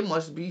 It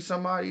must be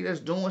somebody that's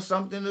doing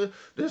something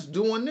that's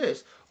doing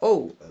this.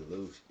 Oh,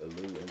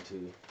 alluding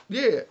to.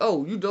 yeah.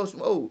 Oh, you dope.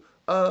 Oh,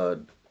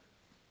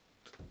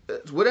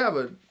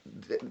 whatever.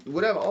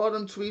 All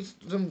them tweets.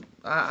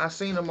 I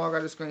seen them. I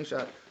got a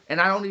screenshot,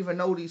 and I don't even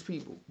know these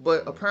people.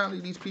 But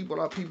apparently, these people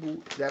are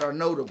people that are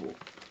notable.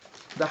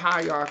 The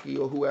hierarchy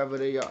or whoever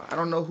they are. I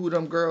don't know who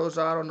them girls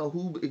are. I don't know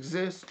who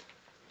exists.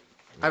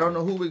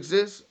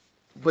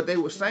 But they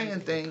were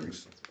saying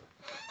things.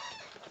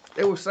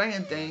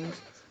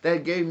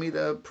 That gave me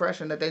the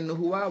impression that they knew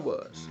who I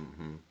was.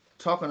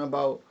 Talking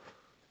about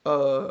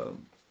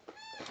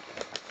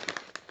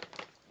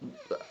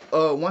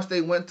once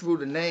they went through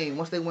the name,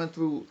 once they went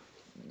through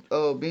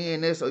being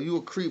this, or you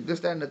a creep,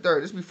 this, that, and the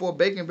third. This before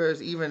Bacon Bear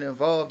is even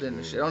involved in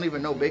the shit. I don't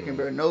even know Bacon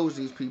Bear knows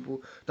these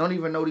people. Don't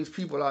even know these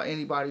people are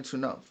anybody to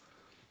know.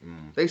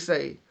 They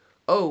say,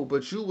 oh,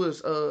 but you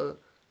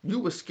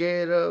was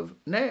scared of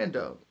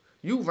Nando.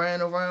 You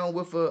ran around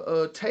with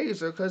a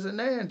taser because of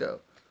Nando.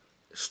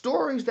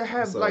 Stories that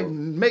have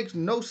makes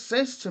no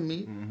sense to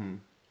me.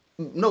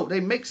 No, they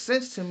make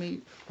sense to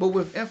me, but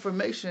with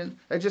information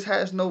that just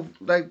has no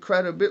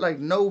credibility,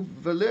 no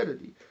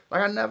validity.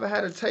 Like I never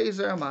had a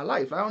taser in my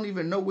life. I don't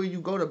even know where you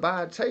go to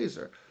buy a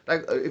taser.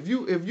 Like if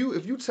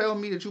you tell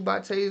me that you buy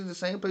tasers the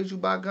same place you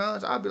buy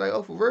guns, I'll be like,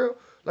 oh, for real?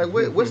 Like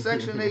what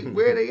section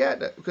where they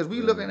at? Because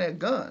we looking at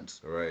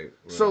guns. Right.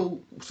 So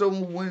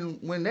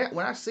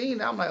when I seen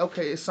that, I'm like,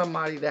 okay, it's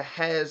somebody that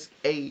has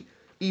a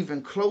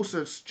even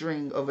closer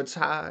string of a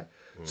tie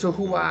to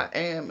who I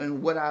am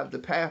and the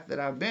path that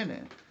I've been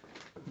in.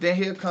 Then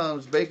here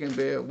comes Bacon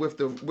Bear with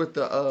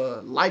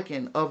the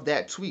liking of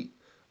that tweet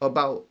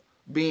about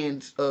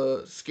being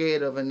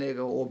scared of a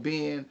nigga or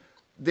being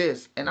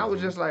this, and I was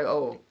just like,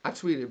 oh, I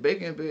tweeted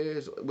Bacon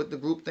Bears with the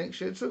group think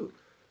shit too.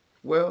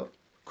 Well,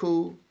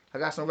 cool. I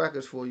got some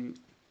records for you.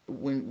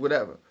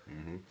 Whatever.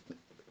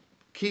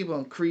 Keep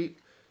them creep.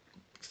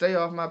 Stay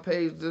off my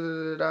page.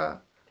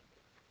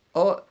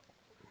 Or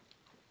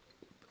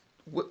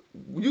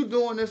you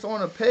doing this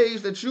on a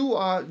page that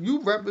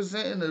you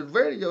representing the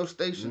radio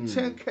station,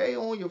 10K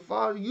on your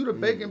father. You the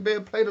Bacon Bear,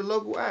 play the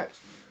local acts,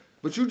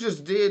 but you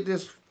just did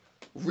this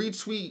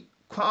retweet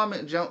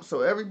comment jump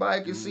so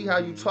everybody can see how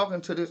you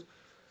talking to this,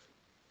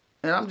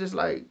 and I'm just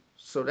like,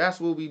 so that's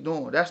what we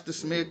doing. That's the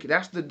smear.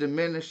 That's the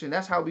diminishing.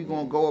 That's how we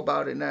gonna go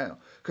about it now.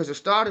 Cause it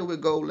started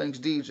with Gold Link's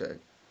DJ.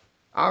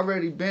 I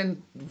already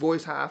been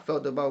voiced how I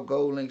felt about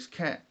Gold Link's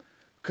camp,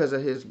 cause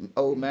of his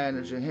old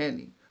manager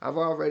Henny. I've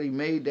already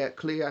made that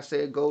clear. I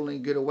said Gold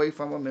Link, get away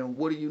from him, and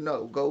what do you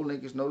know? Gold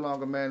Link is no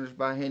longer managed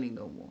by Henny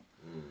no more.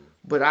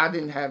 But I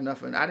didn't have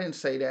nothing. I didn't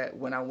say that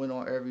when I went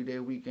on Everyday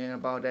Weekend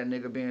about that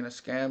nigga being a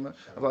scammer,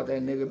 about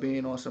that nigga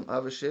being on some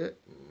other shit.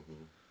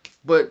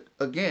 But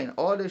again,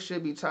 all this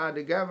shit be tied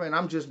together, and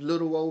I'm just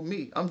little old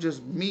me. I'm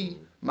just me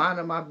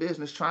minding my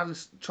business, trying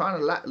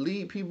to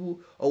lead people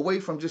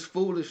away from just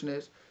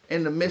foolishness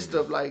in the midst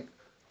of like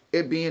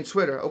it being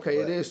Twitter. Okay,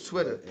 it is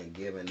Twitter. And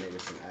giving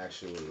niggas some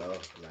actual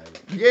love. Like,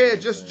 yeah,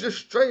 just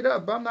straight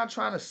up, bro. I'm not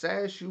trying to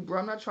sass you, bro.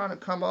 I'm not trying to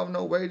come off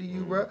no way to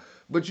you, bro.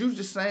 But you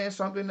just saying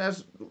something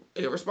that's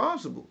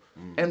irresponsible.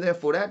 And then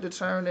for that to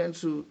turn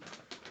into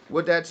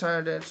what that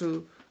turned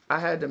into, I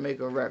had to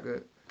make a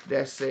record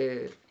that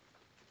said,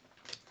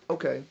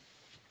 okay,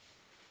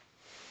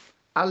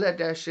 I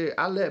let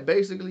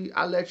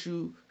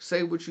you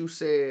say what you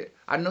said.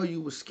 I know you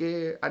was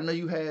scared. I know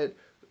you had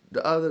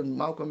the other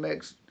Malcolm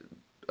X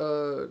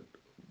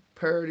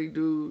parody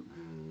dude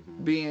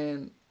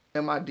being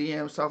in my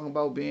DMs talking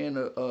about being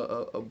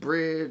a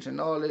bridge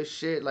and all this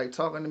shit, like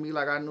talking to me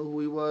like I knew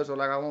who he was or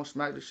like I won't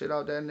smack the shit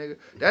out that nigga.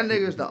 That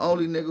nigga is the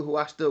only nigga who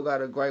I still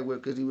got a gripe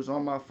with because he was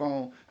on my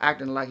phone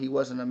acting like he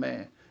wasn't a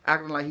man,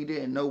 acting like he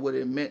didn't know what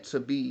it meant to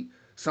be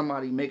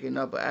somebody making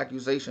up an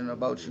accusation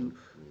about you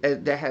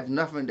that have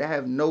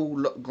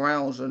no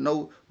grounds or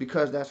no,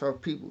 because that's her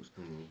people's.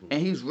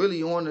 And he's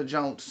really on the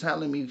jump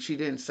telling me she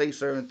didn't say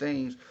certain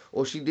things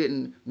or she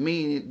didn't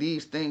mean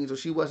these things or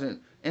she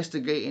wasn't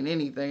instigating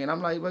anything. And I'm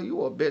like, well,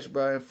 you a bitch,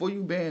 bro. And for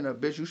you being a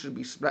bitch, you should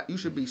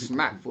be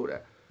smacked for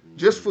that.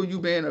 Just for you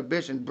being a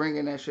bitch and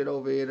bringing that shit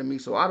over here to me.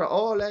 So out of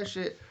all that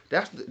shit,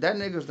 that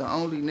nigga's the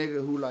only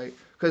nigga who like,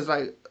 Cause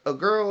like a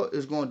girl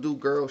is gonna do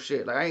girl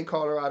shit. Like I ain't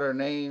call her out her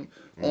name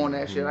on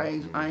that shit.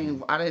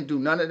 I didn't do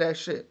none of that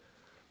shit.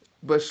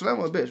 But Slim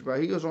a bitch,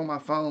 bro. He was on my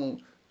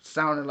phone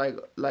sounding like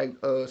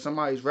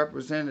somebody's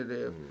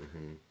representative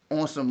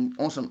on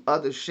some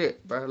other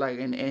shit, bro. Like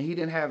and he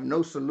didn't have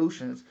no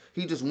solutions.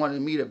 He just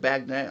wanted me to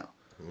back down.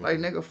 Like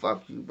nigga,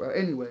 fuck you, bro.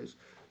 Anyways,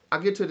 I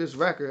get to this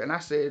record and I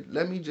said,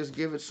 let me just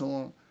give it to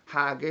him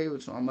how I gave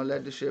it to him. I'm gonna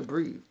let this shit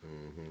breathe.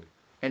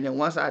 And then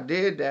once I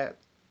did that,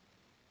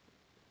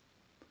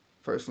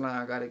 first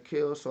line I got it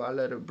killed, so I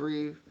let it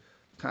breathe.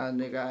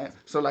 Kind of nigga I am.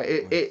 So like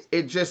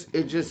it just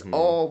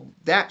all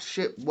that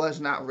shit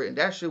was not written.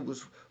 That shit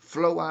was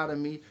flow out of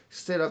me.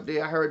 Sit up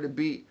there, I heard the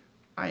beat.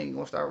 I ain't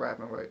gonna start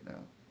rapping right now.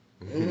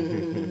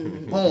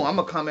 Boom, I'm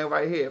gonna come in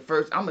right here.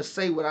 First, I'm gonna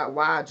say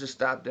why I just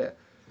stopped that.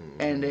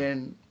 And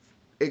then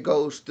it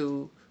goes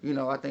through, you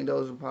know, I think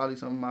those are probably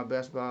some of my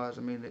best bars.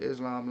 I mean, the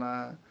Islam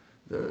line,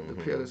 the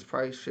Peerless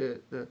Price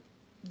shit,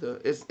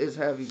 it's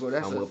heavy, bro.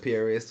 That's I'm a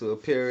purist to a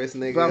purist,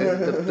 nigga. Bro,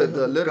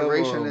 the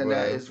alliteration in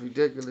that is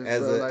ridiculous.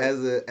 As bro.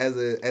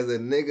 a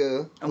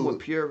nigga, I'm a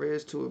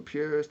purist to a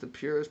purist, the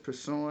purist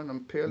pursuing.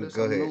 I'm peerless.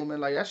 Go I'm ahead. looming.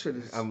 Like that shit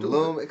is I'm stupid.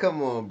 looming.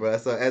 Come on, bro.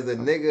 So as a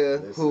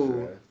nigga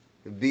who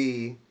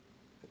be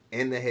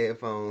in the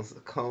headphones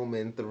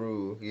combing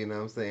through, you know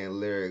what I'm saying,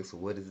 lyrics,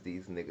 what is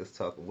these niggas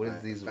talking? What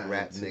is these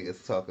rap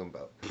niggas talking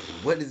about?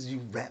 What is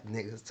you rap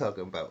niggas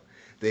talking about?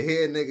 To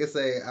hear niggas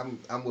say I'm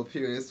a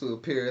purist to a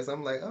purist,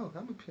 I'm like, oh,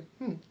 I'm a purist.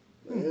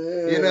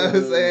 You know what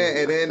I'm saying?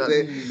 And then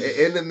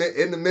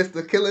in the midst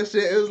of killing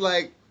shit, it was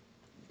like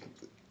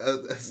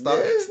a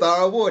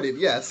star awarded.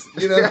 Yes,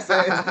 you know what I'm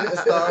saying.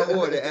 Star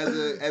awarded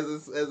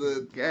as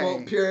a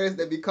quote purist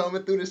that be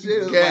coming through the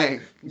shit. It was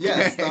like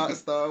yes,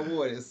 star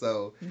awarded.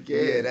 So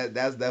yeah,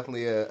 that's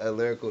definitely a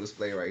lyrical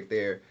display right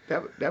there.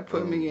 That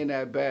put me in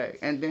that bag.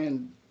 And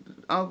then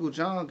Uncle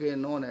John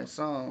getting on that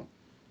song,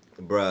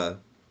 bruh.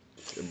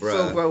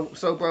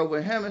 So bro,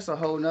 with him it's a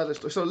whole nother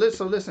story. So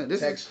listen,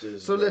 this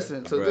Textures,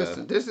 listen.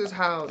 This is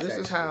how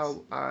that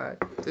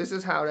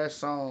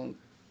song.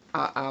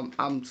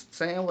 I'm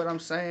saying what I'm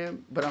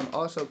saying, but I'm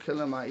also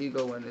killing my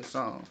ego in this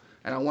song,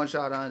 and I want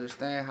y'all to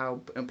understand how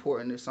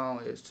important this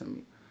song is to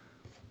me.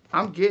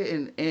 I'm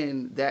getting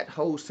in that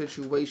whole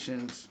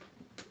situations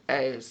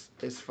as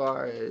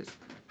far as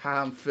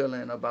how I'm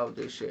feeling about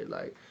this shit.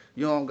 Like,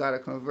 you don't gotta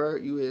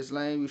convert. You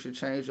Islam. You should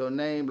change your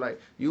name. Like,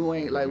 you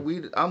ain't like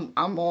we. I'm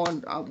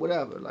on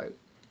whatever. Like,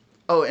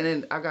 oh, and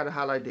then I gotta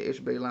highlight the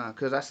Ishbay line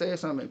because I said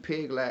something in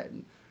Pig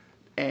Latin,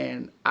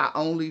 and I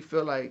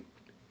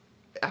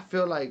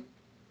feel like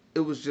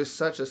it was just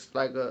such a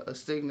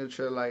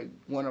signature, like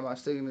one of my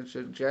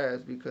signature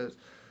jazz, because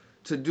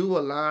to do a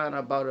line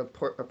about a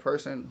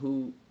person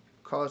who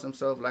calls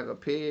himself like a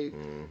pig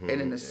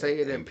and then to say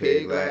it in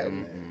Pig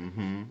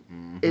Latin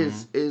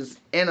is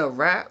in a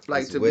rap,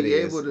 like it's to be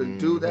able to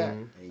do that.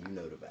 And you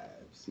know the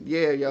vibes.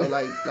 Yeah, yo,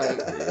 like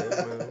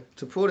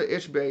to pull the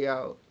Ishbay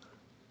out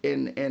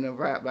in a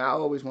rap. Like, I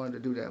always wanted to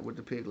do that with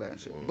the Pig Latin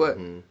shit. But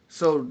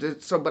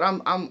but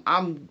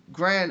I'm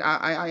grand.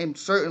 I am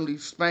certainly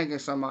spanking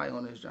somebody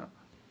on this jump.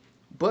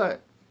 But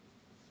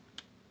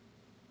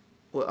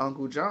with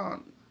Uncle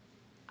John,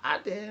 I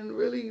didn't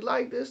really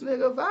like this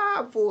nigga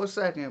vibe for a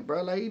second,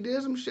 bro. Like, he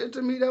did some shit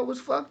to me that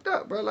was fucked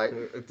up, bro. Like,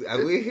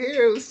 we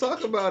here. Let's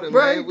talk about it,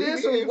 bro. Man. He did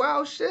some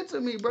wild shit to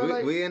me,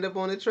 bro. We end up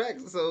on the track,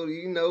 so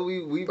you know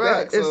we bro,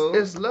 back. So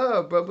it's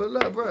love, bro. But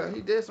look, bro,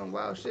 he did some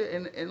wild shit,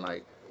 and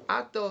like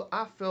I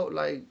felt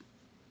like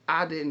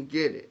I didn't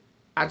get it.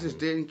 I just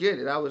didn't get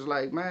it. I was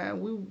like,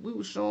 man, we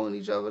was showing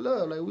each other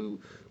love. Like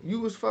you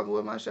was fucking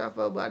with my shit. I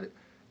felt about it,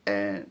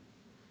 and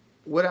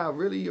what I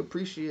really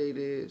appreciate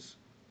is,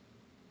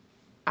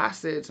 I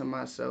said to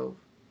myself,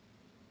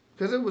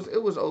 because it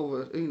was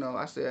over, you know,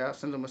 I said, I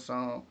sent him a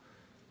song.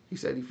 He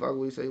said he fuck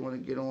with it. He said he want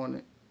to get on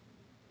it.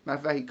 Matter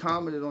of fact, he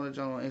commented on the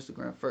joint on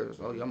Instagram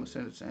first. Oh, yeah, I'm going to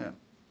send it to him.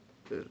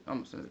 I'm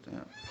going to send it to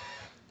him.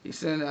 He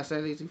sent it. I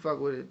said, he fuck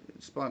with it.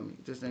 It spun me.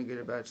 Just didn't get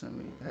it back to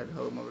me. I had to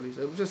hold my release.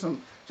 It was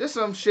just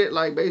some shit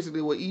like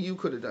basically what EU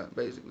could have done,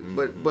 basically.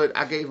 But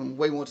I gave him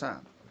way more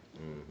time.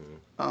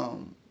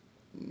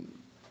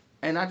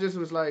 And I just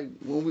was like,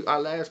 when our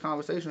last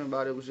conversation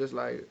about it was just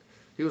like,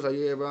 he was like,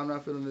 yeah, bro, I'm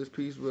not feeling this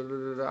piece. Blah, blah,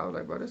 blah, blah. I was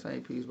like, bro, this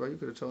ain't peace, bro. You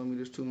could have told me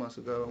this 2 months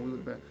ago. And we would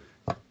have been.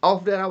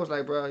 Off that, I was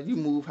like, bro, you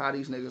move how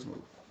these niggas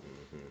move.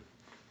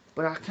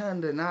 But I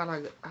kind of not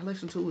like, I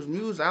listened to his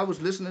music. I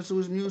was listening to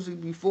his music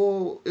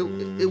before.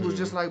 It was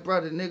just like, bro,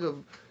 the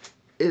nigga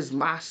is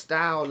my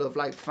style of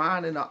like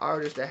finding an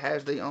artist that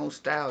has their own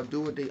style,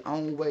 do it their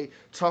own way,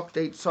 talk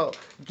they talk,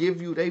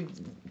 give you their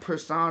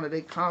persona,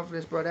 their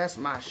confidence, bro. That's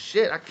my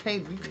shit.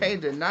 You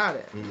can't deny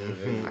that.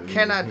 I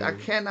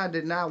cannot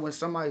deny when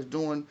somebody's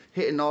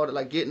hitting all the,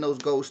 like, getting those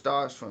gold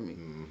stars from me.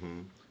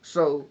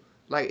 So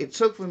like it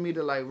took for me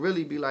to like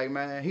really be like,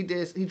 man, he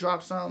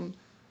dropped something,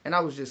 and I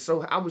was just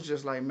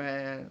like,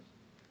 man,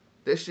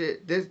 this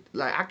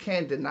like I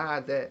can't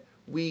deny that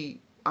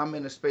I'm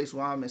in a space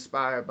where I'm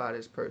inspired by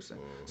this person.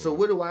 So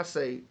what do I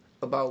say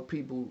about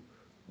people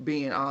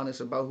being honest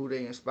about who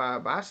they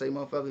inspired by? I say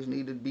motherfuckers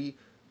need to be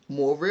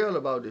more real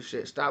about this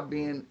shit. Stop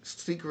being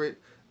secret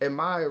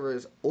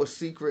admirers or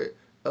secret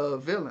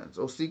villains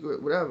or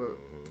secret whatever.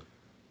 Mm-hmm.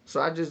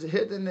 So I just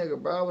hit the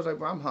nigga, bro. I was like,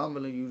 bro, I'm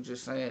humbling you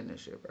just saying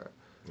this shit, bro.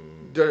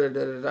 Mm-hmm. Da da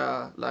da da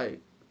da.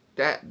 Like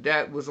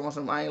that was on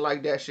some. I ain't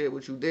like that shit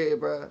what you did,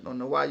 bro. Don't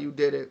know why you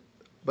did it,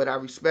 but I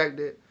respect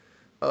it.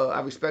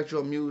 I respect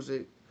your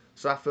music.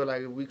 So I feel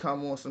like if we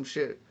come on some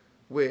shit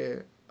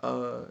where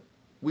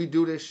we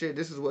do this shit,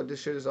 this is what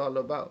this shit is all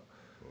about.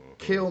 Mm-hmm.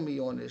 Kill me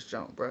on this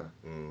jump, bro.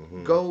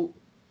 Mm-hmm. Go.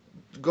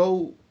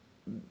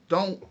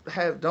 Don't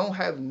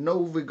have no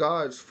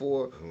regards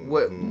for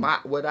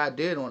what I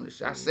did on this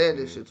shit. I said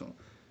this shit to him.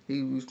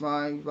 He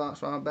responded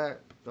back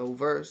the whole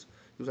verse.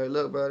 He was like,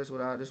 "Look, bro, this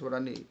is what I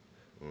need."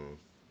 Mm.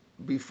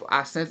 Before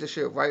I sent the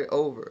shit right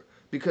over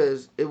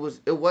because it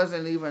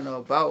wasn't even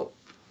about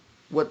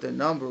what the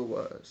number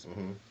was.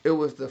 Mm-hmm. It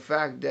was the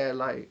fact that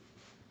like,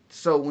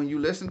 so when you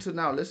listen to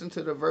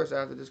the verse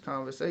after this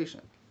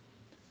conversation.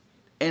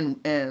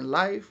 In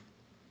life,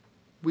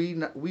 we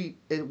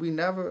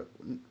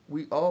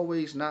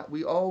always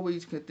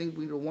can think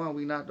we the one,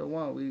 we not the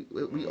one.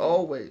 We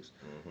always.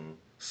 Mm-hmm.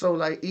 So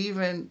like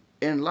even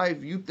in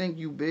life, you think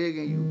you big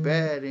and you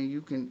bad and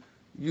you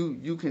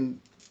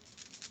can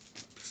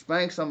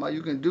spank somebody,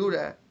 you can do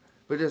that,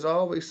 but there's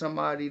always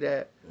somebody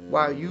that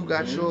while you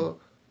got your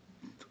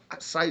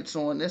sights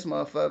on this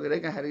motherfucker, they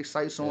can have their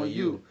sights on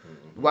you.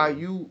 Mm-hmm.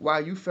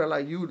 While you feel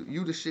like you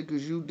the shit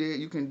because you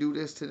can do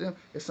this to them,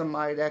 it's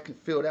somebody that can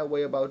feel that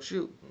way about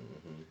you.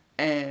 Mm-hmm.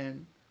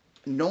 And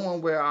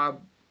knowing where our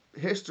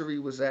history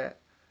was at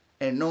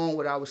and knowing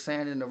what I was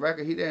saying in the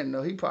record, he didn't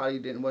know. He probably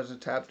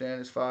wasn't tapped in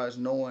as far as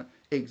knowing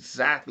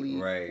exactly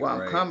where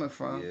I'm coming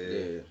from.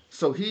 Yeah.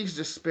 So he's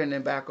just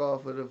spinning back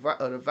off of the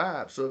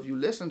vibe. So if you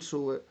listen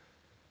to it,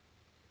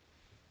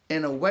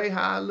 in a way,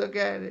 how I look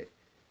at it,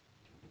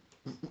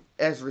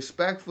 as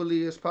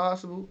respectfully as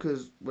possible,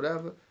 because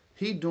whatever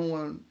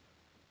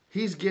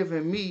he's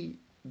giving me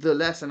the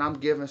lesson I'm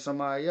giving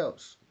somebody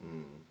else,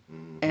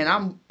 Mm-hmm.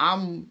 and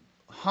I'm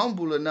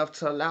humble enough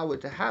to allow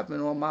it to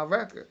happen on my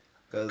record.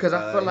 Because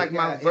I feel like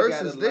my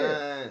verse is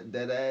there.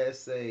 That ass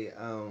say,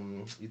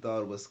 you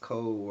thought it was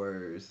code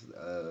words.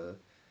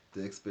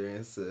 The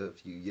experience of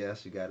you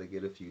yes, you got to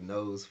get a few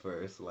no's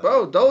first. Like,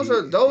 bro, those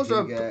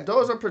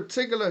are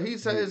particular. He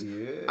says,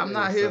 yeah, I'm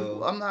not here.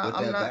 So I'm not. With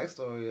I'm that not.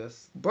 backstory,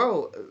 yes.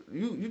 Bro,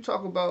 you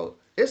talk about.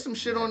 It's some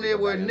shit You on have to there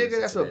go where a back and nigga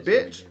listen that's to a that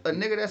joint bitch,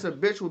 again. a nigga that's a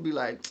bitch would be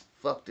like,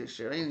 fuck this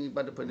shit. I ain't even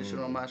about to put this shit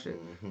on my shit.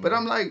 Mm-hmm. But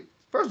I'm like,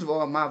 first of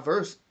all, my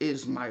verse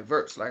is my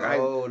verse. Like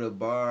the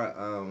bar.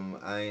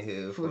 I ain't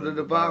here for for the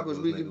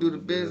debacles. We can do the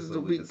business,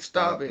 or we can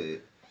stop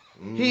it.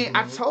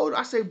 Mm-hmm.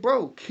 I say,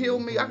 bro, kill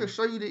me. I can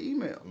show you the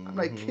email. I'm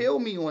like, kill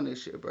me on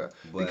this shit, bro.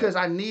 Because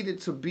I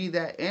needed to be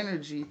that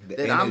energy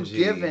I'm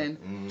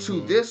giving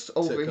to this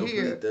over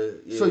here.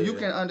 So you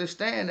can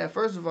understand that,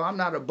 first of all, I'm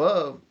not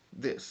above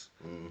this.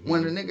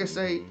 When the nigga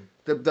say,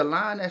 the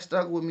line that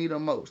stuck with me the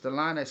most, the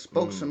line that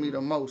spoke to me the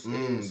most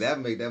is...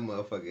 That make that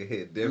motherfucker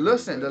hit different.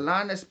 Listen, bro. the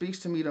line that speaks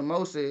to me the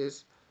most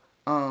is,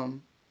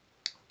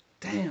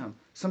 damn,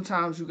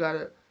 sometimes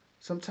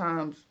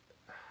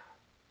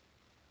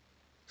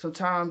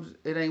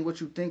it ain't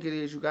what you think it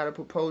is. You gotta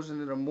propose it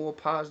in a more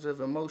positive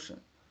emotion.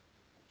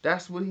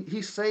 That's what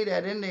he say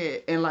that in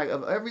there. And like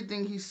of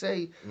everything he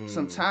say,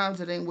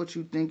 sometimes it ain't what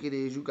you think it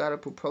is. You gotta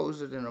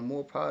propose it in a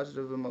more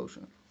positive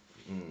emotion.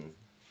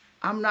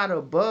 I'm not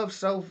above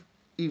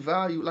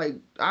self-evaluate. Like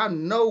I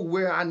know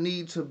where I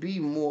need to be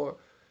more.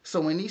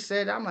 So when he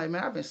said that, I'm like,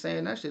 man, I've been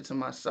saying that shit to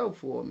myself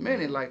for a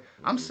minute. Like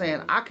I'm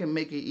saying I can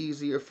make it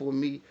easier for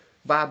me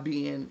by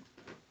being.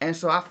 And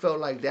so I felt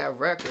like that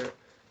record.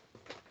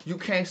 You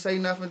can't say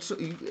nothing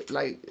to you.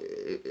 Like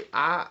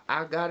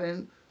I got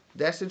in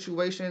that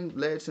situation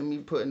led to me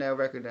putting that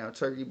record down,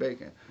 Turkey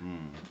Bacon.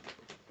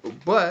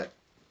 But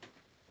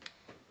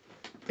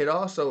it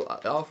also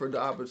offered the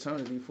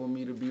opportunity for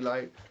me to be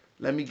like,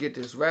 let me get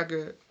this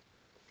record.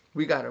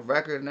 We got a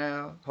record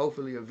now.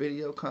 Hopefully a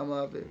video come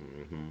of it.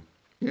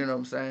 You know what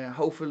I'm saying?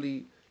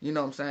 Hopefully, you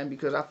know what I'm saying?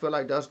 Because I feel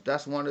like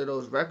that's one of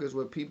those records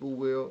where people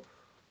will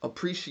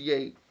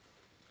appreciate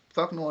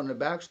fucking on the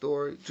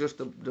backstory, just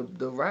the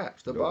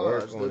raps, the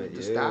bars,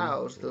 the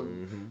styles,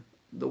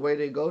 the way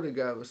they go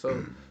together.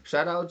 So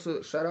shout out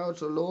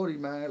to Lordy,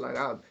 man. Like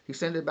he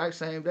sent it back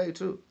same day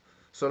too.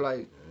 So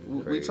like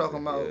we talking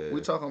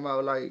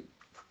about like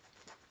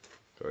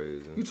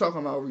crazy. You talking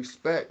about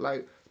respect,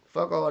 like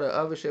fuck all the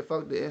other shit,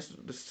 fuck the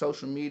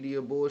social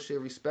media bullshit.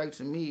 Respect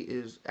to me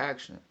is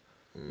action.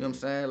 You know what I'm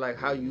saying?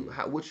 Like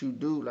what you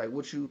do, like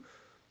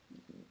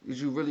is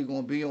you really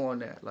gonna be on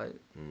that? Like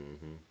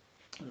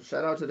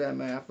shout out to that,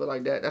 man. I feel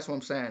like that's what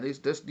I'm saying.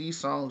 These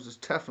songs is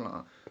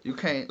Teflon. You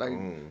can't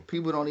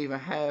people don't even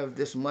have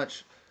this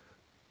much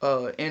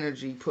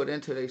energy put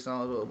into their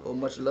songs or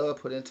much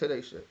love put into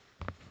their shit.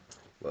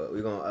 Well,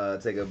 we're gonna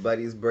take a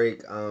buddies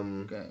break.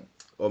 Okay.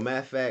 Or matter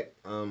of fact,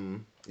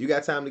 you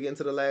got time to get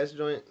into the last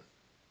joint?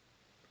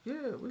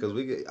 Yeah. Because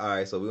all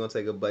right, so we're gonna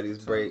take a buddies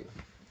break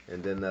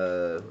and then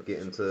get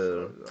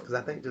into, because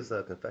I think just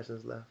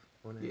confessions left.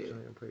 on that Yeah.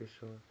 joint. I'm pretty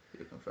sure.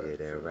 Yeah, Yeah, then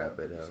Confessions wrap of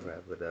it a up,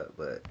 Rapper. wrap it up.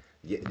 But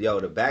yeah, yo,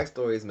 the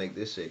backstories make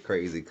this shit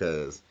crazy.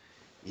 Cause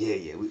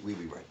yeah, we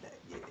be right back.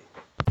 Yeah.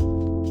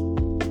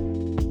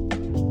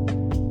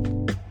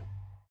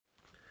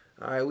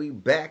 All right, we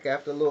back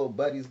after a little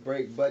buddies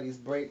break.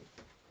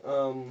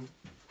 Um,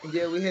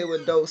 yeah, we here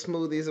with Dope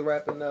Smoothies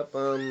wrapping up.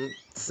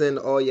 Send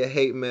all your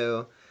hate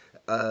mail.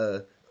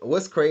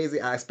 What's crazy?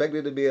 I expected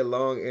it to be a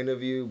long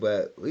interview,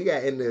 but we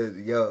got into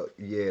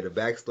the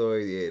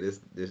backstory. Yeah,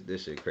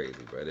 this shit crazy,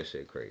 bro. This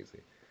shit crazy.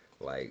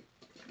 Like,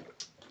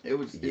 It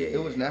was yeah,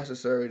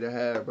 necessary to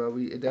have, bro.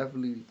 It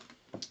definitely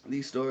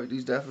these stories,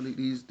 these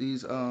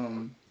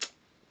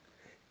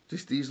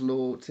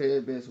little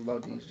tidbits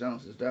about these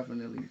jumps is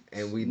definitely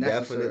and we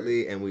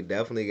necessary.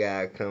 definitely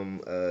gotta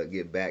come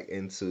get back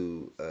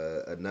into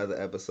another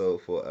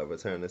episode for a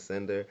Return to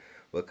Sender,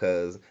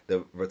 because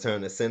the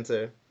Return to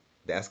Center,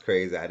 that's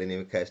crazy. I didn't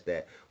even catch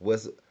that.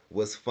 Was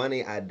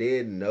funny. I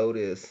did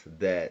notice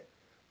that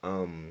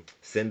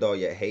Send All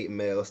Your Hate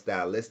Mail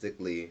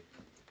stylistically,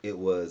 it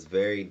was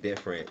very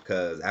different,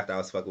 because after I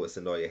was fucking with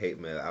Send All Your Hate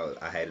Mail,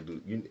 I had to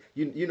do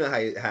you know how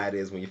it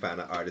is when you find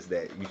an artist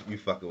that you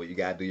fucking with, you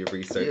gotta do your Yeah,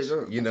 research,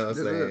 sure. you know what I'm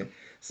Yes, sir. saying?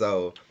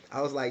 So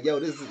I was like, yo,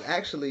 this is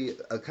actually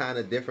a kind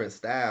of different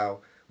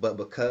style, but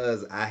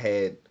because I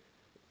had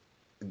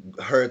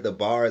heard the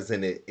bars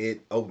in it,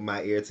 it opened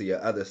my ear to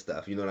your other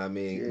stuff. You know what I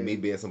mean? Yeah, Me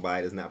being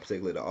somebody that's not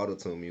particularly the auto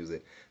tune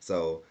music.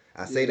 So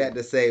I say yeah. that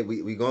to say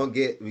we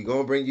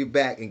gonna bring you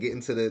back and get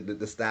into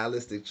the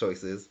stylistic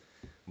choices.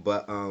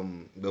 But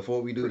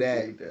before we do that,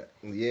 Appreciate that.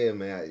 yeah,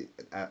 man,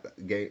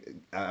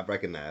 I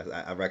recognize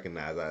I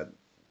recognize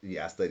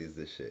I studies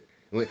this shit.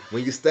 When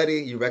you study,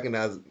 you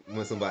recognize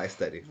when somebody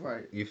study.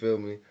 Right. You feel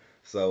me?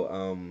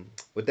 So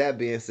with that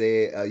being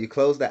said, you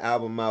close the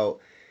album out.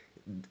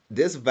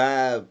 This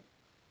vibe,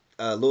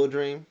 Lil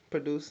Dream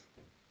produced.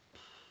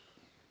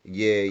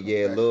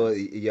 Yeah, Lil,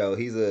 Confessions. yo,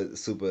 he's a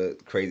super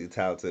crazy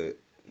talented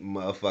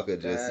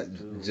motherfucker. That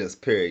dude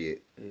Just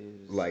period.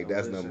 is Like a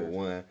that's number wizard.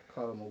 one.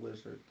 Call him a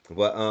wizard.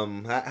 But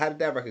how did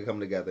that record come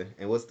together?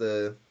 And what's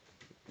the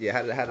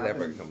how did I've that record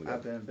been come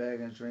I've together? been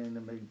begging Dream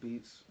to make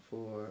beats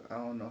for I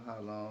don't know how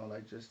long.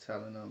 Like just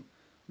telling him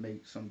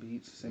make some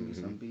beats, send me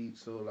Mm-hmm. some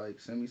beats, or like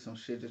send me some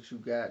shit that you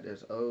got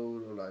that's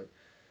old, or like,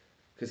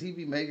 cause he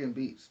be making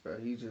beats, bro.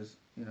 He just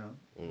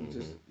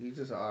Mm-hmm. he's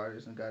just an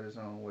artist and got his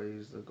own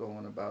ways of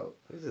going about.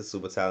 He's a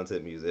super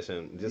talented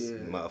musician. Just Yeah,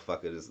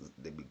 motherfucker, just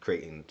they be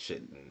creating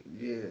shit. And,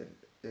 yeah.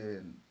 yeah,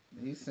 and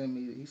he sent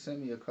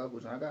me a couple.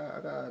 I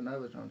got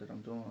another drum that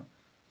I'm doing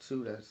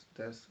too.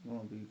 That's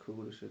gonna be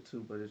cool as shit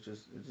too. But it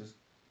just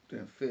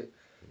didn't fit.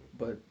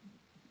 But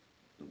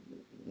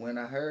when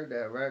I heard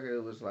that record,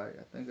 it was like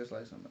I think it's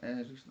like some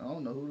Angie. I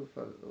don't know who the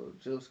fuck, or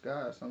Jill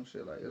Scott or some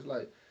shit. Like it's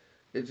like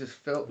it just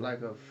felt like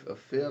a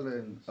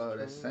feeling.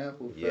 That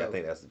sample Yeah, I felt.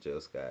 think that's the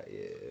Jill Scott.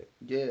 Yeah.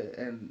 Yeah,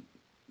 and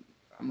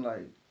I'm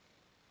like,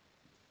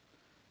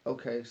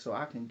 okay, so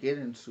I can get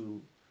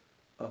into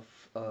a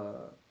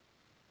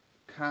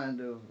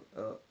kind of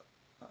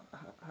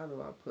how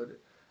do I put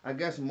it? I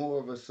guess more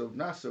of a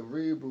not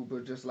cerebral,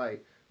 but just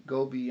like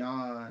go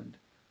beyond.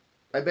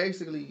 I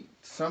basically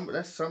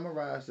let's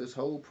summarize this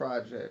whole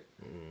project.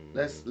 Mm-hmm.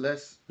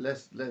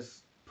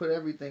 Let's put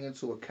everything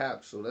into a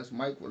capsule.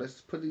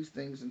 Let's put these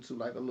things into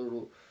like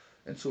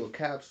into a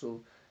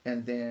capsule,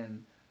 and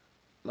then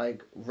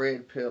like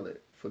red pill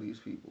it for these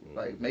people.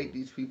 Like make Mm-hmm.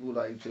 these people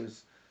like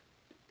just,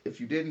 if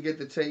you didn't get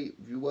the tape,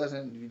 if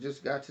you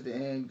just got to the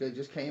end, you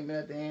just came in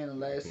at the end and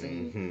last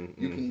scene,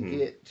 Mm-hmm. you can Mm-hmm.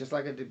 get just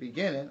like at the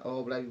beginning,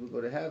 all black people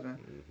go to heaven.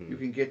 Mm-hmm. You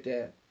can get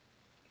that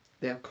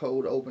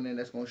code opening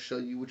that's gonna show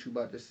you what you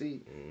about to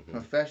see. Mm-hmm.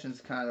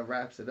 Confessions kind of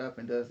wraps it up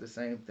and does the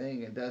same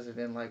thing and does it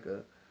in like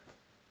a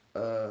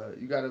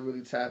you got to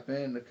really tap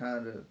in to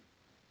kind of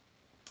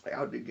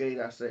out the gate.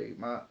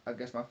 I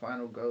guess my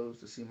final goal is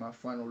to see my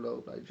frontal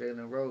lobe like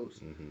Jalen Rose,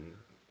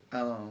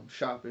 Mm-hmm.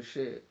 sharp as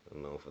shit,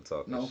 Known for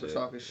talking known for shit.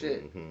 talking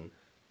shit. Mm-hmm.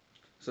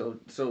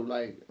 So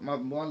like my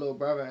one little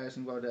brother asked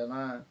me about that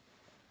line,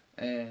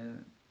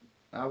 and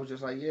I was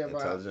just like, yeah, bro,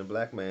 Intelligent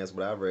black man's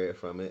what I read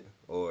from it.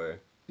 Or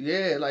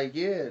yeah, like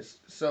yes.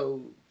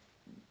 So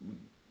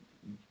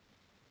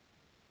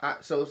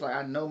it's like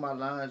I know my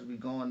lines be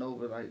going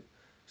over like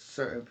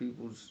certain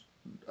people's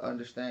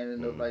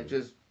understanding of like mm-hmm.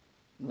 just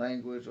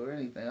language or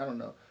anything. I don't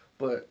know,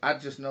 but I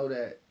just know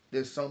that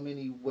there's so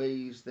many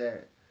ways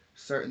that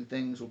certain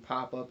things will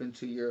pop up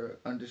into your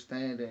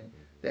understanding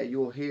that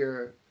you'll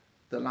hear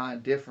the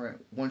line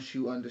different once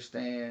you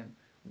understand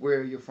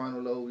where your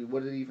frontal lobe,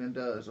 what it even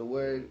does, or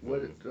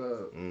Mm-hmm.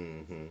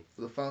 Mm-hmm.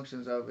 the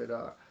functions of it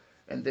are,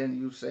 and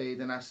then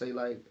I say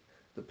like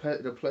the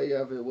play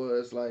of it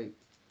was like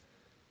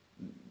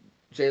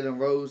Jalen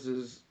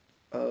Rose's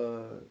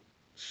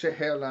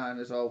hairline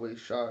is always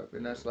sharp,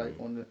 and that's like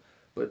Mm-hmm.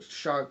 but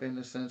sharp in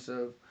the sense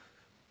of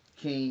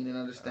keen and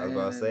I was about to say,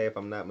 understanding. if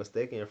I'm not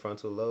mistaken, your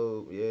frontal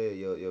lobe, yeah,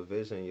 your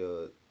vision,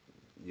 your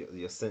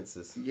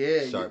senses,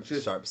 Yeah, you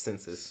just sharp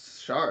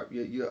senses. sharp.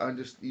 Your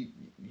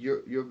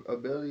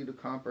ability to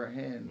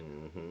comprehend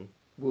Mm-hmm.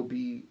 will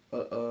be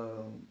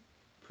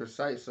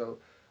precise. So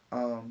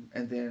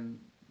And then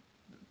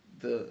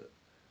the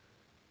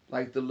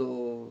like the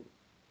little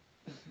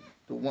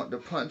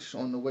the punch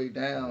on the way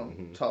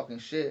down, talking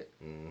shit,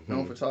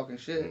 known for talking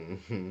shit.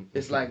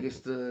 It's like it's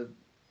the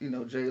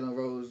Jalen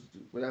Rose,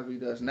 whatever he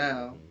does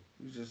now.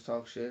 He just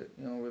talk shit.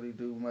 He don't really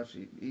do much.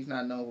 He's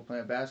not known for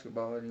playing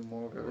basketball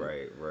anymore.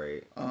 Really.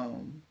 Right.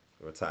 Um,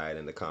 Retired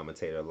into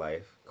commentator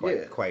life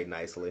Yeah. quite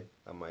nicely,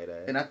 I might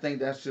add. and I think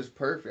that's just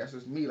perfect. That's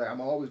just me. Like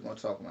I'm always gonna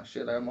talk my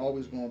shit. Like I'm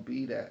always gonna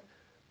be that.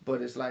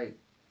 But it's like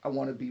I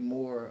want to be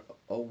more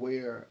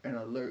aware and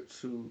alert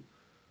to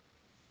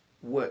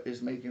what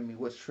is making me,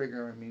 what's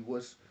triggering me,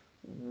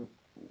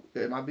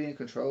 am I being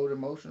controlled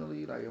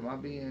emotionally? Like, am I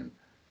being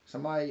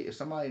is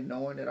somebody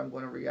knowing that I'm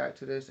going to react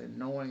to this and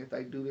knowing if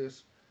they do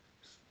this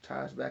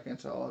ties back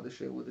into all the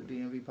shit with the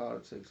DMV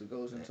politics. It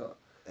goes into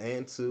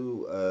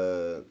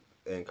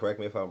and correct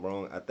me if I'm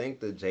wrong, I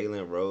think the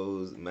Jalen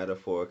Rose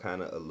metaphor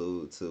kind of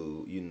allude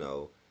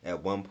to,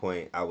 at one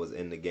point I was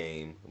in the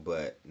game,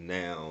 but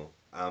now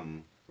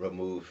I'm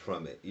removed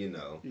from it,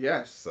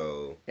 Yes.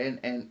 So and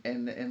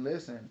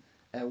listen,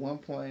 at one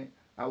point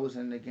I was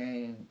in the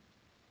game,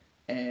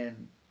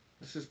 and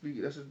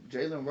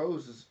Jalen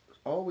Rose has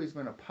always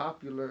been a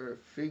popular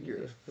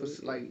figure.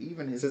 Like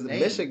even his since name,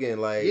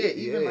 Michigan, like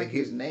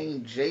his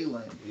name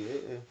Jalen.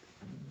 Yeah.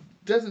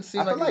 Doesn't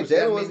seem I like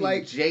Jalen was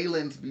like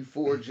Jalen's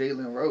before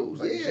Jalen Rose.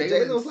 Like,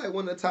 Jalen was like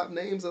one of the top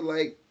names of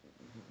like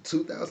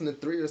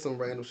 2003 or some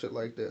random shit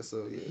like that.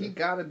 So yeah, he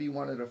got to be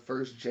one of the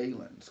first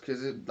Jalen's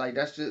because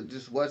that's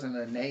just wasn't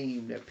a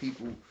name that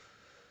people.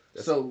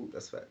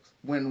 That's facts.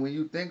 When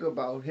you think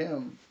about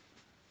him,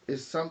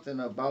 it's something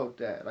about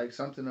that, like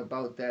something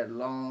about that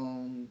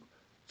long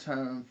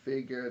term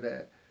figure,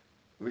 that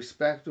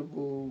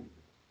respectable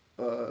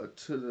to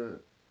the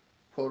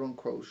quote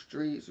unquote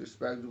streets,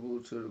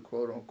 respectable to the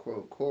quote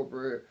unquote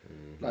corporate.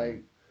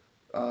 Like,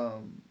 I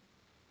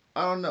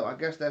don't know. I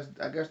guess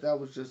that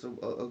was just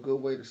a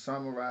good way to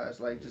summarize,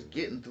 like, just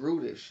getting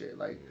through this shit.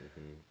 Like,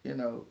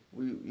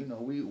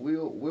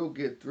 we'll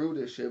get through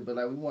this shit, but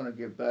like we want to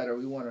get better.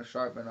 We want to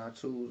sharpen our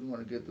tools. We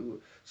want to get through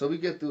it. So we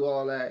get through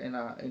all that, and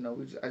I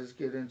just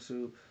get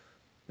into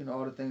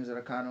all the things that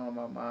are kind of on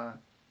my mind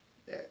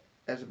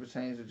as it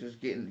pertains to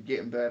just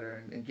getting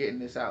better and getting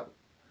this out.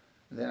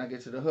 And then I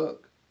get to the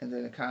hook, and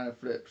then it kind of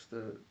flips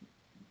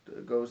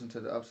goes into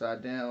the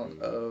upside down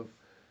of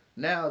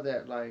now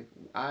that like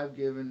I've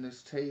given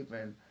this tape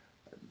and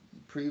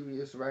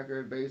previous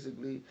record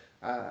basically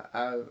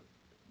I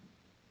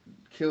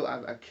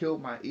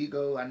killed my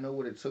ego. I know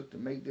what it took to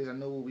make this. I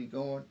know what we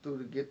going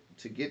through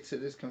to get to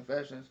this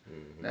confessions.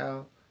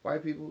 Now,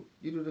 white people,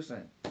 you do the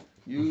same.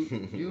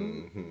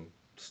 You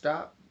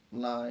stop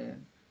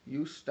lying.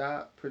 You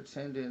stop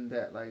pretending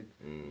that like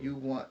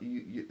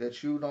that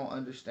you don't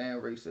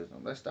understand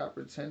racism. Let's stop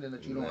pretending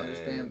that you don't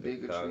understand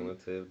bigotry.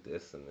 Cognitive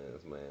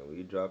dissonance, man. When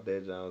you drop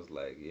that, John was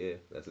like, yeah,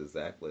 that's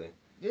exactly.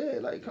 Yeah,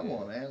 like come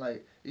on, man.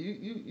 Like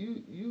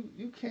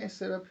you can't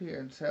sit up here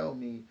and tell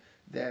me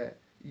that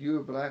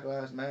you're Black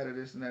Lives Matter,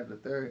 this and that, the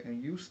third,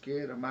 and you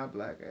scared of my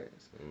black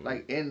ass.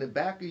 Like in the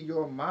back of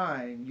your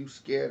mind, you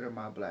scared of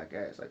my black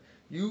ass. Like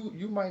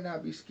you might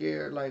not be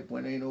scared like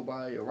when ain't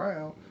nobody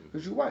around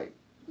because you white.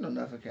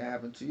 Nothing can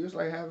happen to you. It's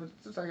like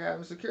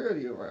having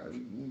security around.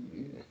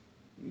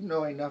 You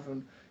know ain't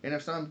nothing. And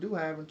if something do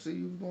happen to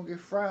you, you're gonna get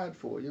fried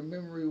for it. Your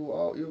memory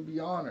you'll be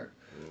honored.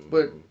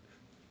 But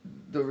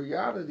the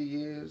reality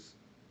is,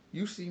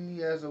 you see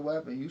me as a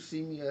weapon. You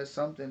see me as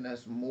something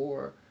that's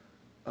more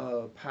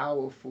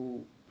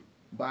powerful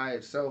by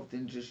itself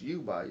than just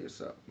you by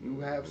yourself. You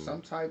have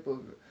some type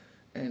of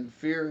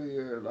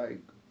inferior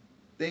like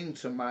thing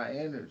to my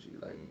energy.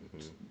 Like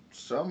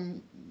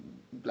some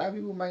black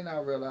people might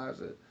not realize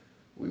it.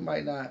 We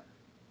might not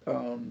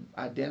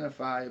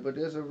identify it, but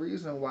there's a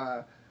reason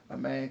why a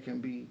man can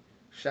be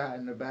shot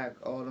in the back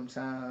all them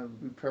times,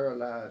 be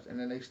paralyzed, and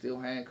then they still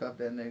handcuff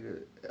that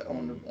nigga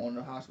on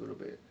the hospital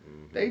bed.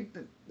 They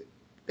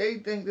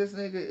think this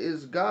nigga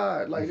is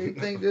God. Like they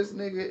think this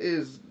nigga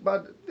is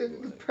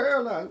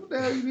paralyzed. What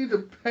the hell you need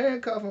to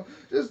handcuff him?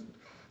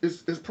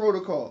 It's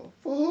protocol.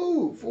 For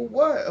who? For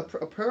what?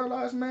 A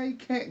paralyzed man, he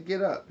can't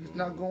get up. He's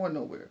not going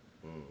nowhere.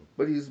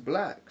 But he's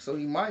black, so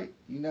he might.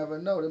 You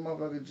never know. That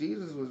motherfucker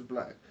Jesus was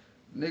black.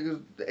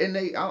 Niggas, and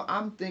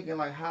I'm thinking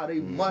like how they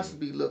must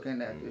be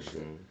looking at this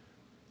shit.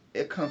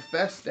 It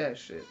confess that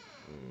shit.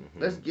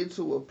 Let's get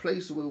to a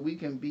place where we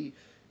can be.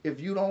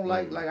 If you don't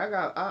like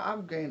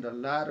I've gained a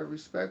lot of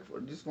respect for.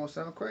 This is gonna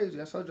sound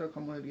crazy. I told you I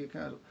come here to get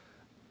canceled.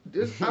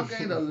 I've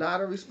gained a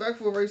lot of respect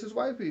for racist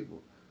white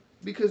people,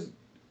 because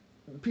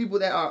people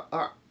that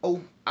are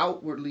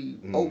outwardly,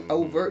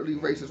 overtly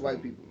racist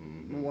white people.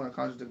 I don't want to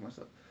contradict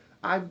myself.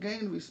 I've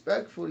gained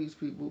respect for these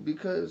people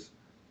because,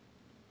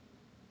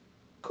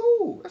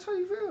 cool, that's how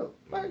you feel.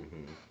 Like,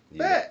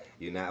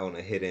 you're not on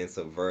a hidden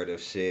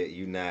subversive shit.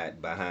 You're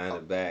not behind the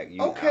back.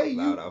 You okay, out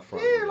loud, out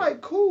front. Yeah,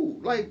 like, cool.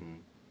 Like,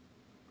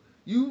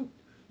 you're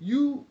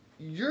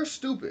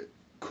stupid.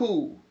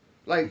 Cool.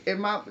 Like,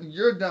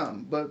 you're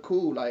dumb, but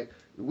cool. Like,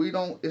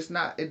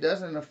 it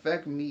doesn't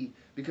affect me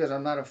because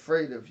I'm not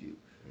afraid of you.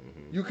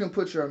 Mm-hmm. You can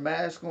put your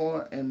mask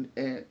on,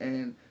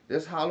 and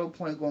this hollow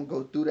point gonna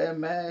go through that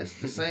mask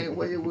the same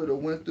way it would have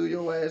went through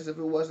your ass if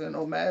it wasn't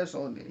no mask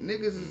on it.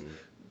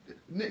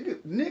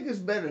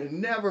 Niggas better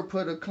never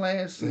put a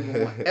Klan suit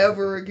on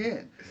ever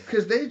again,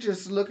 cause they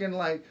just looking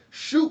like,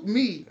 shoot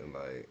me. And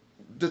like,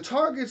 The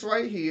target's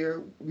right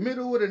here,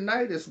 middle of the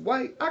night. It's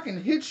white. I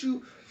can hit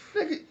you.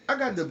 Nigga, I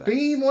got the That's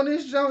beam on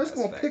this joint. It's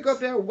That's gonna pick up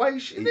that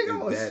white shit. Nigga, I'm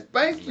gonna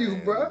spank you,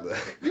 man, bro. look.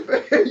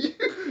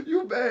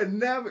 You better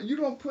never. You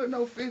don't put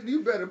no fist.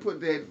 You better put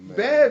that Man,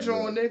 badge look,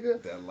 on,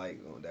 nigga.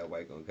 That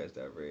white gonna catch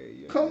that red.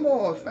 You Come know,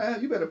 on,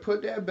 fam. You better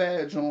put that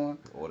badge on,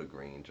 or the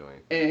green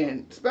joint.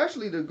 and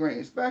especially the green,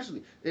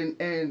 especially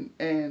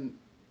and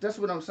that's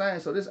what I'm saying.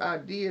 So this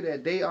idea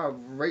that they are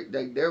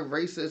that their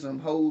racism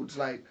holds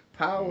like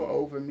power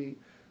over me,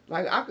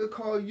 like I could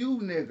call you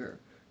nigger.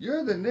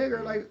 You're the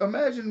nigger. Like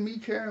imagine me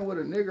caring what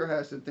a nigger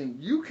has to think.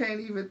 You can't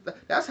even.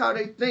 That's how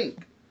they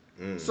think.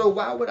 So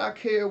why would I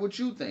care what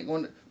you think?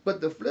 But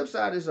the flip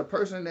side is a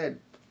person that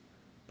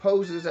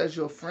poses as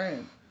your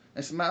friend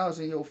and smiles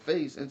in your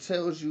face and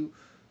tells you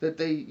that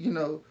they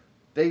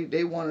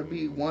want to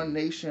be one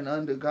nation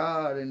under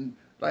God, and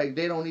like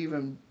they don't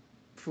even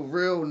for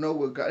real know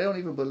what God. They don't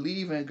even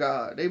believe in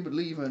God. They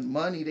believe in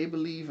money. They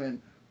believe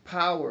in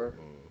power.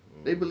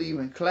 They believe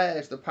in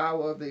class, the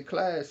power of their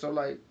class. So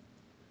like,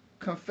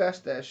 confess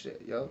that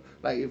shit, yo.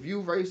 Like if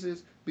you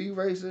racist, be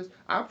racist.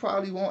 I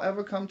probably won't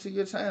ever come to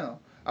your town.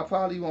 I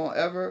probably won't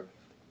ever,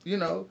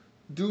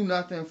 do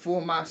nothing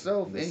for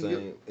myself.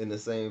 In the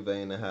same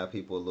vein of how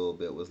people a little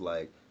bit was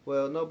like,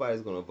 well,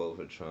 nobody's gonna vote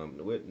for Trump.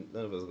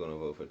 None of us gonna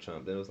vote for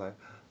Trump. Then it was like,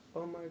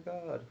 oh my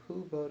God,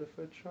 who voted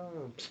for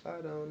Trump? I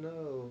don't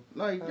know.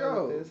 Like,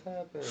 how did this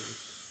happen?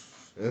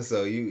 And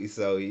so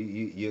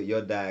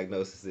your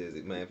diagnosis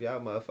is, man, if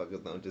y'all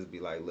motherfuckers don't just be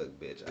like, look,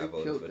 bitch, I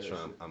voted for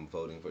Trump. I'm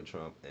voting for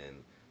Trump,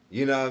 and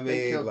you know what I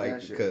mean,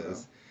 like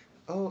because,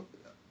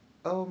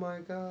 oh my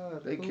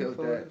God, they who killed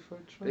voted that. for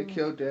Trump? They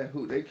killed that.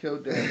 Who? They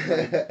killed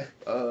that.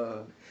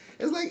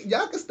 It's like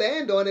y'all can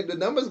stand on it. The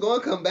number's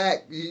gonna come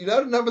back. You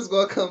know the number's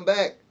gonna come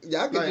back.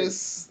 Y'all can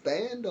just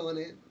stand on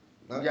it.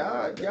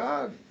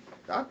 Y'all.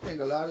 I think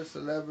a lot of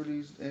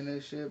celebrities in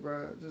this shit,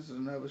 bro. This is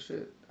another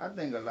shit. I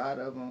think a lot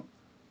of them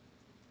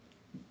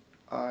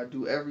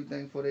do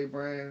everything for their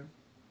brand,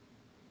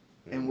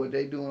 and what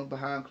they doing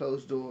behind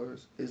closed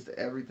doors is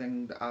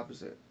everything the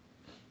opposite.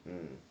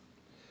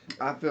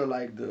 I feel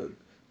like the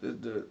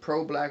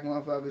pro black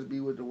motherfuckers be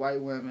with the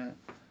white women.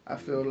 I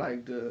feel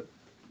like the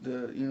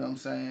you know what I'm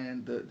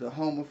saying, the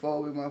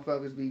homophobic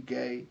motherfuckers be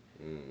gay.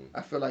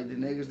 I feel like the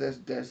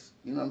niggas that's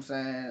you know what I'm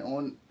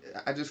saying,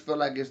 I just feel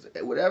like it's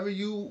whatever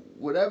you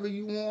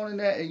want in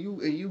that, and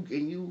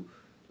you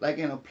like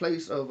in a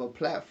place of a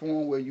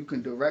platform where you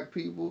can direct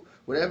people.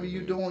 Whatever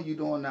you're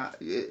doing that.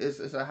 It's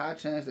a high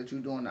chance that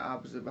you're doing the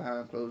opposite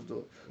behind closed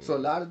doors. So a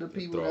lot of the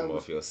people throw them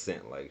off your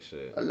scent like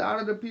shit. A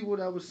lot of the people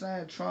that was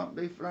saying Trump,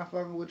 they not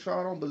fucking with Trump.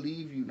 I don't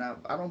believe you. Now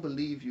I don't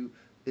believe you.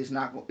 It's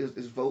not.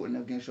 It's voting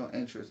against your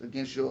interests,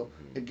 against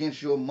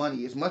your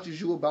money. As much as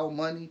you about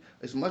money,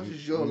 as much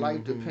as your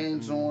life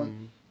depends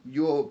on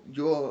your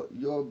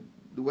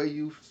the way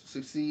you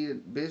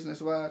succeed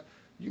business wise,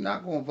 you're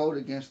not gonna vote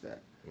against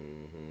that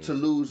to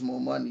lose more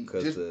money.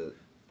 Because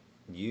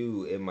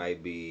it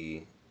might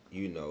be,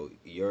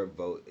 your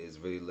vote is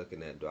really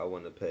looking at, do I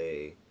want to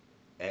pay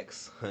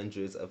X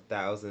hundreds of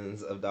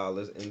thousands of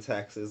dollars in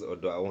taxes, or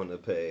do I want to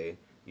pay,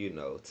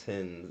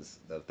 tens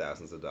of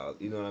thousands of dollars?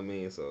 You know what I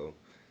mean? So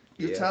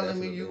you're telling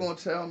me you're gonna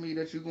tell me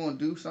that you're gonna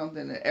do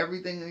something that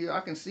everything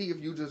I can see,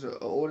 if you just an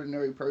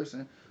ordinary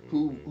person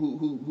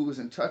who is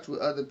in touch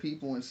with other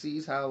people and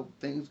sees how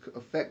things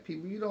affect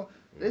people.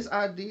 This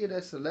idea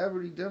that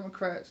celebrity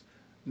Democrats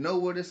know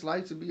what it's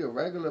like to be a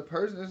regular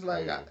person. It's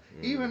like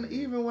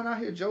even when I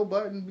hear Joe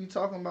Budden be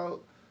talking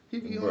about, he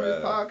be on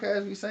his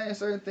podcast, be saying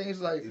certain things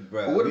like,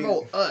 what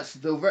about us?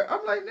 I'm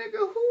like, nigga,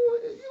 who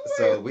you?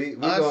 So we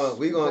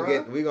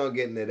gonna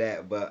get into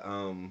that, but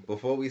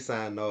before we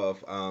sign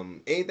off,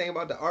 anything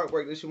about the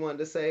artwork that you wanted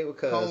to say?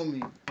 Because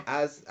homie,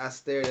 I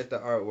stared at the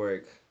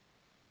artwork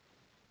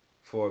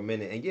for a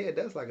minute, and yeah, it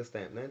does like a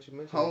stamp. Now that you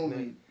mentioned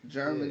homie,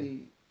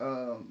 Germany,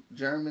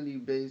 Germany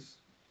based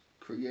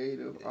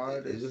creative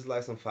artist. It's just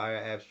like some fire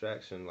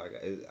abstraction. Like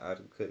I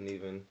couldn't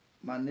even.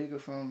 My nigga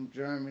from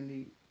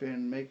Germany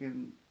been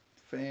making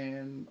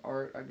fan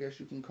art, I guess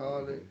you can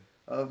call it,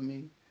 of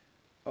me.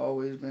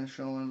 Always been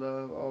showing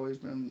love. Always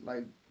been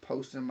like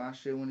posting my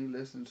shit when he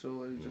listened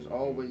to it. He just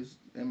always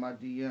in my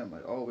DM,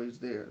 like always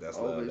there. That's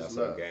always love. That's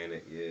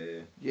organic.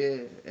 Yeah.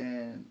 Yeah,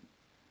 and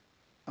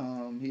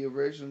he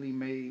originally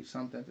made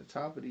something at the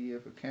top of the year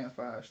for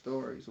Campfire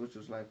Stories, which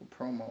was like a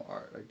promo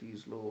art, like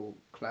these little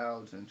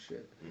clouds and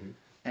shit.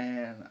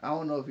 And I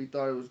don't know if he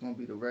thought it was gonna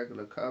be the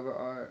regular cover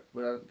art,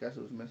 but I guess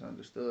it was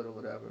misunderstood or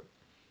whatever.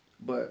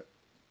 But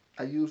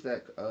I use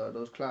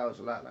those clouds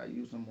a lot. Like, I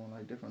use them on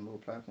like different little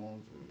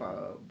platforms,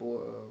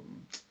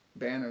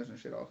 banners and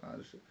shit, all kinds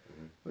of shit.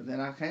 But then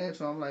I came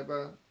to him, I'm like,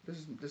 bro, this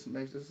is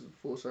a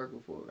full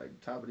circle for like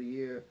top of the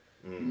year.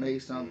 You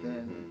made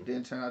something,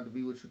 didn't turn out to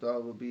be what you thought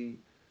it would be.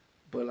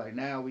 But like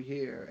now we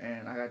here,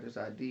 and I got this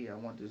idea. I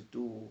want this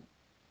dual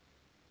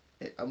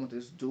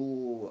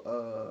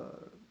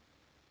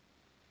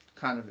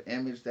kind of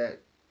image that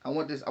I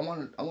want this. I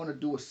want to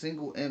do a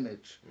single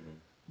image,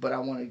 but I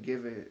want to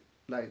give it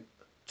like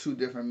two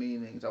different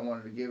meanings. I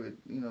wanted to give it,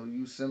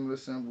 use similar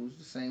symbols,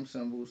 the same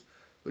symbols,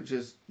 but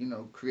just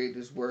create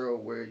this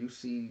world where you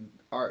see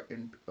art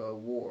and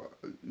war.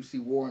 You see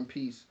war and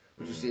peace,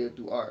 but you see it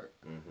through art.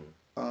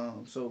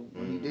 So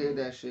when he did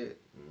that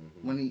shit,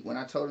 when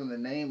I told him the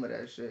name of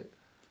that shit,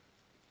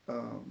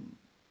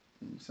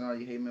 Send All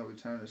Your Hate Mail,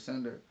 Return to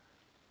Sender,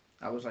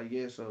 I was like,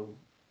 yeah, so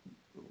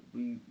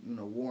we,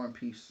 war and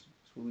peace.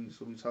 So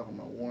we talking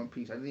about war and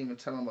peace. I didn't even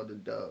tell him about the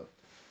dove.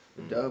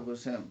 The dove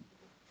was him.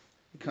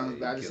 He comes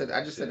back.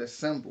 I just said a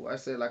symbol. I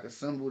said like a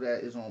symbol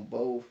that is on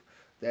both.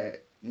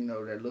 That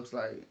that looks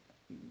like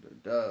the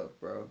dove,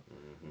 bro.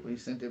 When he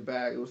sent it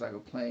back, it was like a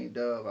plain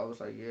dove. I was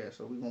like, yeah.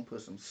 So we gonna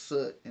put some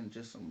soot and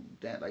just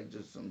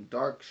some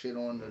dark shit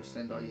on the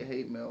Send All Your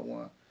Hate Mail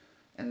one,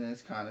 and then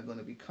it's kind of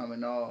gonna be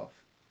coming off.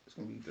 It's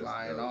gonna be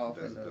flying off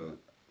and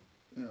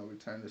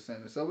Return to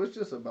Sender. So it's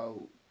just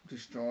about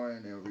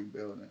destroying and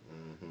rebuilding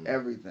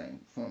everything,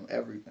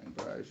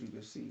 bro. As you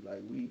can see,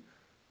 like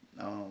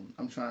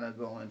I'm trying to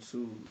go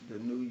into the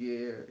new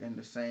year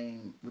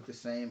with the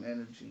same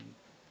energy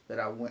that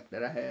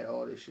I had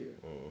all this year.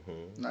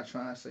 I'm not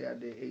trying to say I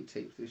did 8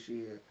 tapes this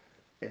year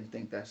and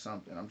think that's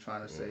something. I'm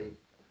trying to say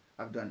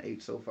I've done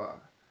 8 so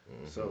far.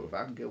 So if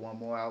I can get one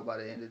more out by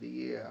the end of the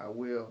year, I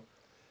will.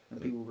 And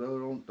people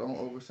don't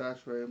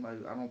oversaturate. I'm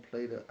like, I don't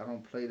play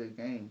the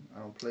game. I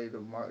don't play the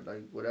mark,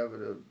 like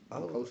whatever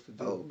I'm supposed to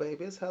do. Oh,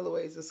 baby, it's hella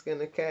ways to skin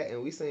a cat,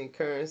 and we seen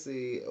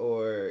Currency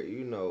or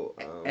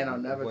and I'll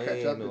never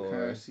catch up to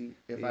Currency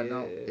if I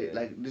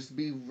don't. Just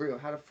be real.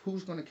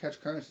 Who's gonna catch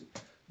Currency?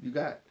 You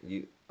got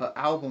an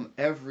album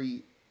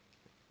every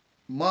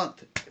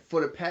month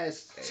for the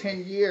past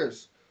 10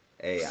 years.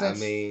 Hey, I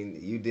mean,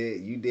 you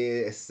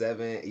did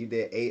 7, you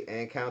did 8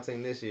 and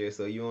counting this year,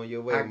 so you on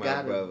your way,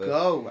 my brother.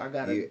 I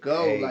gotta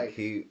go.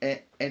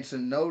 Hey, and to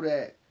know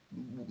that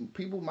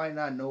people might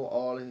not know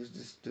all of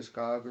his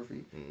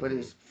discography, but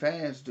his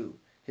fans do.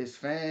 His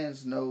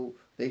fans know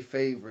they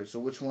favorites, so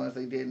which ones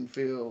they didn't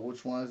feel,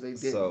 which ones they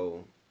didn't.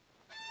 So,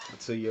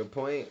 to your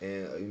point,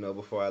 and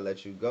before I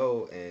let you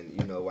go, and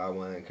I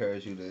want to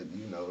encourage you to,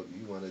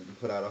 you want to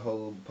put out a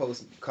whole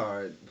post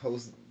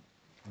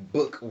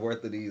book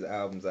worth of these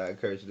albums, I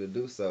encourage you to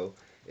do so,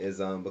 is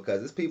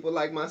because it's people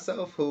like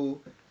myself who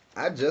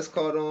I just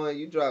caught on.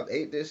 You dropped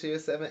 8 this year,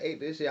 7,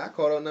 8 this year. I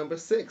caught on number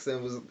 6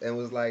 and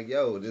was like,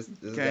 yo, this is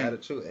the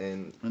truth.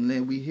 And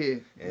then we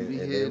here. We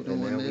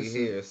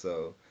here.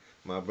 So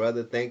my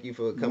brother, thank you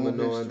for coming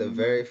on the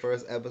very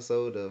first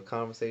episode of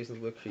Conversations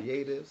with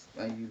Creatives.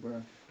 Thank you,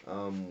 bro.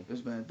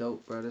 It's been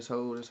dope, bro. This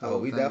whole we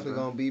thing, definitely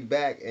bro. gonna be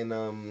back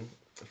and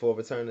for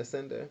Return to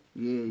Sender.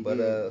 Yeah.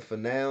 But for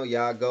now,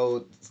 y'all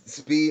go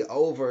speed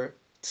over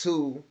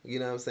to,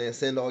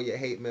 send all your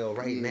hate mail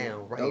right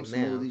now.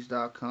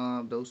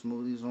 DopeSmoothies.com, Dope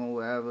Smoothies on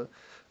wherever.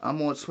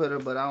 I'm on Twitter,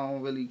 but I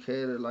don't really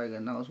care to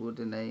announce what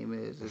the name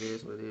is. It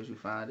is what it is. You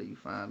find it, you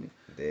find me.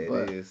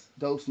 There it is.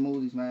 Dope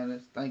Smoothies, man.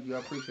 Thank you. I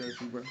appreciate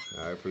you, bro.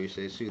 I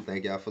appreciate you.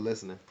 Thank y'all for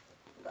listening.